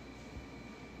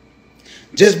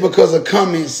 Just because a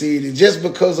comment said it, just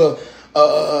because a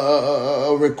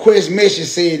request message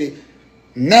said it,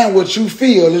 now what you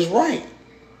feel is right.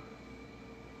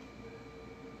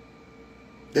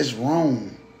 That's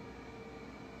wrong.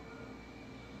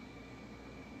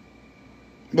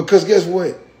 Because guess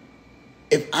what?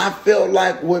 If I felt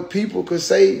like what people could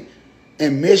say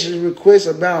and message requests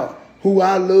about who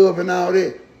I love and all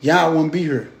that, y'all wouldn't be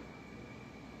here.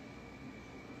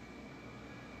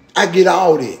 I get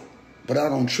all that, but I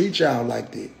don't treat y'all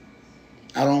like that.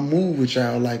 I don't move with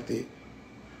y'all like that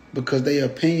because their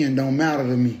opinion don't matter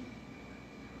to me.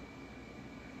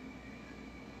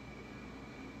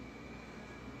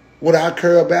 What I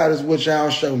care about is what y'all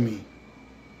show me.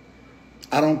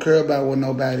 I don't care about what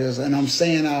nobody else. And I'm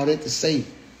saying all that to say.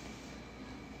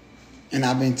 And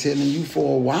I've been telling you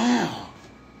for a while.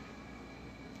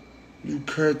 You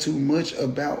care too much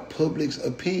about public's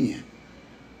opinion.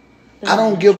 I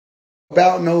don't give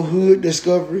about no hood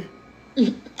discovery.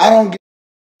 I don't give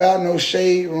about no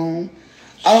shade room.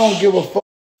 I don't give a fuck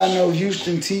about no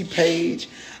Houston T page.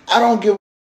 I don't give a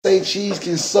fuck say cheese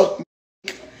can suck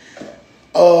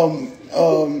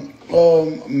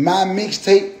my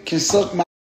mixtape can suck my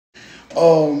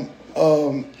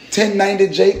 1090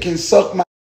 Jake can suck my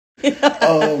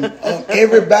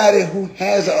everybody who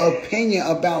has an opinion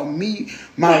about me,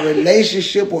 my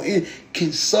relationship or in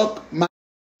can suck my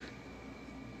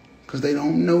because they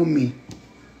don't know me.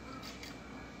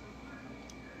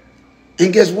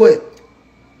 And guess what?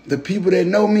 The people that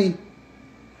know me,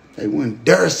 they wouldn't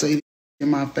dare say that in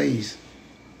my face.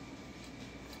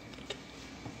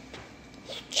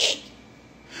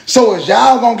 So is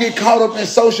y'all gonna get caught up in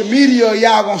social media or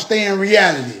y'all gonna stay in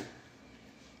reality?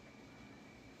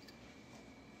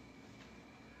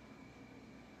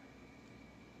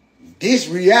 This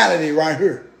reality right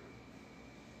here.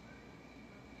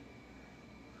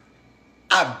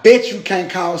 I bet you can't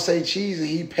call Say Cheese and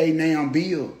he pay damn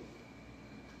bill.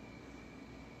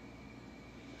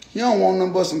 He don't want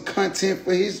nothing but some content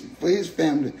for his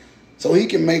family, so he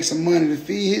can make some money to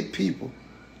feed his people.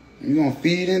 You gonna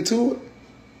feed into it?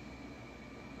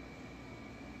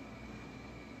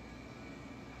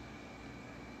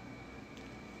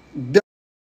 Them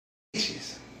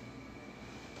bitches.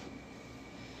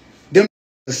 Them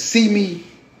see me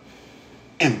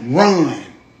and run.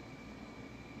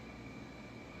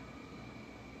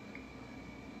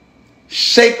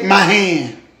 Shake my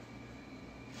hand.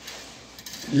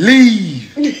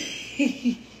 Leave.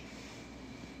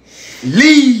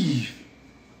 Leave.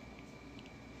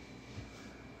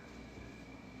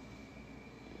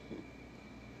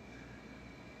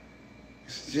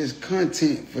 It's just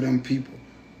content for them people.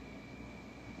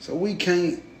 So we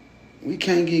can't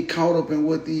get caught up in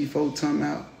what these folks talking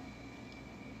about.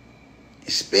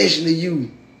 Especially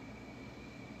you.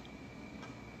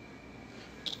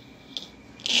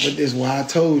 But that's why I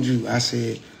told you, I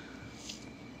said,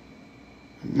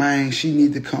 man, she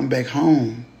need to come back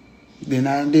home.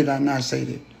 Then did I not say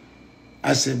that?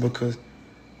 I said, because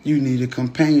you need a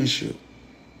companionship.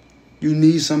 You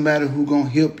need somebody who gonna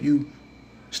help you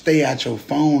stay out your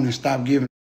phone and stop giving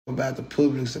about the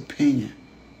public's opinion.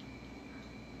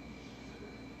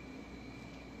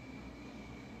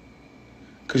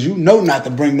 Because you know not to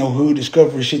bring no hood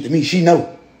discovery shit to me. She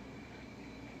know.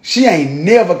 She ain't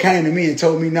never came to me and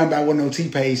told me nothing about what no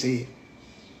T-Page said.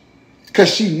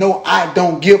 Because she know I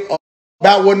don't give a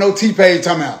about what no T-Page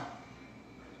talking about.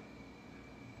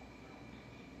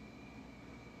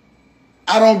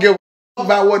 I don't give a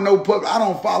about what no public. I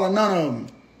don't follow none of them.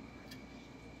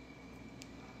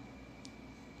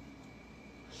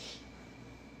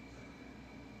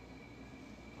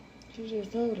 You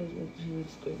just told us what hood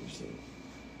discovery said.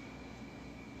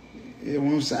 Yeah,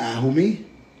 what I'm saying. Who, me?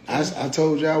 I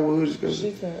told y'all what hood discovery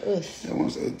said. She said us. That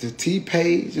was the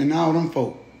T-Page and all them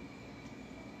folk.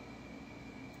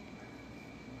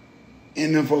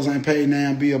 And them folks ain't paid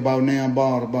now be about now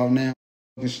bald, about now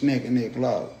snack in their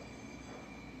closet.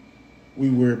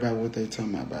 We worry about what they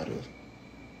talking about us.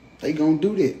 They gonna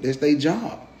do that. That's their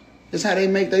job. That's how they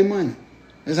make their money.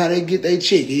 That's how they get their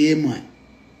check every month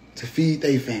to feed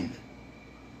their family.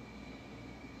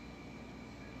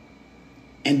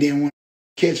 And then when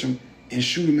they catch them and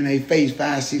shoot them in their face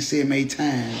 5, 6, 7, 8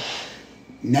 times,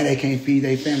 now they can't feed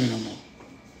their family no more.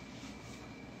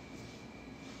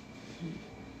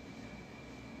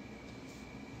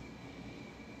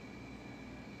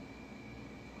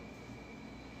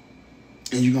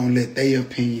 And you're going to let their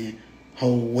opinion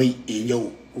hold weight in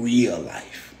your real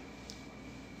life.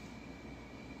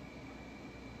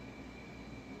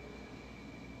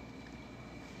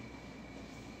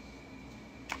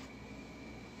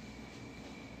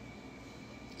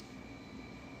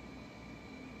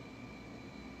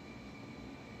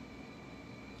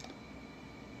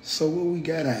 So what we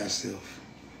got ourselves?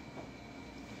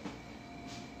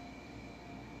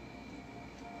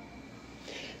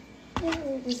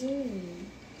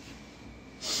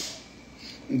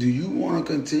 Do you want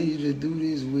to continue to do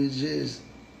this with just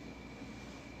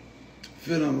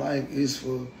feeling like it's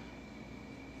for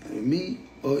me?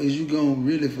 Or is you going to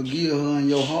really forgive her in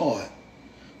your heart?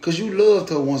 Because you loved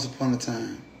her once upon a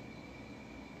time.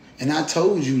 And I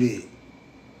told you that.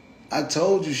 I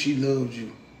told you she loved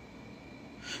you.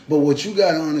 But what you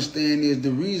got to understand is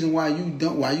the reason why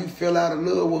you fell out of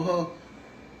love with her,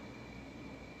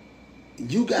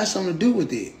 you got something to do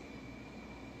with it.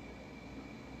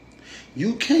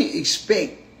 You can't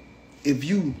expect if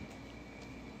you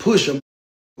push a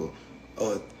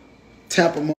or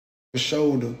tap them on the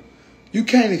shoulder, you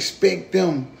can't expect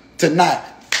them to not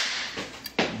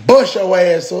bust your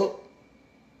ass up.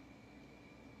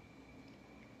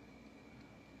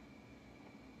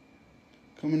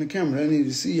 Come in the camera. I need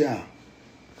to see y'all.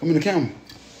 Come in the camera.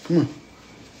 Come on.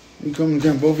 You come in the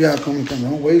camera. Both of y'all come in the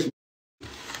camera. Don't waste me.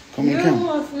 Come in the camera.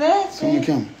 Come in the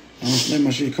camera. I don't snap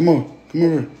my shit. Come on. Come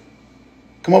over here.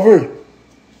 Come over here.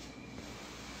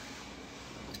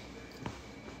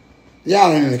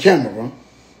 Y'all ain't in the camera, bro.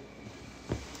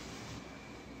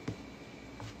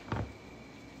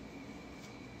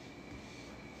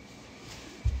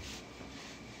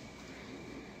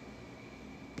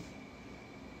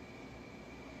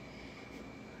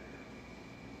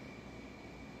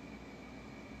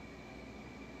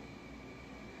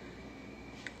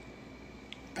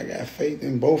 I got faith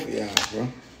in both of y'all, bro.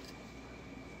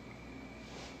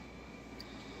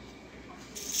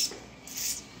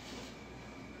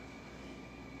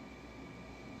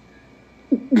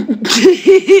 You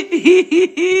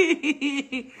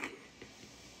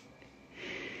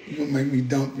gonna make me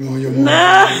dump you on your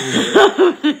No.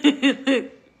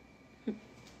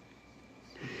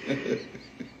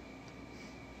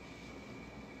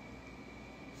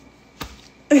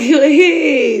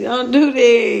 Hey, don't do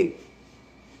that.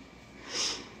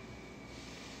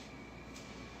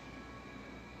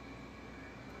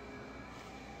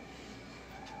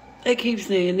 They keep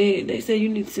saying that. They say you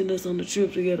need to send us on the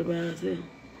trip together by ourselves.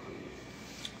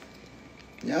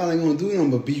 Y'all ain't gonna do nothing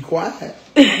but be quiet.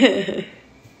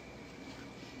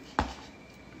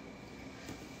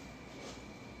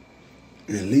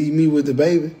 And leave me with the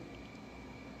baby.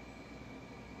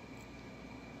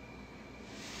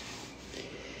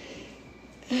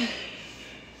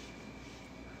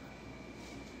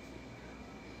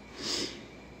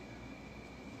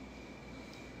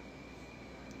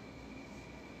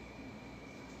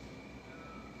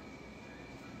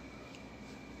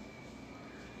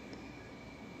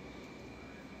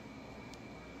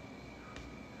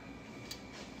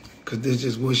 Cause that's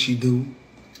just what she do.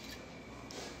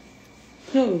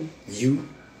 Who? You.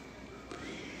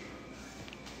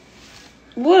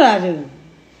 What I do?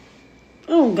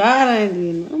 Oh God, I ain't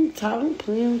doing nothing. I'm talking,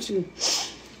 playing with you.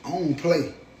 I don't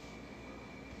play.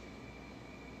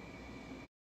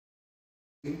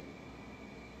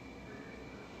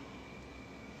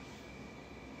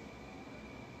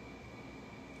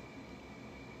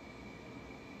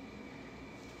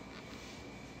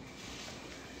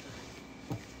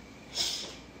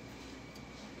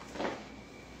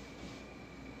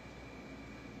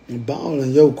 The ball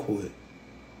in your court.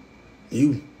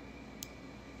 You.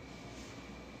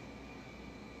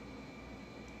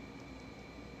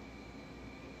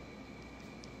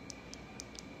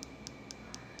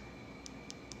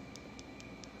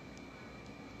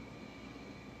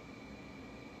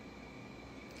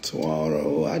 So all the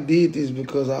old, I did this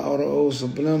because all the old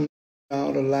subliminal,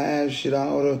 all the live shit,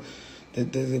 all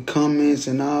the comments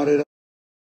and all that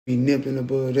be nipped in the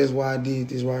bud. That's why I did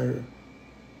this right here.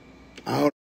 All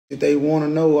that they want to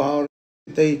know, all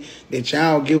that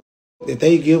y'all give, that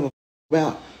they give a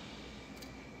about.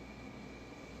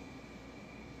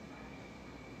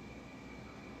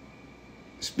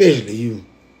 Especially you.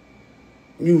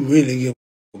 You really give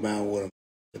about what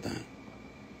a thing.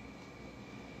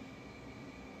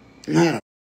 How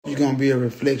you gonna be a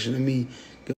reflection of me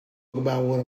give about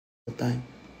what a thing?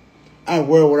 I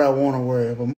wear what I want to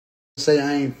wear. If a say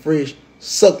I ain't fresh,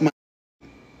 suck my.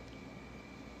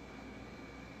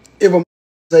 If a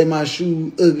say my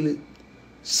shoe ugly,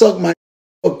 suck my.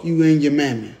 Fuck you and your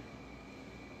mammy.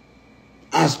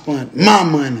 I spent my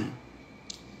money.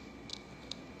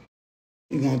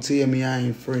 You gonna tell me I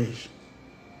ain't fresh?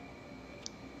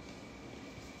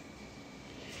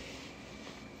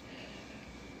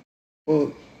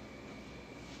 Well,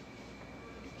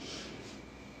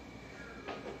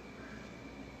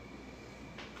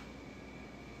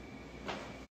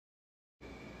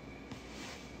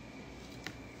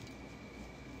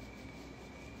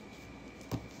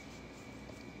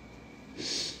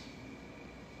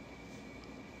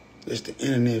 it's the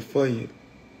internet for you.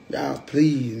 Y'all,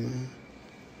 please, man.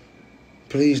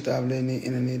 Please stop letting the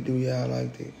internet do y'all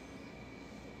like that.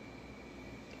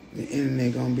 The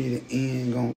internet gonna be the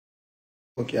end, gonna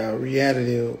fuck y'all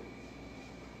reality up.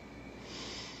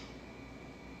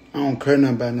 I don't care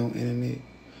nothing about no internet.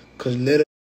 Cause let her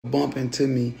bump into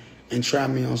me and try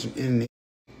me on some internet.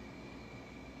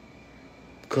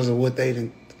 Because of what they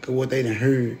done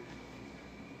heard.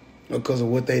 Or because of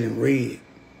what they done read.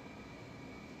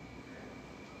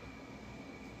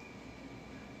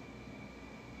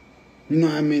 You know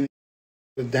how many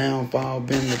the downfall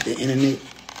been with the internet?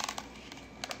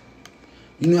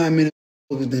 You know how many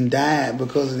people done died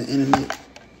because of the internet?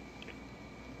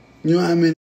 You know how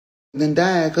many done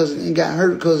died because and got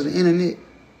hurt because of the internet?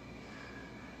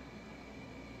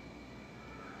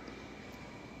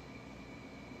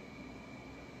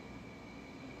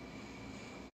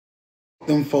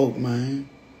 Them folk, man.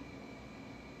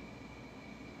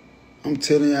 I'm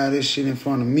telling y'all this shit in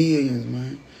front of millions,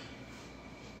 man.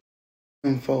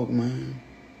 Them folk, man.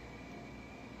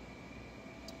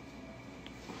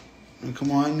 And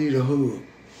come on, I need a hug.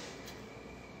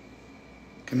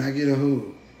 Can I get a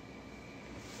hug?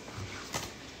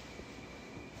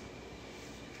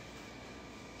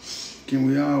 Can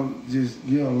we all just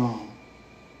get along?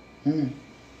 Hmm.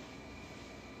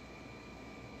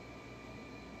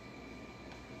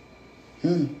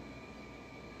 Hmm.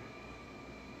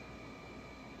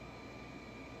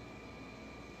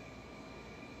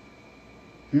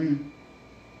 Hmm.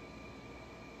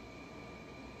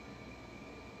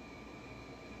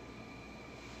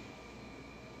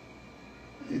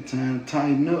 It's time to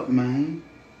tighten up, man.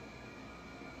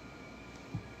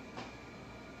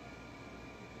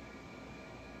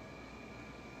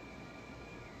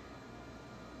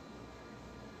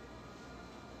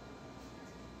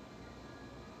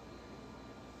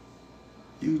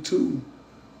 You too.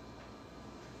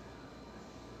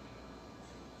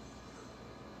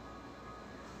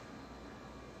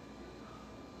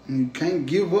 And you can't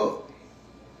give up.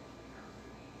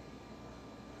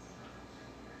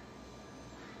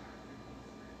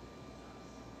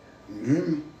 You hear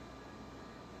me?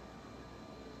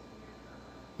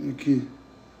 Look here.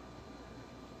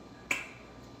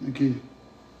 Look here.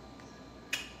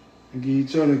 Look at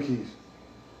each other kiss.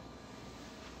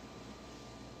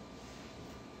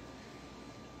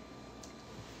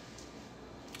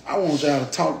 I want y'all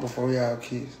to talk before y'all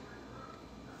kiss.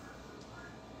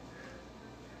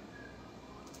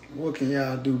 What can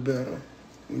y'all do better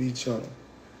with each other?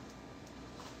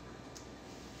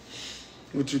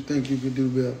 What you think you could do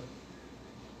better?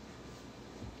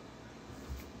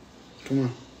 Come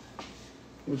on.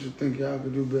 What you think y'all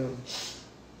could do better?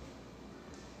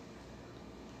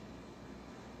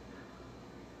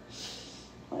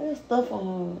 Why that stuff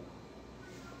on her?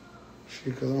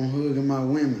 Shit, cause I'm hugging my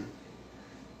women.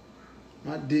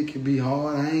 My dick can be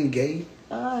hard. I ain't gay.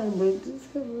 Alright, but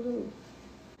just cover it up.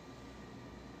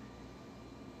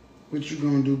 What you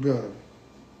gonna do better?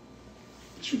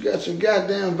 But you got your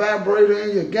goddamn vibrator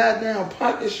in your goddamn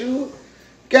pocket, Shugga?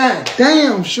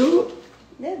 Goddamn, Shugga.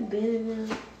 That's better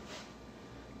now.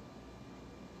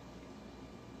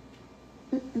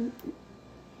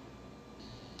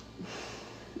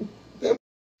 That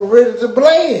ready to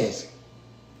blast.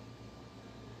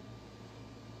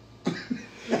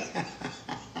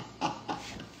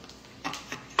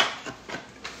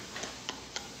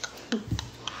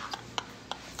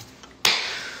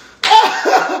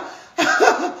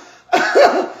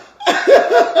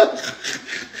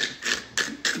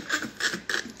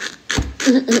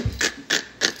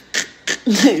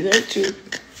 That's true.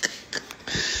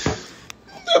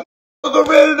 That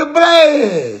ready to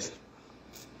blast.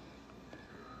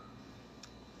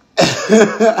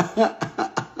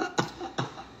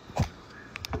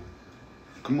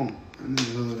 Come on, I need a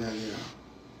hug out of y'all.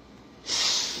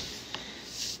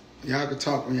 Y'all can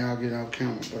talk when y'all get off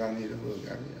camera, but I need a hug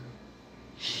out of y'all.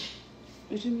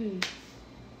 What you mean?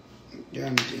 Y'all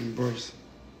need to embrace it.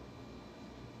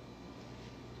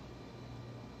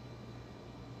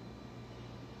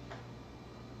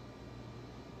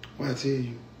 What I tell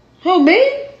you? Who,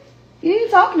 me? You ain't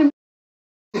talking to me.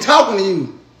 I'm talking to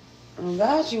you. Oh,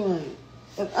 God, you ain't.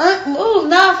 Move,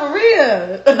 nah, for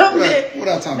real. What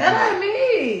I talking That about? ain't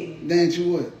me. That ain't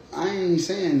you what? I ain't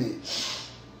saying that.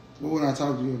 But what I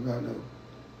talk to you about though?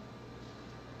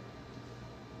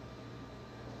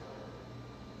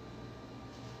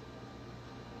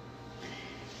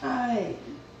 Alright.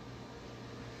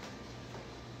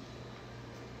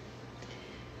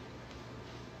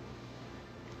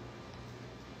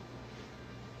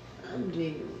 I'm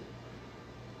digging it.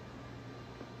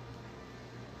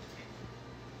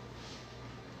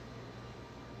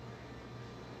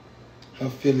 Her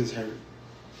feelings hurt.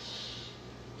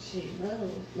 Shit, mine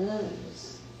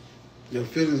was... Your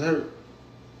feelings hurt.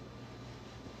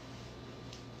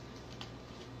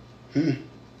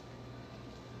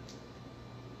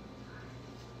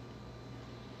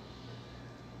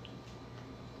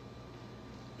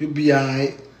 You'll be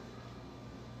alright.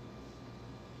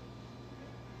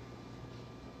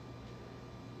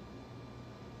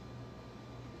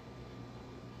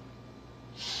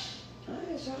 I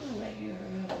ain't trying to make her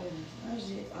hurt her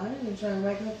feelings. I ain't even trying to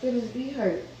make her feelings be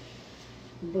hurt.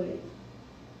 But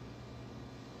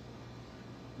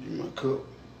You my cup.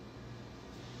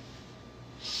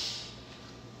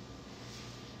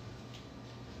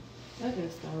 I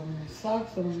just start wearing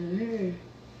socks on her hair.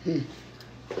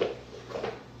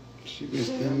 She been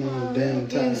spending all the damn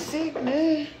Getting time. sick,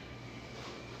 man.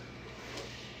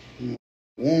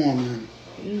 Warm, man.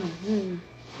 Mm-hmm.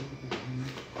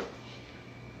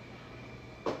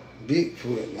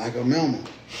 Bigfoot, like a mammal.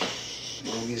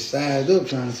 Gonna get sized up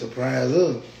trying to surprise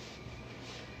us.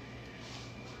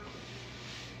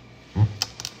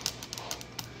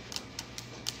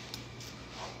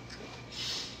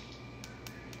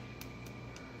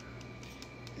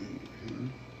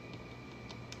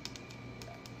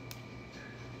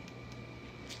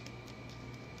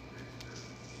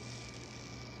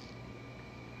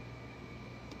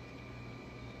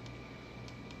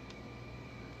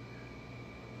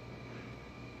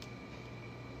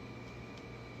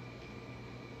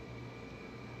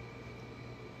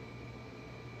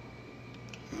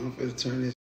 I'm finna turn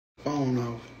this phone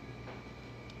off.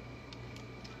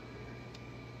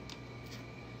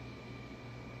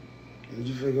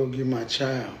 to go get my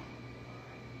child.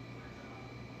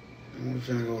 And we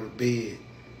finna go to bed.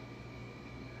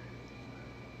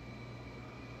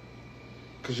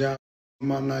 Cause y'all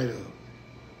my night up.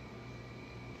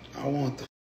 I want the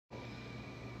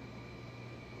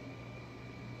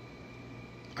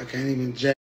I can't even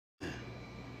jack.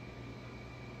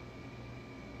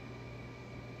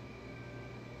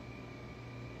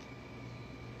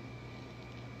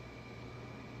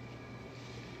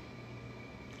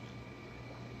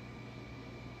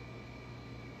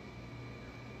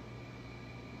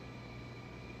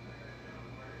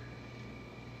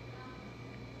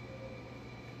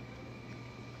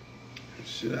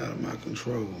 Shit out of my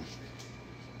control.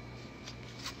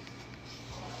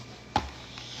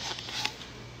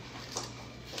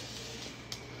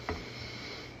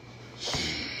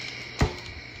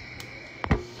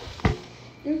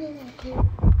 You got my coat.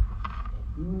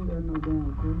 You ain't got no damn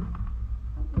cool.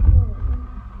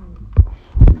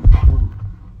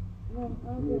 No, I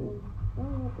don't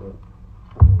want it.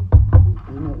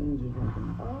 Ain't no engine drinking.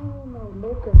 I don't know,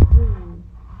 liquor, please.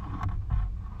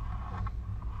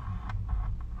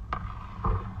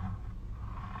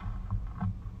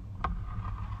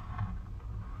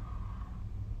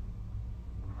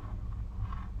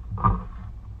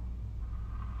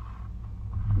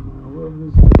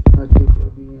 I think they'll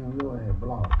be in your head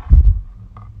block.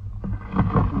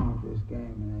 What's wrong with this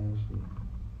game and ass shit?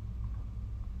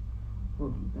 What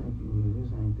you think you is?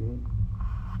 This ain't that.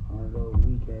 All those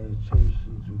weak ass chase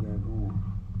shit you got going.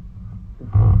 The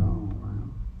fuck on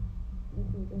around.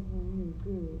 That's really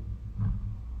good.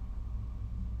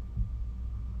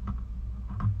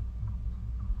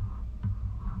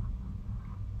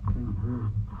 Can't hear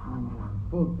it. I don't know what the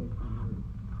fuck they can't hear it.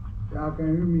 Y'all can't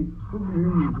hear me. Who can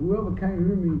hear me? Whoever can't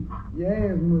hear me, your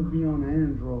ass must be on the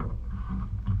Android.